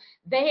was,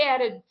 they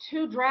added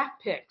 2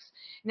 draft picks.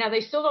 Now, they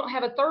still don't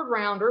have a third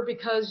rounder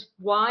because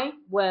why?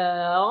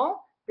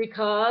 Well,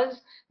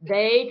 because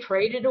they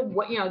traded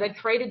away, they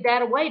traded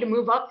that away to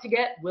move up to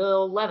get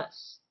Will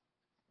Levis.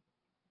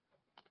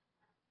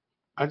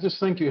 I just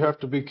think you have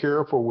to be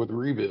careful with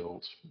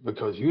rebuilds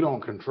because you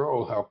don't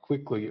control how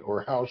quickly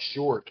or how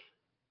short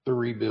the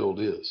rebuild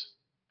is.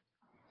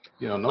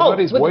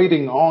 Nobody's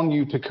waiting on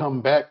you to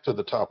come back to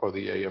the top of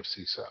the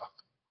AFC South.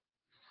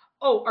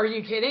 Oh, are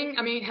you kidding?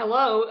 I mean,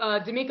 hello,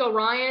 D'Amico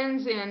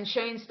Ryans and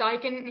Shane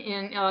Steichen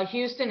in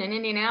Houston and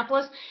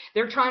Indianapolis,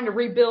 they're trying to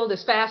rebuild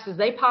as fast as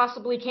they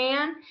possibly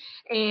can.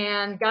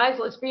 And guys,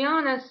 let's be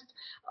honest,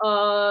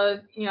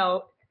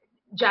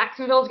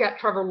 Jacksonville's got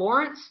Trevor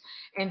Lawrence,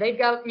 and they've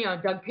got,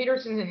 Doug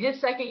Peterson in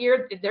his second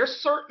year. They're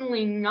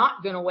certainly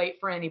not going to wait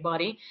for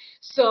anybody.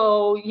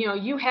 So,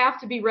 you have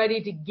to be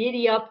ready to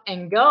giddy up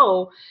and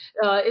go.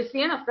 It's the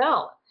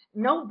NFL.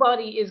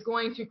 Nobody is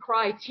going to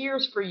cry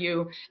tears for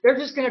you. They're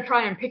just going to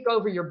try and pick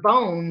over your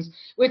bones,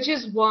 which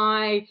is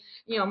why,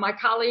 my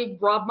colleague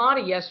Rob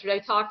Motti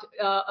yesterday talked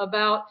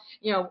about,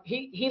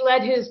 he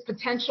led his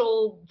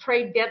potential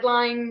trade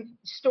deadline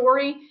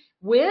story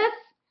with,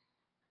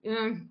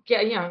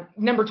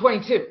 number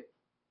 22.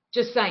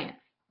 Just saying.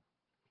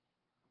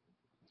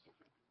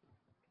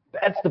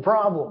 That's the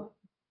problem.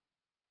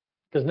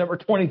 Because number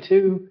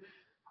 22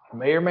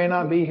 may or may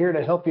not be here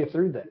to help you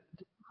through that.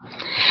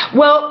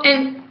 Well,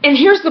 and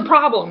here's the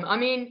problem. I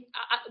mean,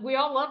 we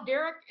all love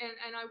Derek, and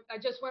I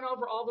just went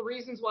over all the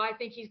reasons why I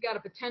think he's got a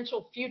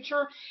potential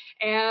future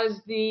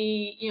as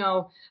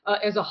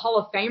as a Hall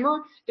of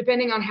Famer,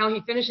 depending on how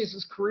he finishes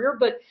his career.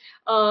 But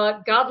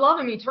God love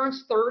him, he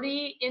turns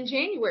 30 in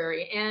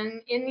January,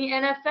 and in the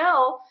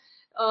NFL,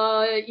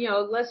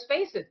 let's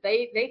face it,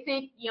 they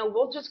think,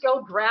 we'll just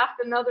go draft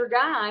another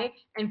guy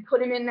and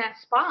put him in that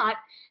spot,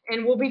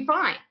 and we'll be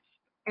fine.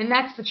 And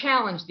that's the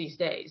challenge these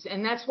days.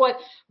 And that's what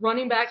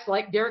running backs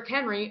like Derrick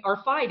Henry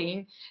are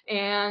fighting.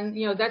 And,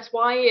 that's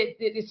why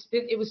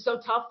it was so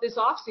tough this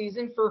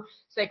offseason for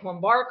Saquon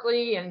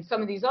Barkley and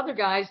some of these other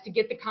guys to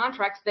get the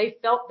contracts they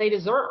felt they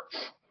deserved.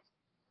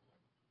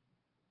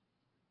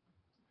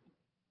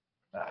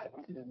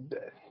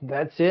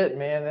 That's it,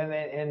 man.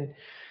 And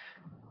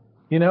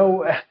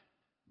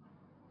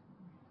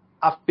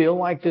I feel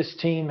like this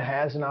team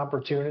has an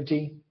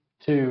opportunity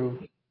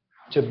to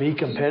be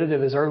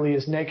competitive as early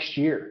as next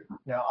year.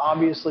 Now,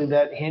 obviously,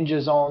 that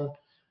hinges on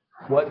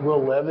what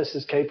Will Levis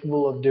is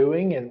capable of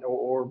doing, and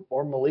or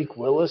Malik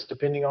Willis,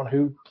 depending on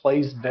who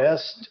plays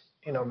best.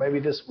 Maybe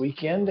this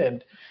weekend,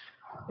 and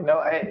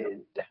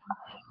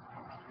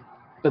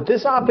but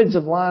this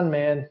offensive line,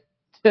 man,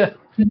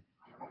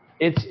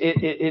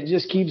 it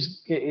just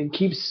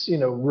keeps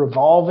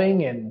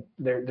revolving, and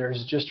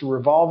there's just a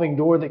revolving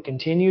door that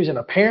continues. And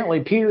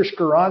apparently, Peter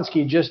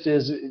Skoronski just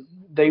is.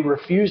 They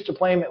refuse to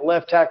play him at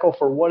left tackle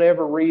for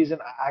whatever reason.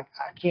 I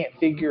can't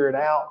figure it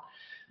out.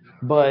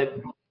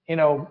 But,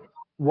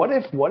 what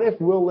if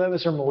Will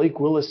Levis or Malik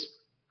Willis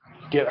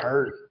get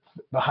hurt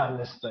behind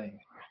this thing?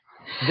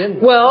 Then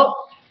there's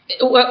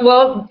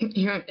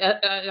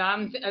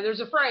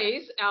a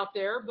phrase out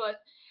there,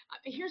 but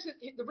here's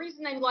the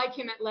reason they like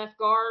him at left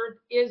guard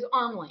is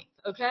arm length,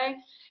 okay?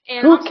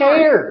 And who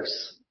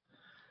cares?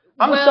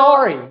 I'm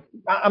sorry.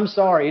 I'm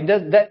sorry.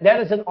 That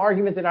is an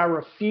argument that I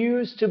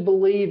refuse to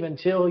believe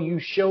until you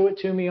show it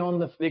to me on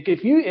the.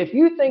 If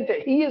you think that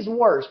he is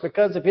worse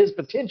because of his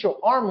potential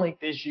arm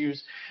length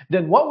issues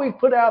than what we've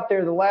put out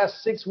there the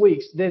last 6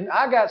 weeks, then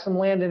I got some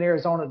land in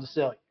Arizona to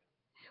sell you.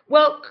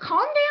 Well,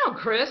 calm down,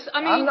 Chris.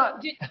 I mean,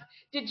 not,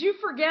 did you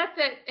forget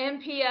that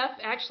MPF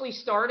actually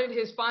started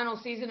his final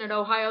season at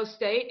Ohio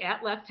State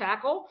at left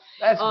tackle?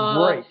 That's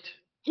great.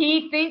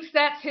 He thinks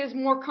that's his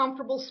more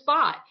comfortable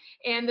spot.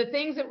 And the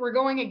things that were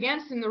going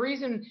against him, the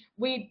reason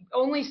we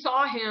only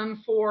saw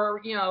him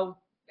for,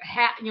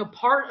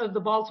 part of the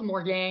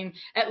Baltimore game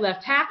at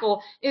left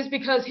tackle is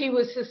because he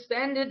was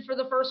suspended for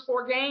the first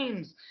 4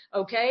 games,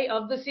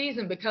 of the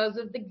season because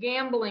of the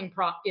gambling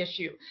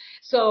issue.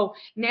 So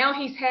now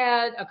he's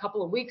had a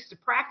couple of weeks to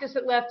practice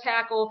at left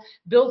tackle,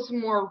 build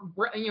some more,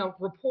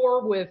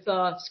 rapport with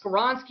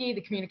Skoronski,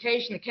 the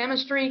communication, the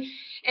chemistry,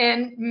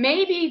 and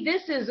maybe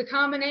this is a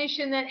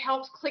combination that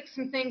helps click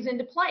some things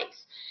into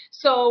place.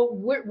 So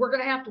we're going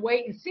to have to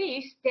wait and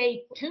see.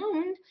 Stay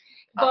tuned.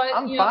 But,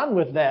 I'm fine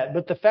with that.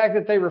 But the fact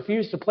that they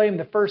refused to play him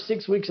the first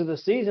 6 weeks of the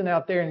season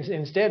out there and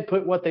instead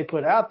put what they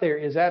put out there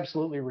is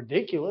absolutely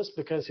ridiculous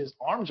because his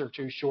arms are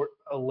too short,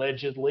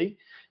 allegedly.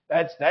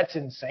 That's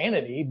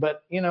insanity.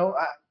 But,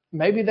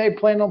 maybe they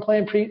planned on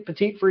playing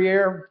Petit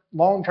Frere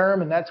long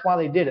term, and that's why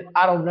they did it.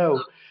 I don't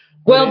know.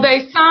 Well,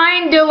 they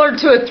signed Dillard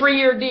to a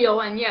 3-year deal,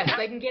 and yes,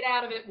 they can get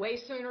out of it way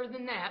sooner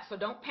than that, so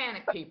don't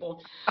panic,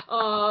 people.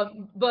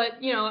 But,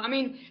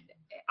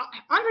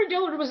 Andre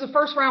Dillard was a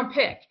first-round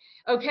pick.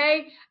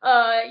 Okay,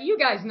 you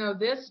guys know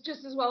this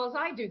just as well as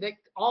I do, that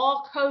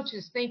all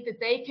coaches think that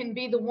they can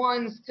be the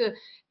ones to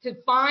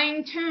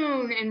fine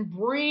tune and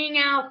bring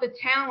out the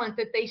talent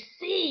that they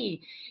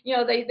see.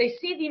 They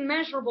see the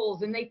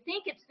immeasurables and they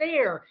think it's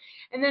there.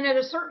 And then at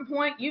a certain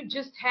point, you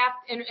just have,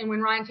 and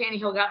when Ryan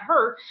Tannehill got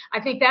hurt, I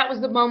think that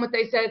was the moment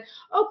they said,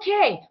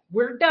 okay,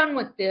 we're done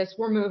with this.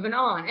 We're moving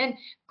on. And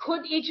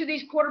could each of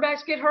these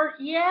quarterbacks get hurt?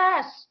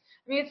 Yes.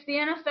 I mean, it's the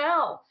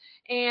NFL.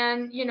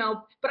 And,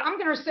 but I'm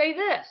going to say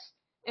this.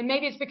 And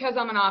maybe it's because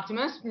I'm an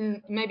optimist, and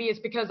maybe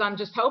it's because I'm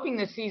just hoping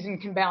this season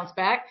can bounce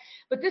back.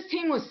 But this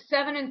team was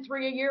 7-3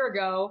 a year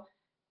ago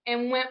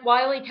and went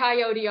Wile E.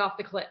 Coyote off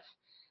the cliff.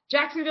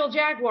 Jacksonville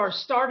Jaguars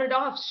started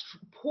off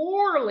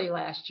poorly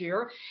last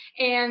year,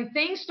 and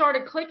things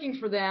started clicking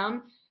for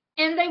them,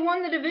 and they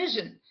won the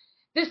division.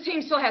 This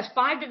team still has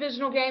 5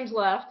 divisional games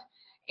left,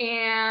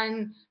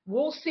 and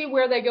we'll see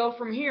where they go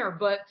from here.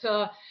 But,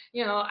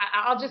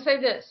 I'll just say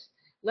this.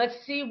 Let's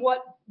see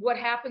what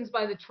happens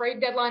by the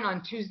trade deadline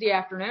on Tuesday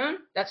afternoon.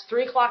 That's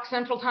 3 o'clock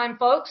Central Time,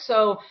 folks.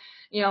 So,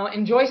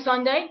 enjoy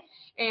Sunday,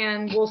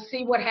 and we'll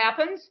see what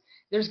happens.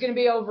 There's going to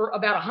be over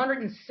about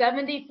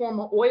 170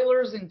 former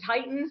Oilers and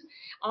Titans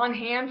on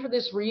hand for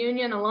this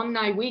reunion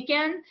alumni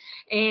weekend,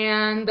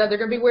 and they're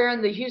going to be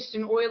wearing the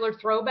Houston Oiler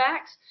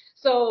throwbacks.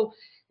 So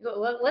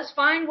let's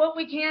find what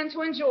we can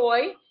to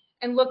enjoy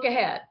and look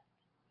ahead.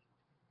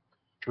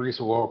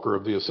 Teresa Walker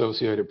of the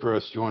Associated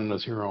Press joining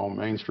us here on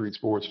Main Street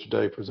Sports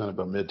Today, presented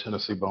by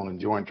Mid-Tennessee Bone and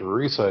Joint.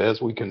 Teresa,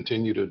 as we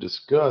continue to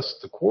discuss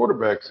the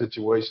quarterback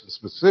situation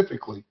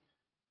specifically,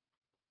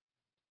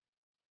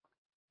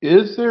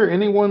 is there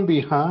anyone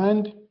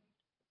behind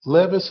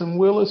Levis and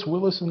Willis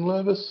and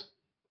Levis?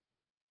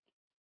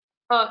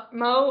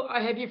 Mo,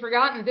 have you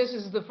forgotten that this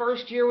is the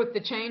first year with the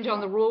change on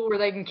the rule where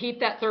they can keep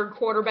that third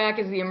quarterback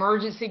as the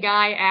emergency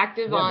guy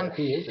active and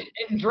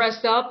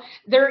dressed up?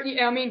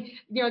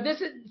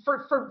 This is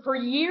for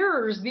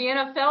years the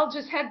NFL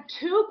just had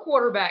 2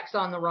 quarterbacks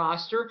on the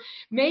roster.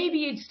 Maybe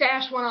you'd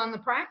stash one on the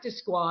practice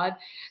squad.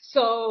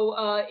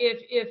 So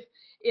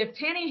if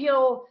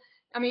Tannehill,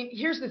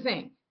 here's the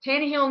thing.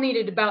 Tannehill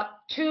needed about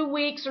 2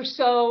 weeks or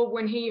so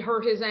when he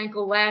hurt his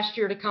ankle last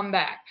year to come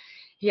back.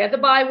 He had the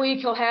bye week.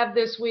 He'll have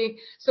this week.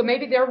 So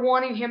maybe they're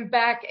wanting him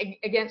back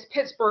against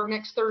Pittsburgh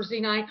next Thursday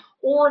night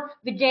or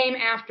the game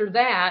after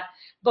that.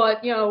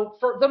 But,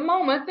 for the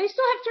moment, they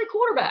still have 3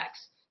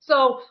 quarterbacks.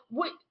 So,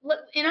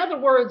 in other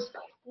words,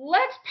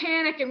 let's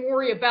panic and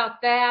worry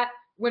about that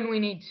when we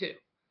need to.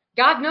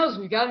 God knows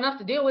we've got enough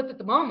to deal with at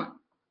the moment.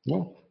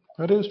 Well,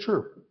 that is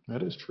true.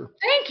 That is true.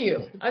 Thank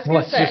you. I was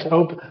going to say.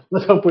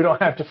 Let's hope we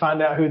don't have to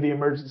find out who the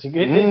emergency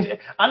is.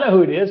 I know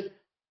who it is.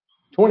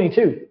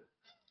 22.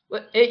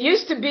 It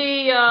used to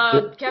be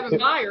Kevin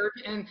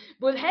Byard,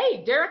 but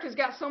hey, Derek has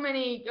got so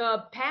many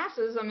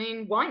passes.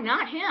 Why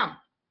not him?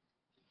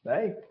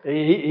 Hey,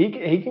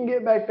 he can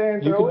get back there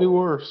and throw it. You can do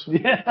worse.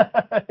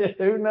 Yeah,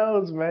 who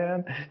knows,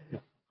 man?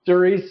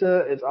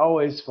 Teresa, it's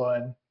always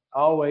fun,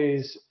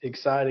 always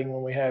exciting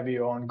when we have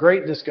you on.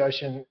 Great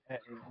discussion,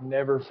 it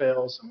never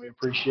fails, and we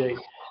appreciate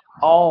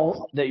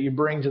all that you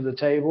bring to the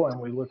table, and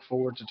we look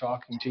forward to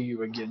talking to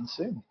you again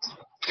soon.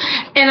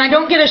 And I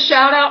don't get a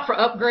shout out for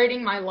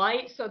upgrading my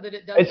light so that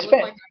it doesn't look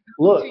like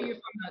I'm coming to you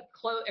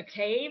from a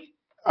cave.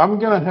 I'm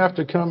gonna have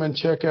to come and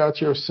check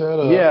out your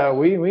setup. Yeah,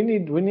 we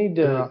need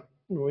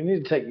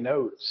to take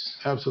notes.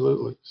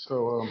 Absolutely.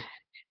 So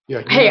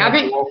hey, I've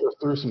been walk us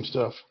through some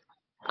stuff.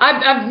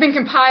 I've been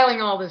compiling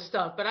all this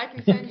stuff, but I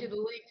can send you the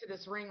link to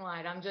this ring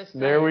light. I'm just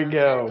there we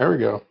go. There we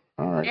go.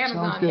 All right. Sounds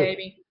Amazon, good.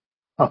 baby.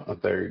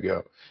 There you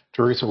go.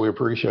 Teresa, we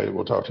appreciate it.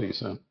 We'll talk to you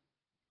soon.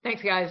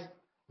 Thanks, guys.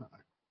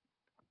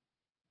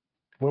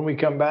 When we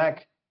come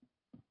back,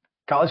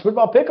 college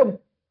football pick'em.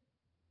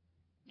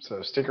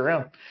 So stick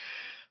around.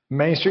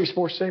 Main Street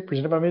Sports Day,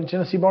 presented by Mid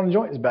Tennessee Bone and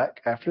Joint, is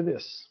back after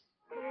this.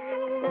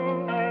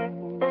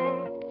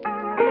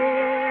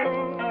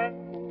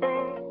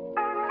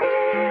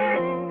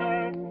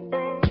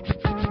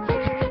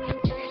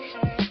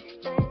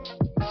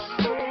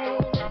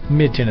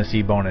 Mid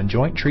Tennessee Bone and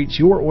Joint treats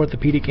your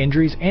orthopedic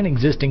injuries and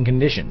existing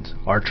conditions.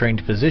 Our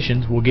trained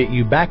physicians will get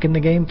you back in the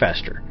game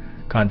faster.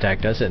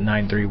 Contact us at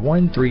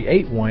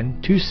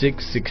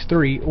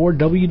 931-381-2663 or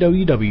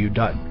www.mtbj.net.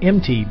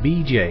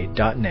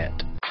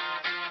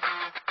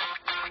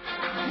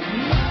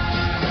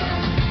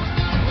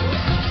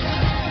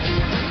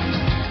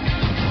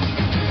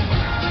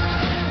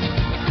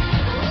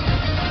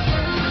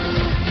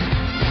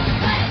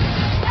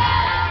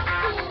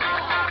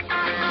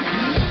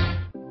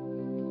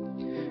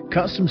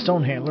 Custom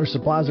Stone Handler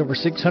supplies over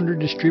 600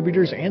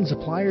 distributors and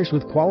suppliers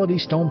with quality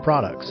stone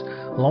products.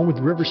 Along with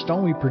River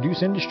Stone, we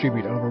produce and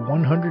distribute over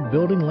 100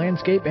 building,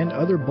 landscape, and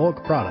other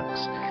bulk products.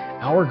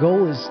 Our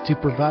goal is to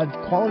provide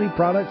quality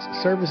products,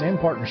 service, and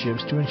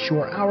partnerships to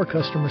ensure our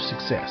customers'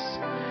 success.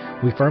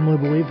 We firmly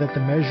believe that the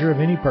measure of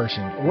any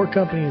person or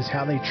company is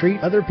how they treat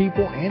other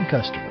people and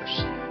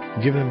customers.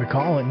 Give them a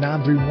call at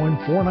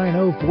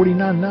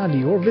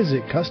 931-490-4990 or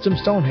visit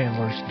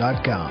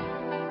CustomStonehandlers.com.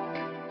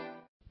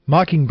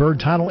 Mockingbird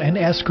Title and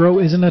Escrow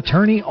is an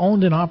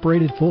attorney-owned and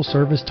operated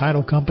full-service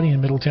title company in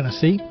Middle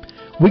Tennessee.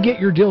 We get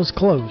your deals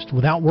closed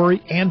without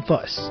worry and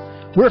fuss.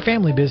 We're a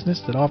family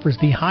business that offers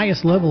the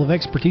highest level of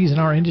expertise in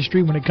our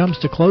industry when it comes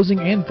to closing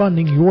and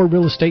funding your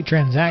real estate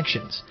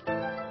transactions.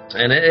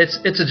 And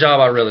it's a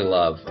job I really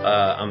love.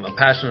 I'm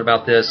passionate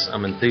about this.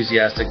 I'm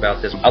enthusiastic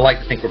about this. I like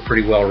to think we're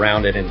pretty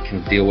well-rounded and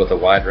can deal with a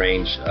wide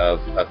range of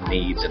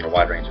needs and a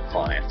wide range of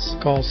clients.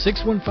 Call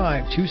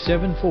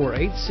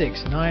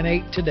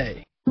 615-274-8698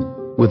 today.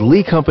 With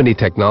Lee Company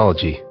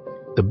Technology,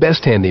 the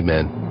best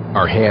handymen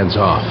are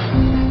hands-off.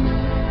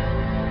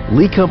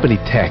 Lee Company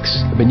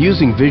techs have been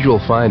using visual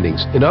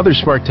findings and other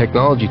smart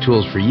technology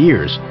tools for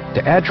years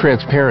to add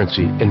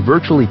transparency and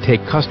virtually take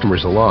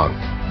customers along.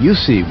 You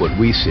see what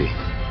we see,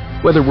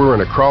 whether we're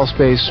in a crawl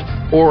space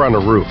or on a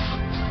roof.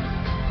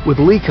 With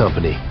Lee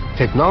Company,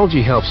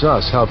 technology helps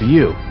us help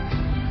you,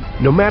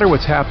 no matter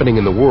what's happening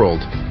in the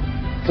world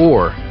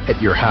or at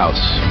your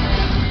house.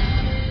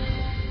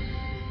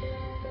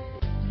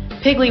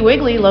 Piggly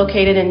Wiggly,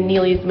 located in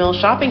Neely's Mill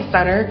Shopping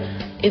Center,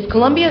 is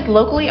Columbia's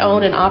locally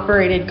owned and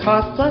operated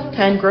Cost Plus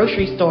 10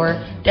 grocery store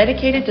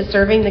dedicated to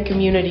serving the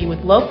community with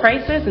low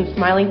prices and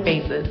smiling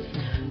faces.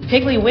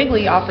 Piggly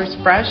Wiggly offers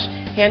fresh,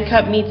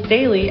 hand-cut meats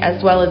daily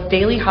as well as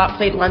daily hot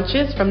plate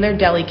lunches from their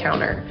deli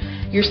counter.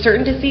 You're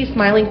certain to see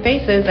smiling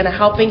faces and a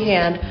helping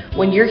hand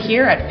when you're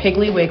here at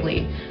Piggly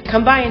Wiggly.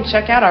 Come by and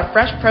check out our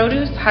fresh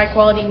produce,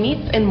 high-quality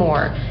meats, and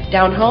more.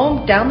 Down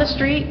home, down the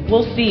street,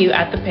 we'll see you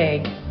at the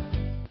Pig.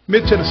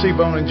 Mid Tennessee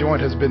Bone and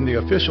Joint has been the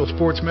official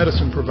sports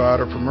medicine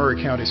provider for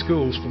Maury County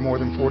Schools for more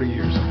than 40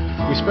 years.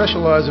 We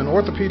specialize in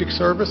orthopedic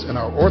service, and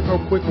our Ortho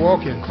Quick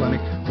Walk-In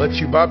Clinic lets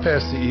you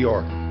bypass the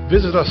ER.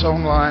 Visit us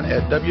online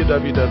at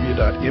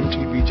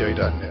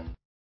www.mtbj.net.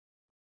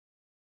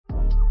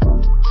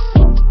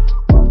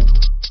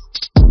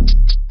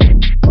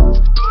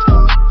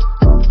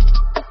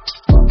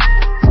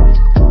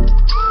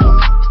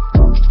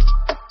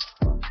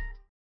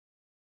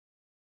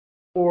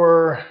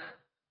 For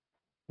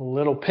a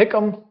little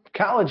pick'em,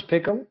 college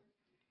pick'em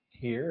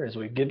here as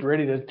we get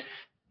ready to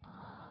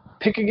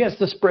pick against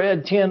the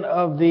spread 10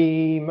 of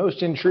the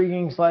most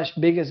intriguing /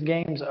 biggest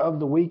games of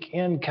the week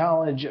in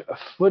college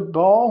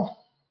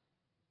football.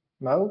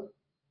 Mo,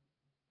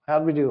 how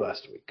did we do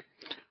last week?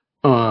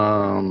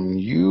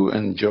 You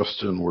and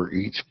Justin were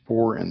each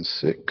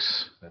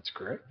 4-6. That's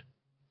correct.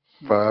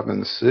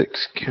 5-6,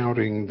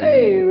 counting the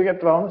Hey, we got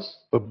the bonus.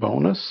 the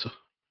bonus.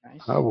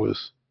 Nice. I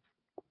was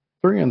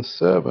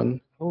 3-7,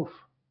 Oof.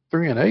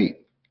 3-8,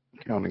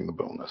 counting the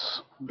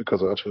bonus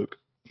because I took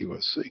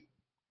USC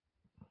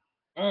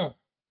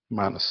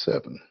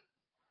 -7.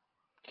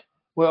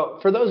 Well,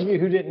 for those of you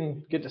who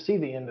didn't get to see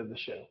the end of the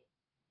show,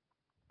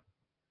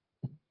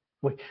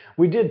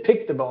 we did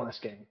pick the bonus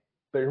game,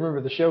 but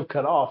remember the show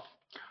cut off.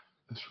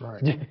 That's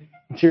right.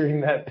 During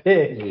that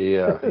pick.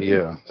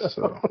 Yeah.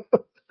 So,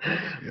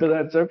 So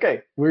that's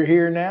okay. We're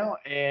here now,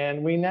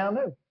 and we now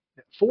know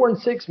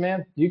 4-6,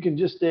 man. You can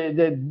just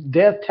the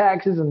death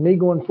taxes and me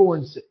going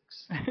 4-6.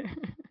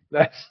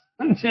 That's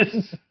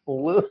just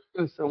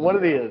so what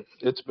it is.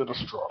 It's been a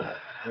struggle.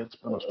 It's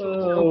been a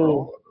struggle Oh. for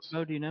all of us.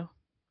 Mo, do you know?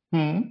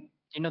 Hmm? Do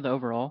you know the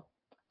overall?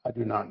 I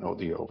do not know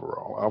the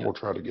overall. I will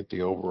try to get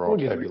the overall We'll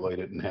get it.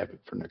 tabulated and have it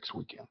for next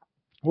weekend.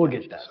 We'll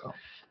get that. So,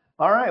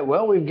 All right.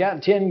 Well, we've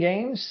got 10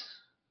 games.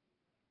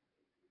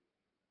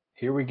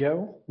 Here we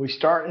go. We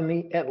start in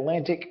the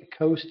Atlantic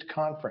Coast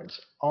Conference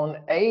on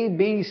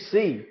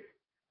ABC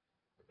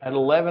at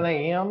 11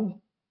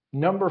 a.m.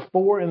 Number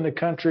 4 in the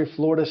country,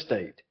 Florida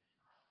State,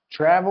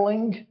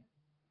 traveling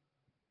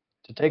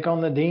to take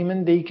on the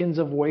Demon Deacons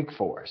of Wake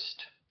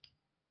Forest.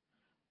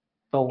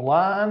 The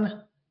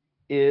line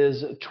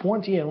is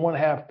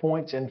 20.5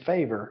 points in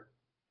favor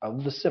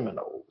of the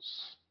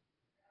Seminoles.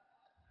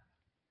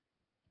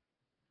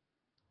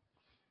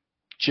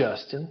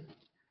 Justin.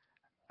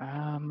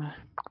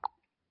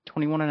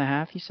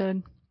 21.5, you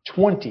said?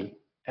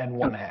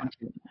 20.5.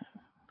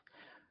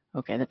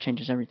 Okay, that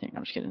changes everything.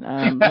 I'm just kidding.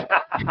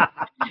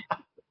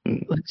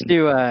 Let's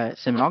do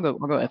Seminole.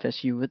 I'll go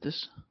FSU with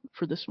this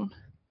for this one.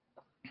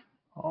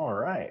 All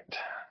right.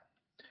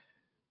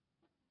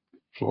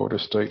 Florida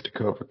State to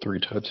cover 3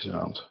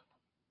 touchdowns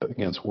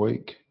against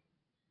Wake.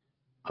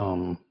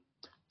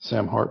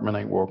 Sam Hartman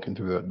ain't walking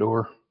through that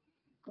door.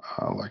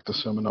 I like the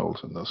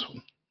Seminoles in this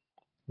one.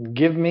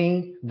 Give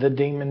me the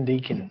Demon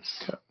Deacons.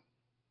 Okay.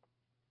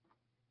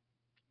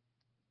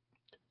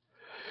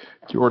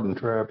 Jordan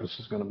Travis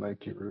is going to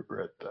make you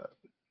regret that.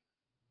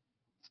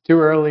 It's too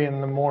early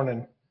in the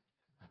morning.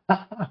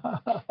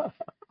 All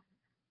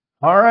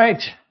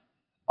right.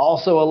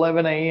 Also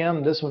 11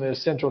 a.m. This one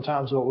is Central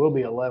Time, so it will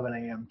be 11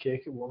 a.m.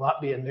 kick. It will not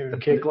be a noon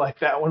kick like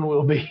that one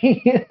will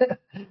be.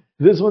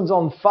 This one's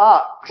on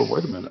Fox. But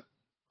wait a minute.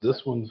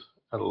 This one's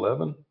at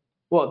 11?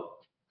 Well,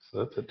 so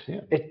that's at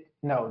 10.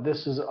 No,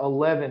 this is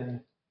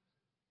 11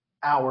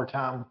 our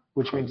time,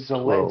 which means it's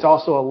It's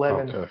also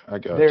 11 okay, I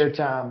got their you.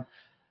 time.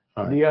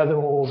 All right. The other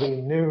one will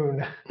be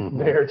noon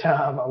their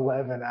time,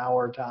 11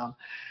 our time.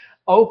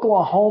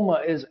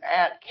 Oklahoma is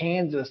at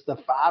Kansas. The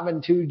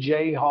 5-2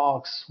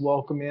 Jayhawks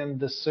welcome in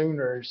the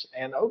Sooners,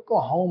 and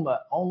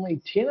Oklahoma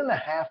only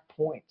 10.5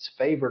 points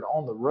favored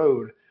on the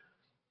road.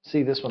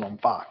 See this one on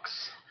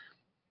Fox.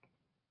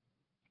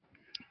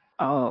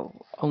 Oh,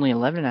 only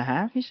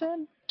 11.5, you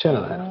said?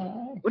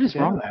 10.5. What is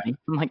wrong with me?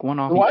 I'm like one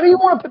off. Why do you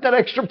want to put that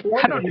extra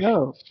point? I don't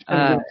know.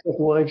 A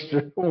little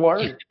extra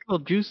word.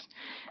 Little juice.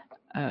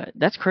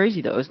 That's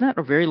crazy though. Isn't that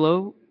a very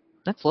low?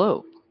 That's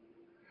low.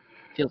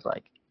 Feels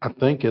like. I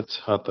think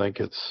it's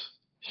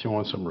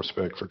showing some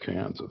respect for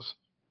Kansas.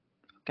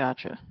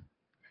 Gotcha.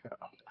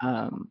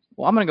 Yeah.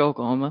 Well, I'm gonna go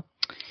Oklahoma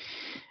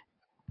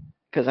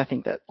because I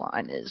think that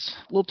line is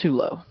a little too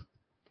low.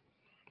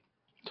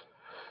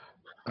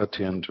 I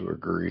tend to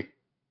agree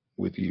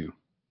with you,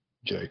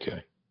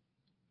 JK.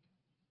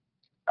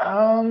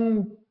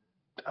 I'm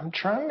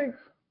trying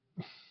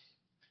to.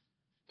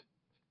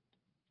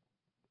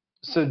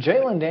 So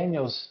Jalen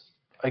Daniels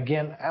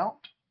again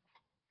out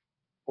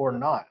or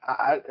not?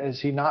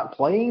 Is he not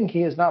playing?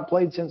 He has not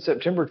played since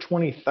September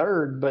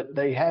 23rd, but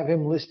they have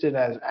him listed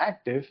as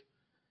active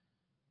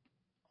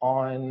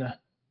on.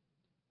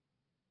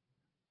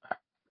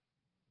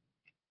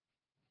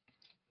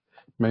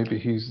 Maybe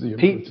he's the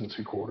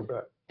emergency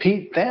quarterback.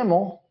 Pete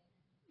Thamel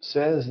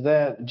says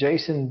that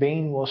Jason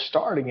Bean will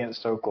start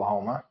against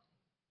Oklahoma.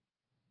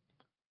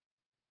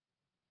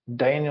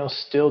 Daniel's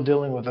still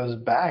dealing with those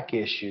back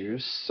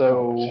issues.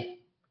 So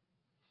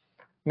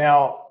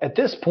now at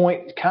this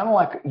point, kind of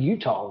like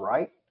Utah,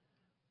 right?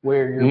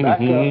 Where your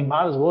backup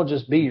might as well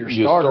just be your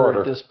starter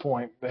at this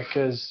point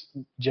because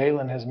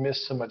Jalen has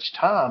missed so much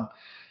time.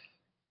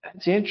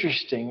 It's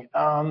interesting.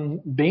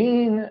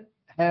 Bean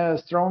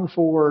has thrown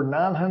for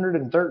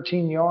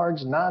 913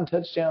 yards, 9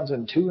 touchdowns,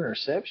 and 2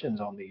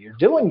 interceptions on the year.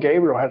 Dylan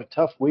Gabriel had a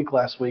tough week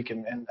last week,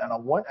 and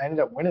I ended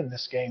up winning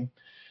this game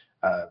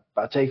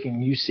by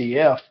taking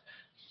UCF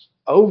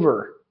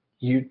over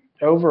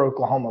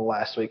Oklahoma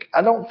last week.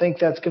 I don't think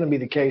that's going to be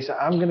the case.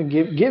 I'm going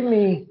to give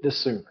me the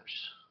Sooners.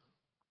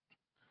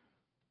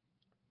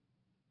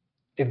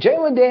 If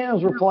Jalen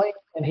Daniels were playing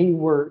and he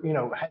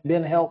had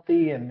been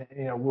healthy and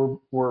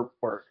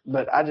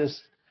but I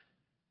just.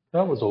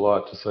 That was a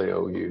lot to say,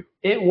 OU.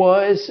 It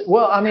was.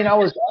 Well, I mean, I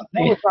was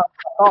making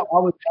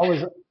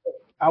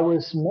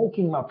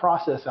my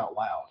process out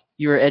loud.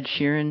 You were Ed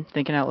Sheeran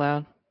thinking out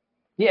loud?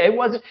 Yeah, it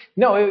wasn't.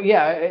 No,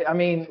 I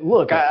mean,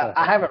 look,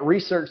 I haven't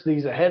researched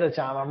these ahead of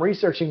time. I'm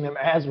researching them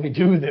as we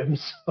do them.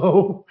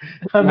 So,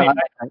 I mean,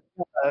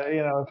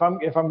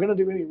 if I'm going to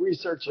do any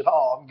research at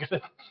all,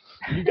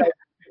 you guys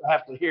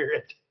have to hear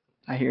it.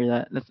 I hear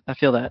that. I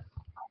feel that.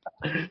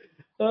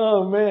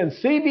 Oh man,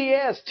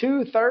 CBS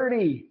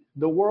 2:30.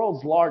 The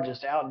world's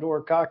largest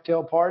outdoor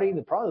cocktail party,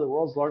 probably the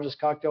world's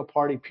largest cocktail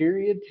party,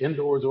 period.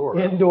 Indoor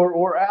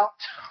or out.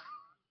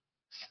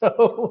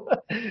 So,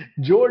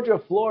 Georgia,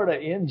 Florida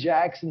in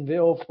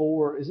Jacksonville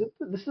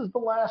this is the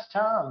last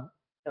time,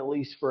 at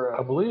least for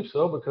I believe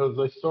so, because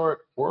they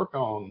start work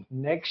on.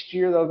 Next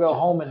year, they'll go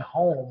home and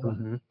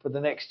home for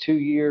the next 2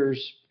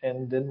 years,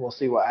 and then we'll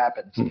see what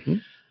happens.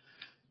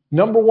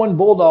 Number 1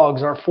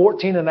 Bulldogs are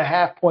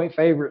 14.5 point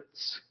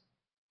favorites.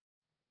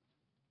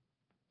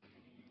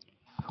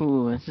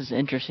 Ooh, this is an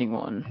interesting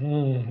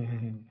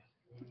one.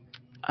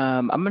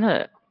 I'm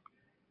gonna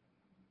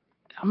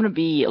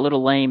be a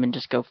little lame and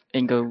just go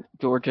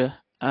Georgia.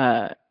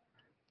 I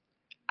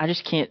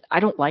just can't. I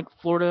don't like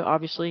Florida,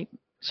 obviously,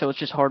 so it's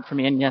just hard for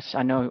me. And yes,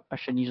 I know I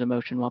shouldn't use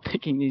emotion while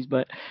picking these,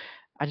 but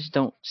I just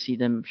don't see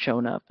them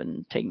showing up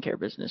and taking care of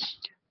business.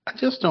 I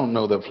just don't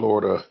know that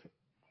Florida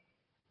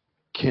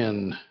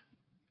can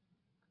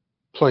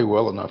play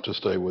well enough to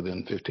stay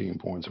within 15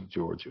 points of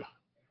Georgia.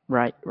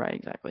 Right,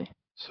 exactly.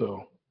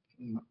 So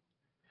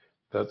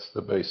that's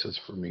the basis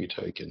for me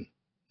taking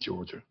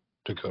Georgia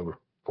to cover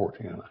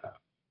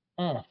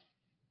 14.5.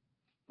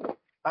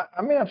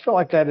 I mean, I feel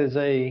like that is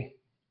a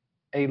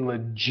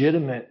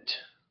legitimate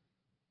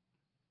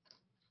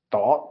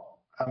thought.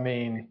 I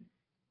mean,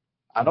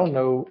 I don't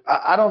know.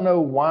 I don't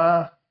know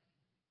why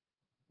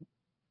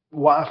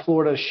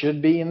Florida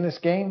should be in this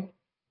game,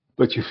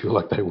 But you feel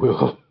like they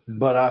will.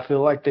 but I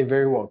feel like they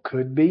very well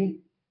could be.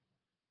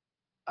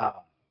 I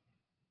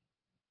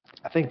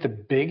think the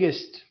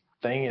biggest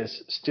thing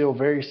is still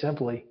very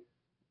simply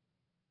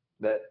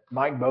that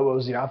Mike Bobo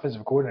is the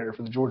offensive coordinator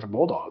for the Georgia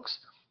Bulldogs.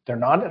 They're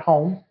not at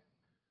home,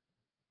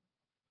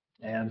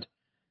 and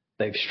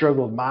they've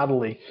struggled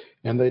mightily.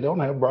 And they don't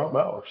have Brock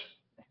Bowers.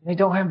 They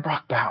don't have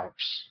Brock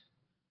Bowers.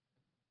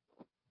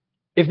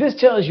 If this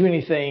tells you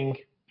anything,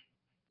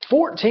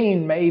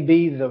 14 may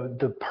be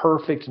the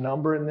perfect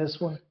number in this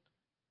one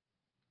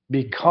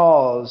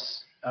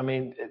because, I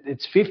mean,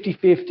 it's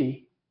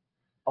 50-50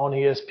 on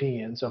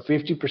ESPN, so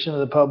 50% of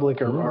the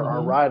public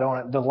are right on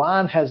it. The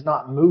line has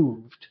not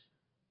moved.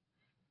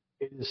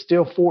 It is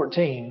still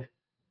 14.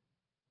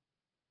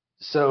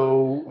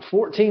 So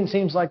 14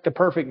 seems like the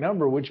perfect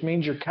number, which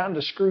means you're kind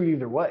of screwed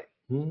either way.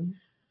 Mm-hmm.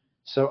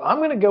 So I'm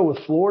going to go with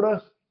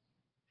Florida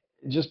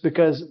just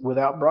because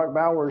without Brock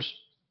Bowers,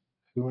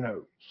 who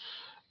knows?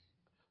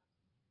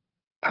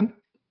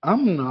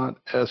 I'm not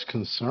as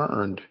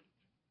concerned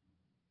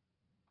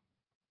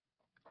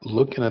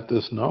looking at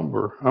this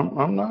number.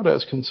 I'm not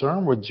as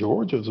concerned with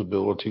Georgia's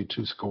ability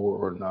to score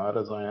or not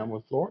as I am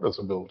with Florida's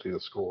ability to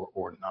score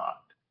or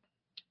not.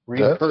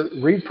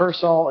 Reed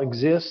Pearsall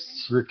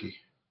exists. Ricky.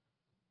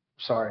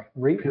 Sorry,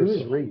 Reed. Who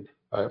is Reed?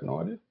 I have no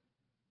idea.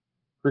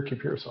 Ricky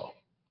Pearsall.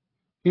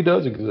 He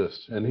does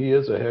exist, and he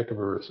is a heck of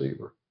a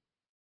receiver.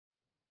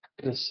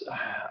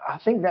 I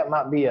think that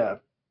might be a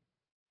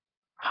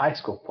high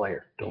school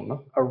player. Don't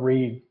know. A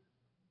Reed.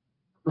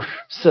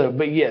 So,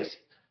 but yes.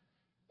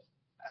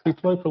 He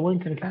played for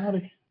Lincoln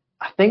County.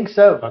 I think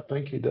so. I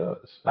think he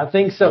does. I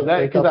think so.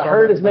 Because I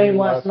heard his name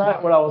last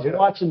night when I was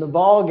watching the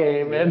ball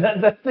game, and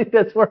I think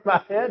that's where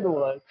my head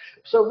was.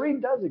 So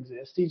Reed does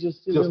exist. He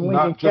just is in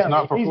Lincoln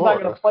County. He's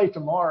not going to play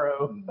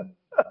tomorrow.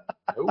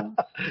 No.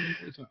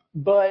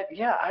 But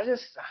yeah,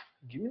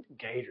 give me the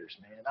Gators,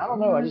 man. I don't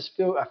know. I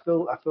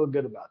feel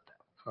good about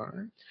that. All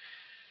right.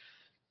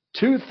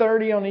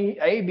 2:30 on the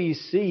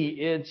ABC.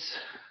 It's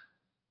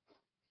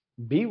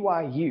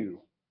BYU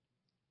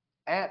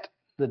at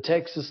the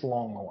Texas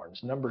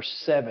Longhorns. Number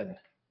 7,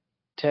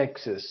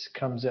 Texas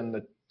comes in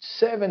the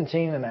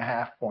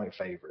 17.5-point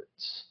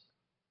favorites.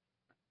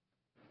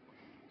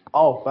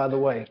 Oh, by the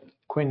way,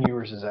 Quinn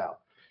Ewers is out.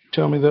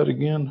 Tell me that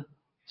again.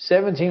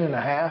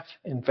 17.5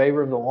 in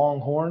favor of the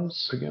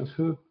Longhorns. Against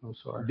who? I'm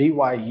sorry.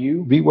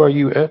 BYU.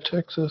 BYU at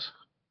Texas.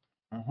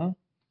 Mm-hmm.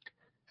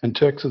 And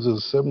Texas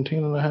is a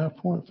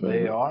 17.5-point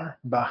favorite. They are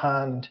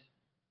behind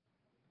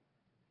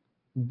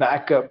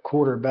backup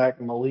quarterback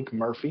Malik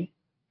Murphy.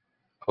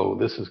 Oh,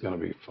 this is going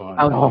to be fun.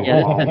 Oh,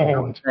 yeah,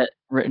 that's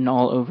written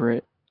all over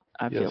it.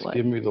 I feel like.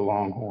 Give me the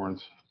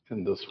Longhorns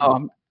in this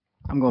one.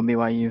 I'm going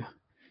BYU.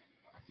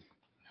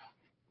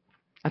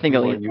 I think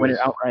they'll win it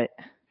outright.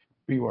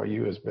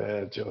 BYU is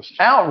bad, Justin.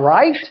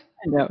 Outright?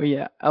 No,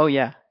 yeah. Oh,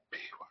 yeah.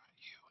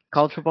 BYU.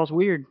 College football's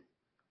weird.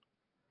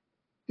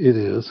 It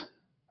is.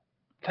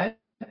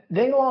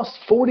 They lost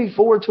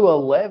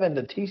 44-11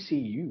 to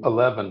TCU.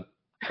 11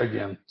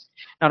 again.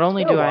 Not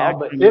only do I,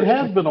 it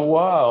has been a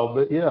while,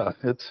 but yeah,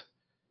 it's.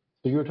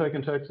 So you were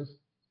taking Texas?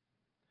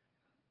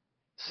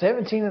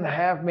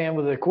 17.5, man,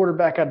 with a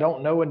quarterback I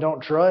don't know and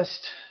don't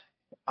trust.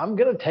 I'm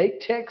gonna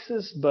take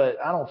Texas, but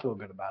I don't feel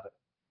good about it.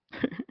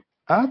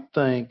 I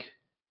think.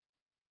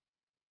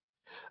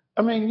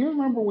 I mean, you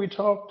remember we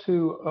talked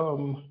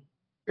to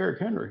Eric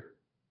Henry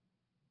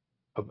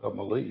about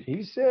Malik.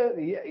 He said,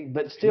 yeah,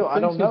 but still, I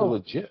don't know.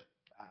 Legit.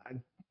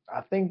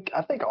 I think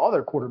all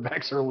their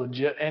quarterbacks are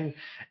legit, and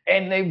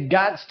they've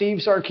got Steve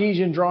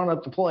Sarkisian drawing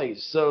up the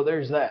plays. So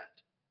there's that.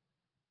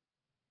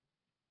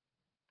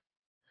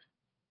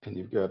 And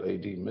you've got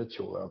A.D.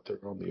 Mitchell out there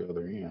on the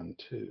other end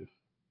too.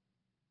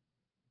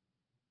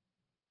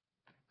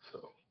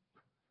 So,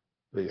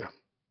 but yeah.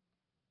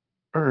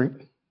 All right.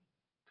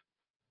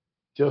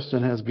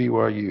 Justin has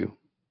BYU.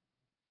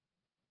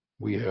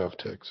 We have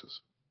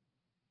Texas.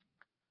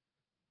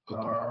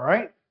 All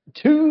right.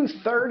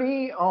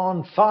 2:30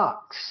 on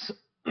Fox.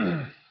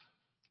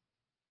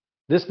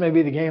 This may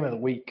be the game of the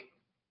week.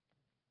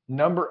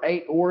 Number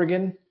 8,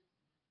 Oregon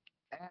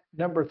at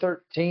number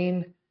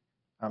 13.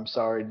 I'm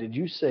sorry, did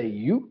you say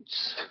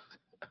Utes?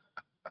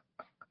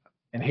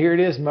 And here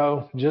it is,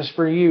 Mo, just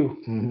for you.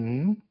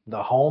 Mm-hmm.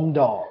 The home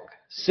dog.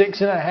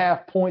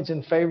 6.5 points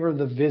in favor of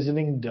the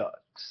visiting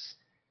Ducks.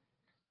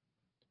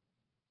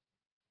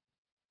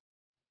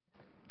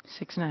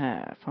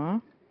 6.5, huh?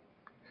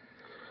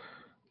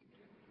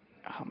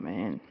 Oh,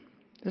 man.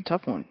 It's a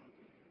tough one.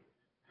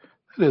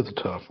 It is a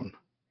tough one.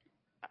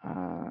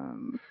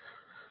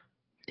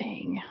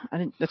 Dang.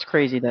 That's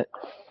crazy that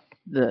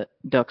the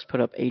Ducks put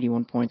up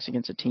 81 points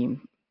against a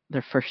team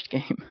their first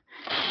game.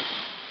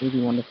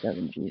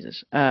 81-7.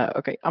 Jesus.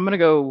 Okay, I'm gonna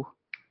go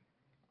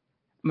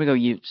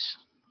Utes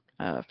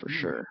for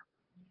sure.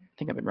 I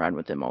think I've been riding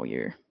with them all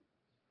year.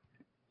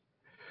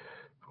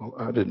 Well,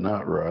 I did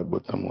not ride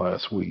with them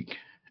last week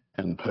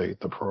and paid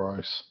the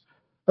price.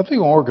 I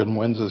think Oregon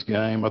wins this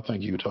game. I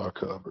think Utah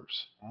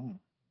covers.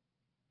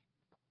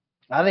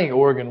 I think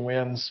Oregon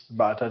wins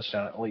by a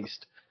touchdown at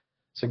least.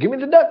 So give me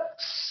the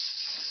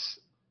Ducks.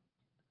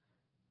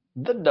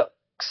 The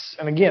Ducks.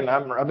 And again,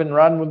 I've been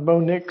riding with Bo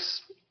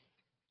Nix,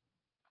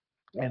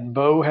 and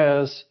Bo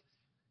has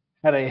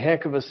had a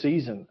heck of a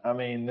season. I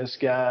mean, this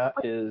guy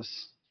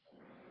is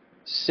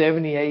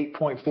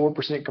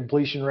 78.4%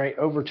 completion rate,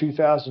 over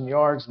 2,000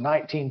 yards,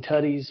 19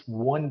 tutties,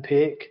 1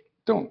 pick.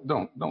 Don't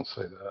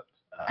say that.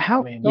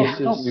 How?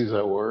 Don't use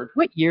that word.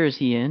 What year is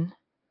he in?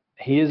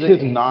 He is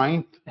his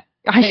ninth.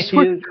 I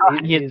swear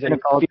he's a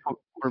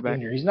quarterback.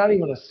 Senior. He's not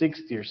even a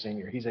sixth-year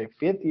senior. He's a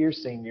fifth-year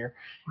senior.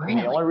 Really?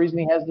 And the only reason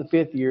he has the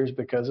fifth year is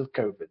because of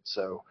COVID.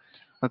 So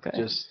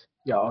just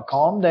y'all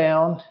calm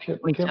down. Can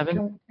we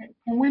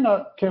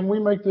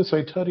make this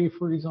a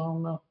tutty-free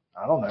zone though?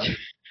 I don't know.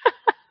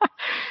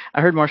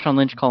 I heard Marshawn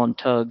Lynch call them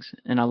tugs,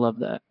 and I love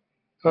that.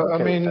 I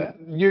mean,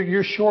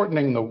 you're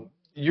shortening the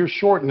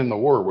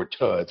word with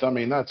tuds. I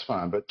mean, that's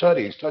fine. But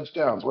tutties,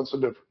 touchdowns, what's the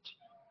difference?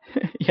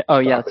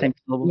 Same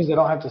syllables. Means they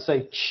don't have to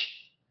say ch.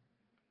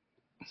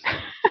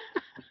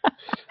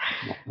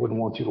 Wouldn't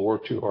want you to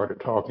work too hard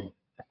at talking.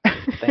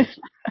 Thank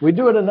you. We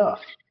do it enough.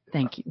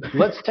 Thank you.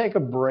 Let's take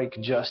a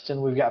break,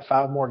 Justin. We've got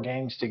 5 more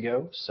games to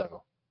go.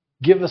 So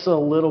give us a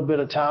little bit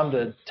of time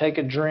to take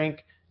a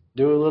drink,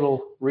 do a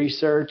little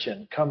research,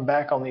 and come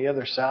back on the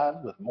other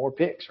side with more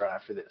picks right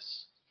after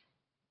this.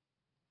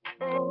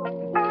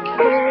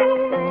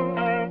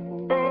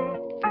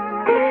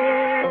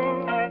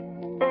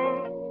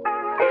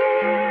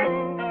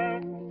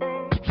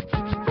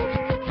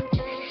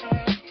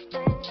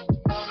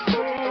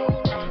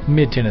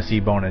 Mid-Tennessee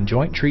Bone and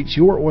Joint treats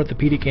your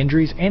orthopedic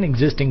injuries and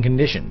existing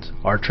conditions.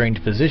 Our trained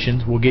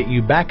physicians will get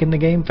you back in the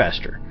game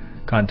faster.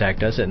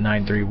 Contact us at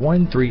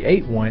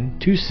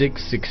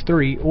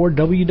 931-381-2663 or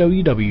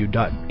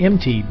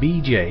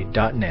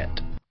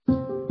www.mtbj.net.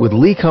 With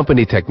Lee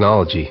Company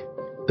technology,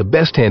 the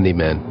best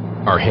handymen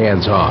are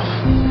hands-off.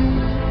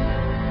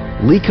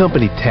 Lee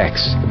Company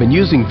techs have been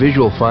using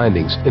visual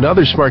findings and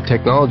other smart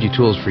technology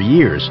tools for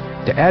years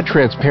to add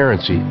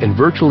transparency and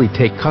virtually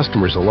take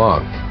customers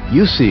along.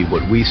 You see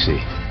what we see,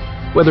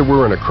 whether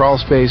we're in a crawl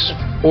space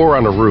or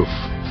on a roof.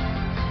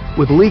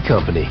 With Lee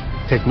Company,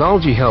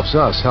 technology helps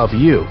us help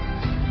you,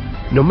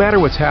 no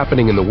matter what's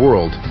happening in the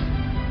world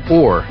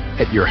or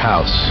at your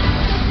house.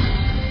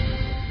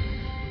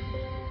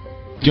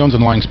 Jones &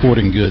 Lang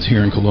Sporting Goods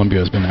here in Columbia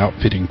has been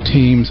outfitting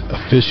teams,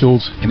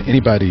 officials, and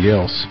anybody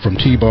else from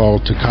T-ball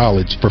to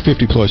college for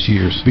 50-plus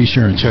years. Be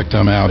sure and check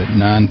them out at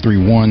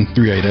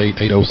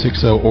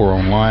 931-388-8060 or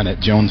online at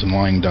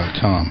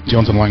jonesandlang.com.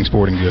 Jones & Lang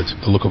Sporting Goods,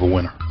 the look of a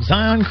winner.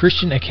 Zion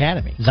Christian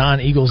Academy,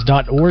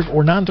 zioneagles.org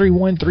or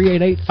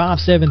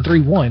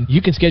 931-388-5731.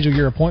 You can schedule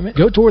your appointment.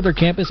 Go tour their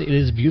campus. It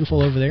is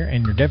beautiful over there,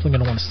 and you're definitely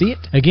going to want to see it.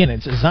 Again,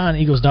 it's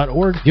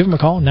zioneagles.org. Give them a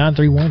call,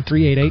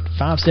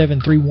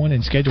 931-388-5731,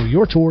 and schedule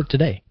your tour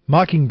today.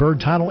 Mockingbird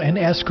Title and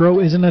Escrow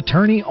is an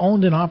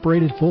attorney-owned and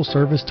operated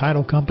full-service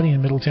title company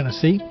in Middle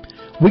Tennessee.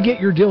 We get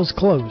your deals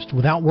closed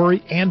without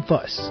worry and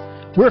fuss.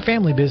 We're a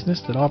family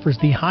business that offers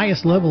the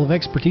highest level of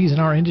expertise in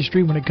our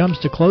industry when it comes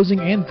to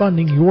closing and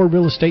funding your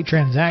real estate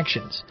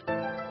transactions.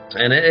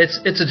 And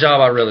it's a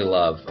job I really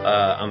love.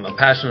 I'm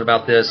passionate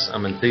about this.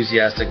 I'm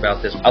enthusiastic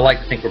about this. I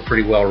like to think we're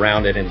pretty well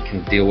rounded and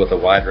can deal with a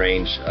wide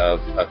range of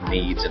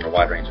needs and a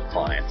wide range of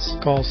clients.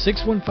 Call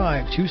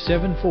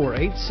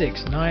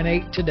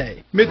 615-274-8698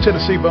 today.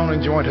 Mid-Tennessee Bone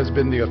 & Joint has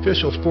been the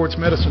official sports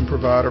medicine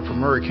provider for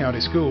Murray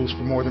County Schools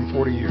for more than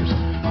 40 years.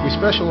 We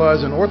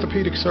specialize in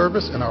orthopedic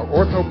service, and our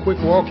Ortho Quick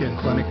Walk-In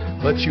Clinic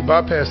lets you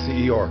bypass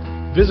the ER.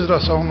 Visit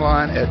us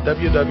online at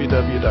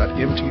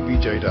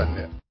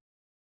www.mtbj.net.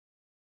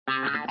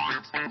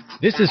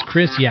 This is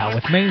Chris Yao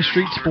with Main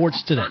Street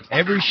Sports Today.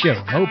 Every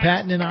show, Mo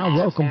Patton and I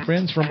welcome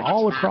friends from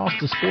all across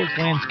the sports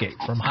landscape,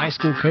 from high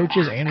school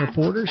coaches and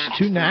reporters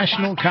to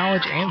national,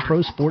 college, and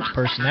pro sports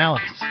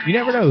personalities. You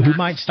never know who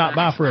might stop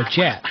by for a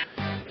chat.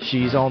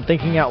 She's on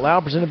Thinking Out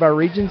Loud, presented by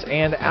Regions,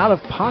 and Out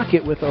of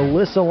Pocket with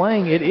Alyssa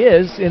Lang. It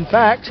is, in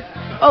fact,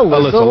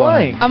 Alyssa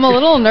Lang. I'm a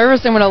little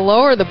nervous. I'm going to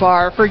lower the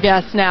bar for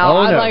guests now.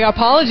 Oh, no.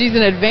 Apologies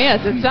in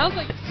advance. It sounds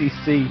like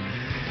SEC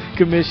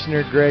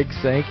Commissioner Greg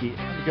Sankey.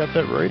 You got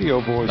that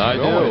radio voice. I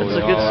going. do. It's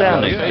a good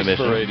sound. Thanks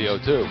for radio,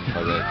 too.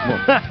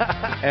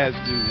 As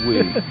do we.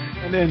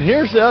 And then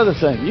here's the other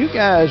thing. You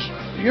guys,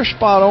 you're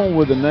spot on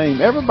with the name.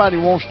 Everybody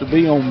wants to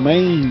be on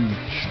Main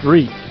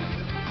Street.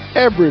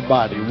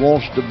 Everybody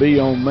wants to be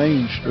on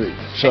Main Street.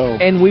 So,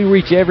 and we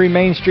reach every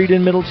main street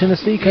in Middle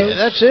Tennessee, Coach?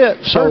 Yeah, that's it.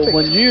 Perfect. So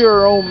when you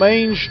are on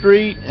Main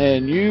Street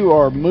and you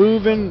are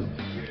moving,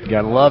 you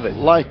gotta love it.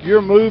 Like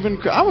you're moving.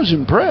 I was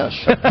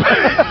impressed.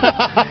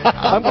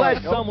 I'm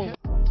glad someone...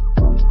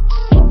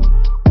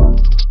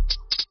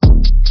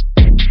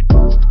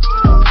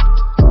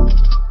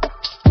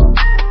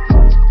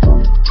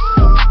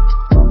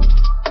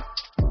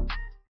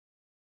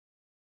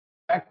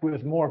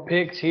 with more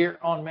picks here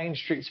on Main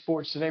Street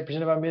Sports Today,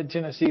 presented by Mid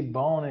Tennessee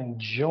Bone and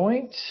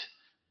Joint.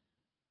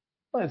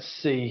 Let's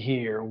see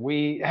here.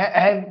 We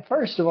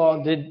first of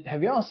all,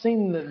 have y'all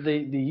seen the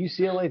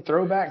UCLA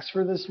throwbacks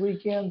for this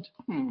weekend?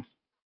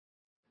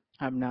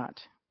 I'm not.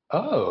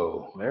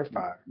 Oh, they're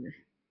fire.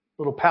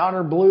 Little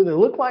powder blue. They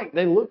look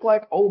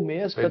like Ole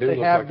Miss, but they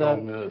have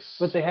those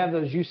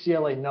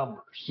UCLA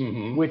numbers,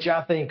 which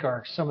I think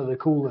are some of the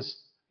coolest.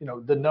 You know,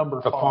 the number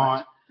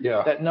font.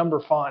 Yeah, that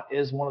number font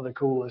is one of the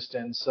coolest,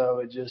 and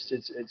so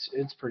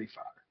it's pretty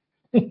fire.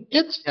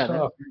 It's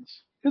tough.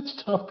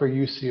 It's tough for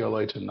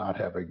UCLA to not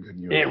have a good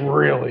uniform. It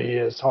really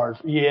is hard.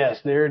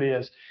 Yes, there it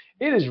is.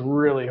 It is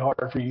really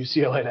hard for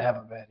UCLA to have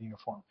a bad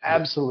uniform.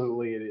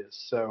 Absolutely, it is.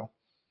 So,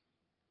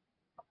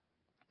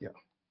 yeah.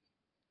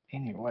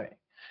 Anyway,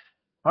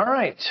 all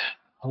right.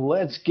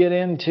 Let's get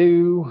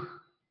into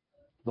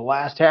the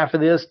last half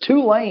of this.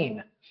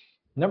 Tulane,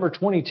 number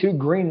 22,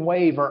 Green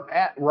Wave are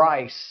at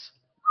Rice.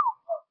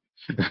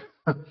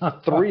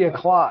 3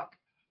 o'clock.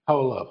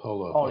 Hold up.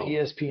 On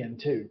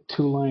ESPN2.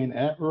 Tulane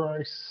at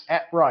Rice.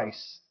 At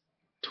Rice.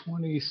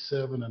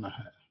 27.5.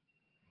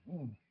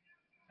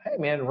 Hey,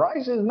 man,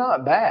 Rice is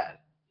not bad.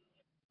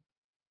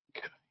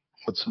 Okay.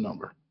 What's the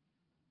number?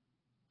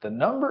 The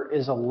number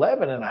is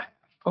 11.5.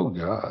 Oh,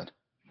 God.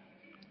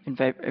 In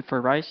favor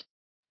for Rice?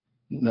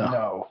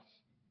 No.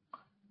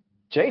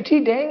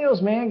 JT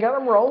Daniels, man, got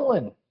him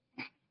rolling.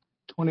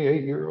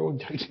 28-year-old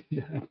JT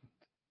Daniels.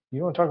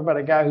 You want to talk about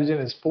a guy who's in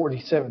his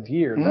 47th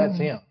year? That's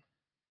him.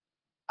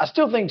 I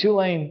still think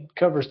Tulane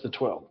covers the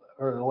 12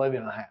 or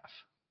 11.5. I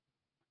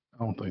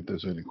don't think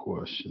there's any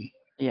question.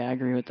 Yeah, I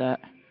agree with that.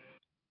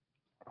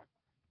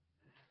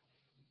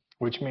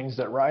 Which means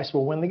that Rice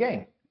will win the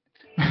game.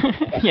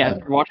 Yeah,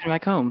 you're watching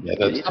back home. Yeah,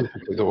 that's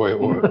typically the way it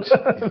works.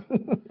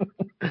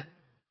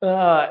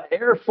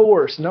 Air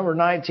Force, number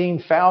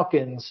 19,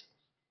 Falcons.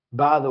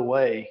 By the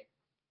way,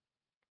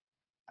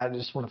 I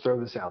just want to throw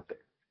this out there.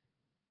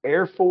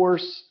 Air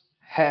Force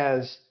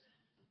has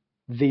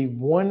the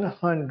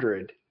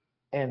 132nd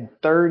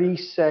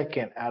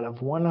out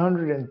of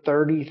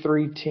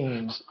 133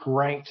 teams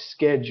ranked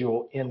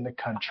schedule in the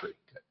country.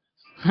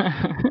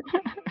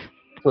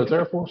 So it's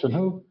Air Force and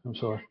who? I'm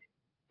sorry.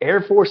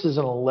 Air Force is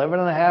an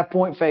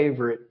 11.5-point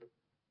favorite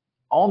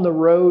on the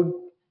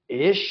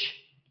road-ish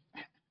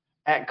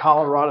at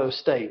Colorado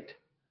State.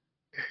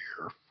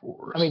 Air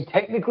Force. I mean,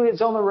 technically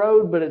it's on the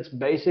road, but it's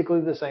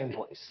basically the same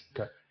place.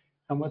 Okay.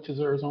 How much is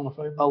Arizona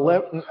favorite?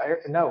 11.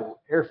 No,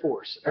 Air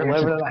Force.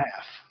 11.5,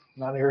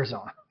 not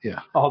Arizona.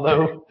 Yeah.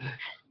 Although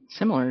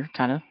similar,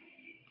 kind of.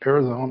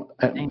 Arizona.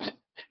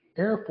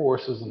 Air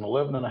Force is an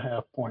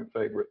 11.5-point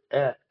favorite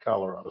at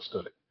Colorado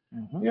State.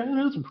 Mm-hmm.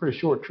 Yeah, it's a pretty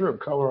short trip.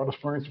 Colorado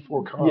Springs to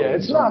Fort Collins. Yeah,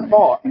 it's not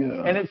far.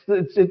 Yeah. And it's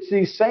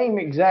the same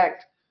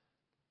exact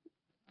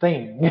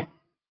thing.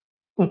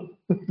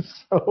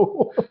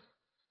 So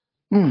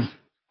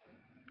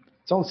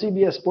it's on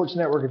CBS Sports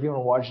Network if you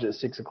want to watch it at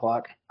 6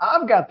 o'clock.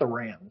 I've got the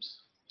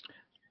Rams.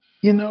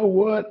 You know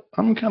what?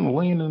 I'm kind of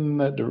leaning in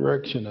that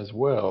direction as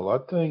well. I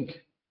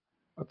think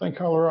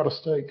Colorado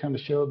State kind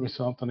of showed me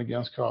something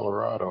against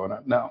Colorado,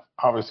 and now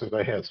obviously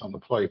they had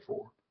something to play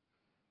for,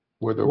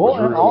 whether it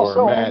was real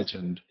or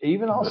imagined.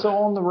 Even also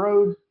on the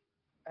road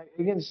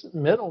against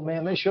Middle,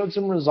 man, they showed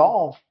some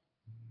resolve.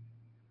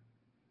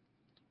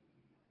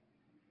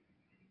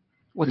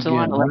 What's the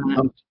line?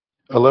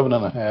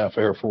 11.5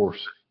 Air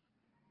Force.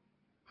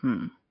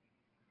 I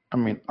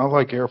mean, I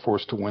like Air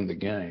Force to win the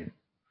game.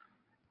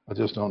 I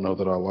just don't know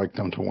that I like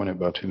them to win it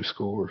by 2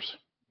 scores.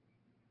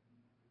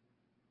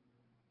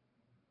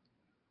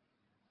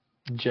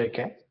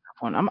 JK?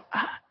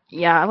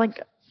 I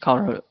like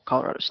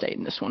Colorado State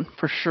in this one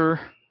for sure.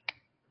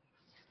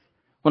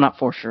 Well, not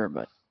for sure,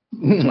 but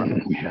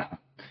yeah,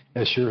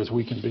 as sure as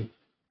we can be.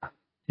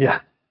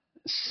 Yeah.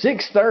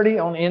 6:30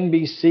 on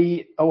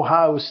NBC.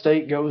 Ohio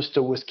State goes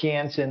to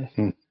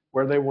Wisconsin,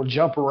 where they will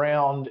jump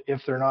around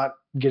if they're not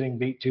getting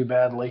beat too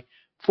badly.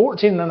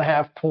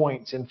 14.5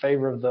 points in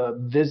favor of the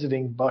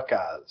visiting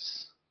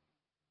Buckeyes.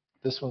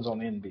 This one's on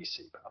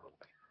NBC, by the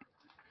way.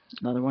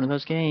 Another one of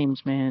those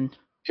games, man.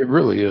 It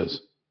really is.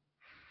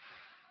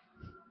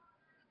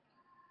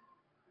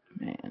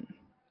 Man.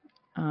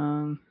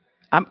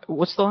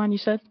 What's the line you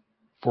said?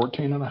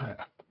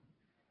 14.5.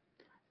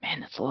 Man,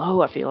 that's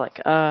low, I feel like.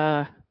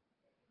 I'm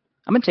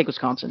going to take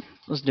Wisconsin.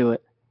 Let's do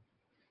it.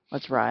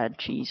 Let's ride,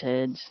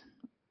 cheeseheads.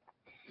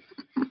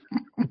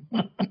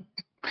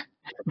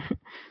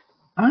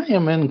 I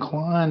am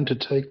inclined to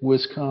take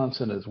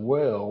Wisconsin as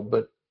well,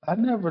 but I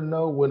never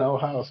know when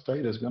Ohio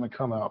State is going to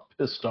come out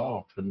pissed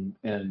off and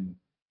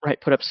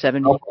right, put up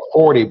 70. A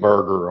 40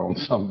 burger on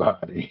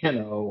somebody, you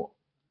know.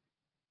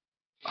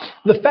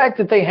 The fact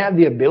that they have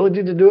the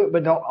ability to do it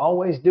but don't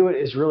always do it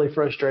is really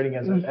frustrating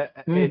as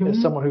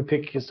someone who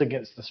picks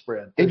against the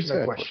spread. There's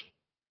no question.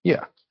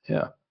 Yeah,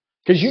 yeah.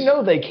 Because you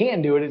know they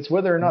can do it. It's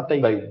whether or not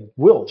they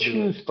will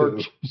choose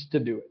to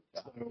do it.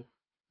 So,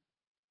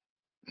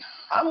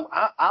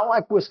 I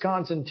like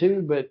Wisconsin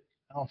too, but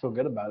I don't feel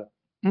good about it.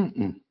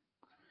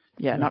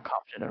 Yeah, not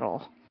confident at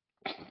all.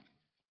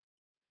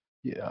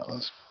 Yeah,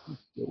 let's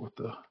go with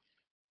the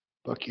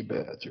Bucky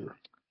Badger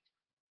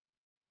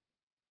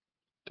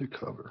to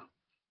cover.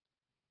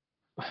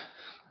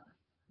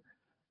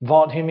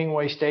 Vaught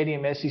Hemingway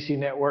Stadium, SEC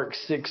Network,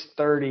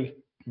 6:30.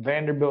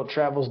 Vanderbilt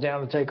travels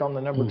down to take on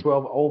the number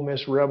 12 Ole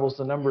Miss Rebels.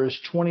 The number is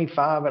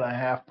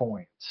 25.5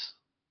 points.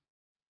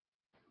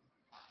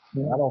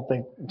 I don't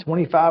think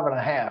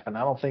 25.5, and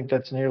I don't think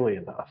that's nearly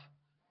enough.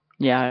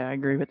 Yeah, I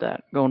agree with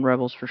that. Going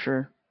Rebels for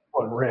sure.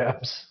 What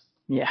Rebs?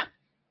 Yeah.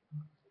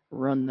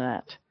 Run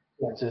that.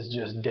 This is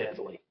just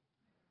deadly.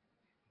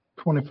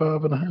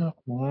 25.5.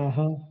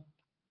 Mm-hmm.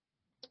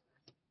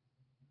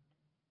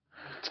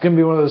 It's going to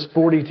be one of those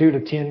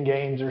 42-10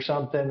 games or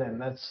something, and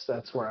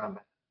that's where I'm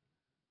at.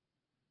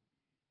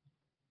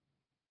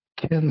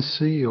 Ken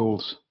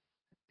Seals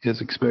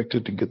is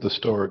expected to get the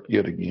start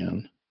yet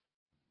again.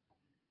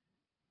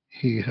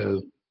 He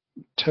has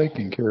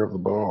taken care of the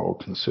ball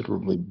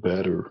considerably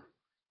better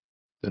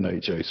than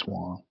A.J.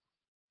 Swan.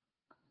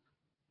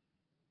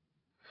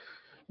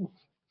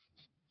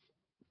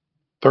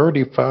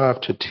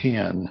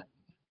 35-10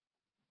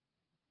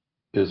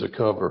 is a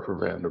cover for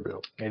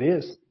Vanderbilt. It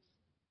is.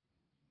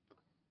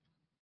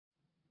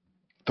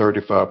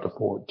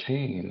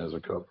 35-14 is a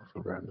cover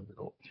for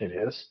Vanderbilt. It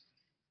is.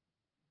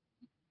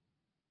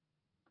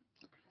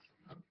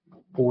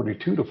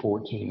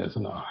 42-14 is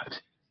not.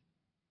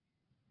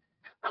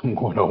 I'm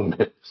going Ole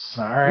Miss.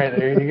 All right,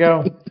 there you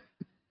go.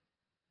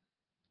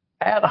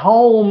 At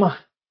home,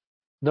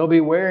 they'll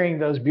be wearing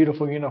those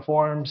beautiful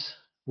uniforms.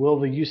 Will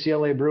the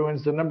UCLA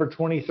Bruins, the number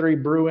 23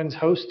 Bruins,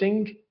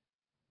 hosting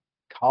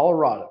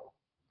Colorado?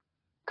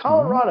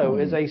 Colorado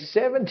is a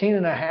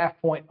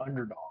 17.5-point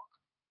underdog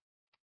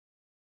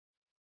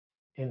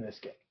in this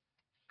game.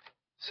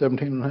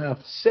 17.5.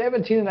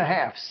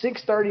 17.5.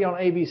 6:30 on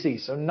ABC,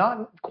 so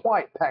not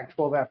quite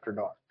Pac-12 after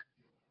dark.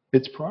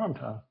 It's prime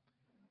time.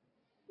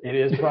 It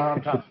is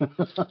prime time.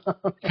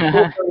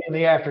 4:30 in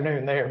the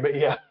afternoon there, but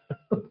yeah.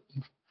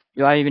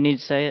 Do I even need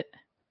to say it?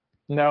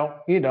 No,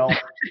 you don't.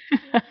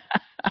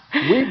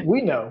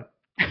 we know.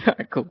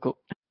 Cool.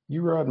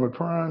 You riding with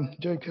Prime,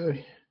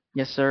 JK?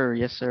 Yes, sir.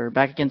 Yes, sir.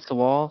 Back against the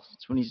wall.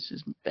 That's when he's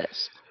his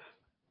best.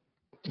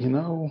 You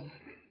know,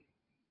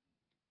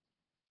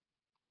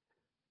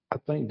 I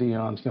think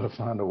Deion's going to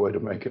find a way to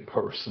make it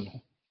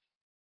personal.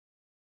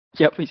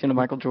 Yep, he's going to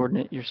Michael Jordan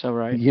it. You're so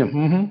right. Yeah,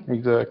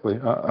 exactly.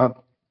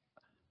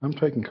 I'm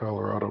taking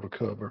Colorado to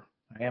cover.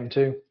 I am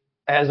too,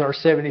 as are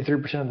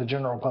 73% of the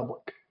general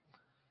public.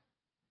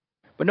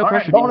 But no All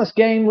pressure. right, bonus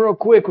game real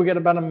quick. We got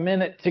about a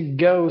minute to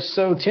go.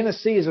 So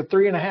Tennessee is a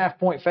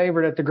 3.5-point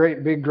favorite at the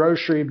Great Big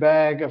Grocery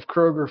Bag of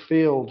Kroger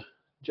Field.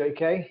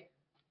 JK?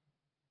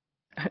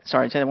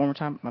 Sorry, say that one more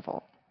time. My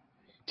fault.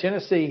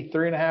 Tennessee,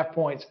 3.5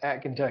 points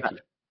at Kentucky.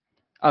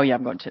 Oh, yeah,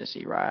 I'm going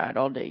Tennessee. Right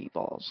all day,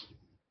 balls.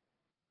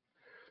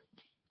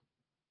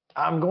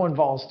 I'm going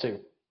Vols too.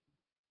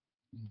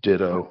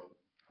 Ditto.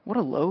 What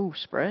a low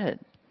spread.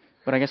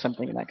 But I guess I'm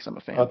thinking that because I'm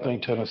a fan. I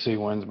think Tennessee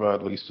wins by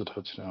at least a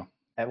touchdown.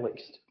 At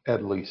least.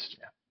 At least.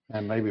 Yeah.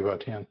 And maybe by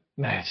 10.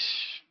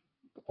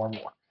 Or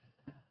more.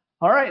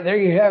 All right, there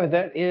you have it.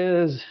 That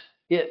is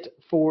it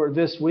for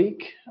this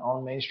week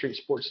on Main Street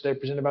Sports Today,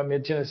 presented by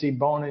Mid-Tennessee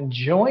Bone and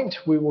Joint.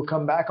 We will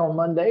come back on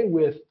Monday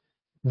with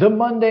the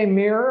Monday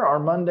Mirror, our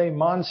Monday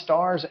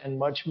Monstars, and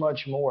much,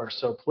 much more.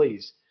 So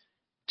please,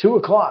 2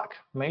 o'clock,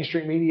 Main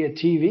Street Media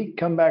TV.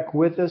 Come back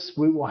with us.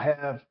 We will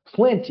have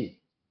plenty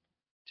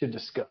to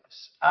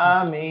discuss.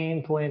 I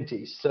mean,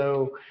 plenty.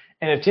 So,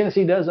 and if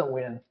Tennessee doesn't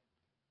win,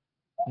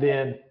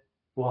 then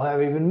we'll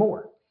have even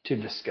more to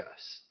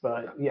discuss.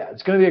 But yeah,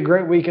 it's going to be a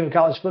great weekend of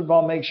college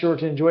football. Make sure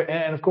to enjoy it.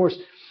 And of course,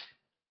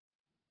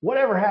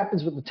 whatever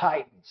happens with the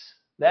Titans,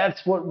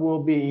 that's what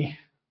we'll be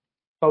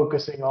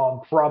focusing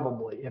on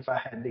probably, if I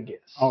had to guess.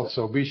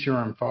 Also, be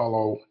sure and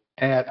follow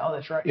at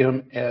that's right.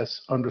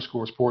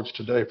 MS_sports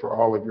today for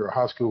all of your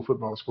high school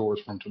football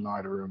scores from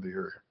tonight around the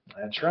area.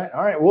 That's right.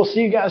 All right. We'll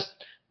see you guys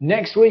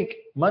next week,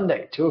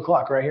 Monday, 2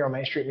 o'clock, right here on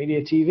Main Street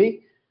Media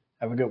TV.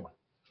 Have a good one.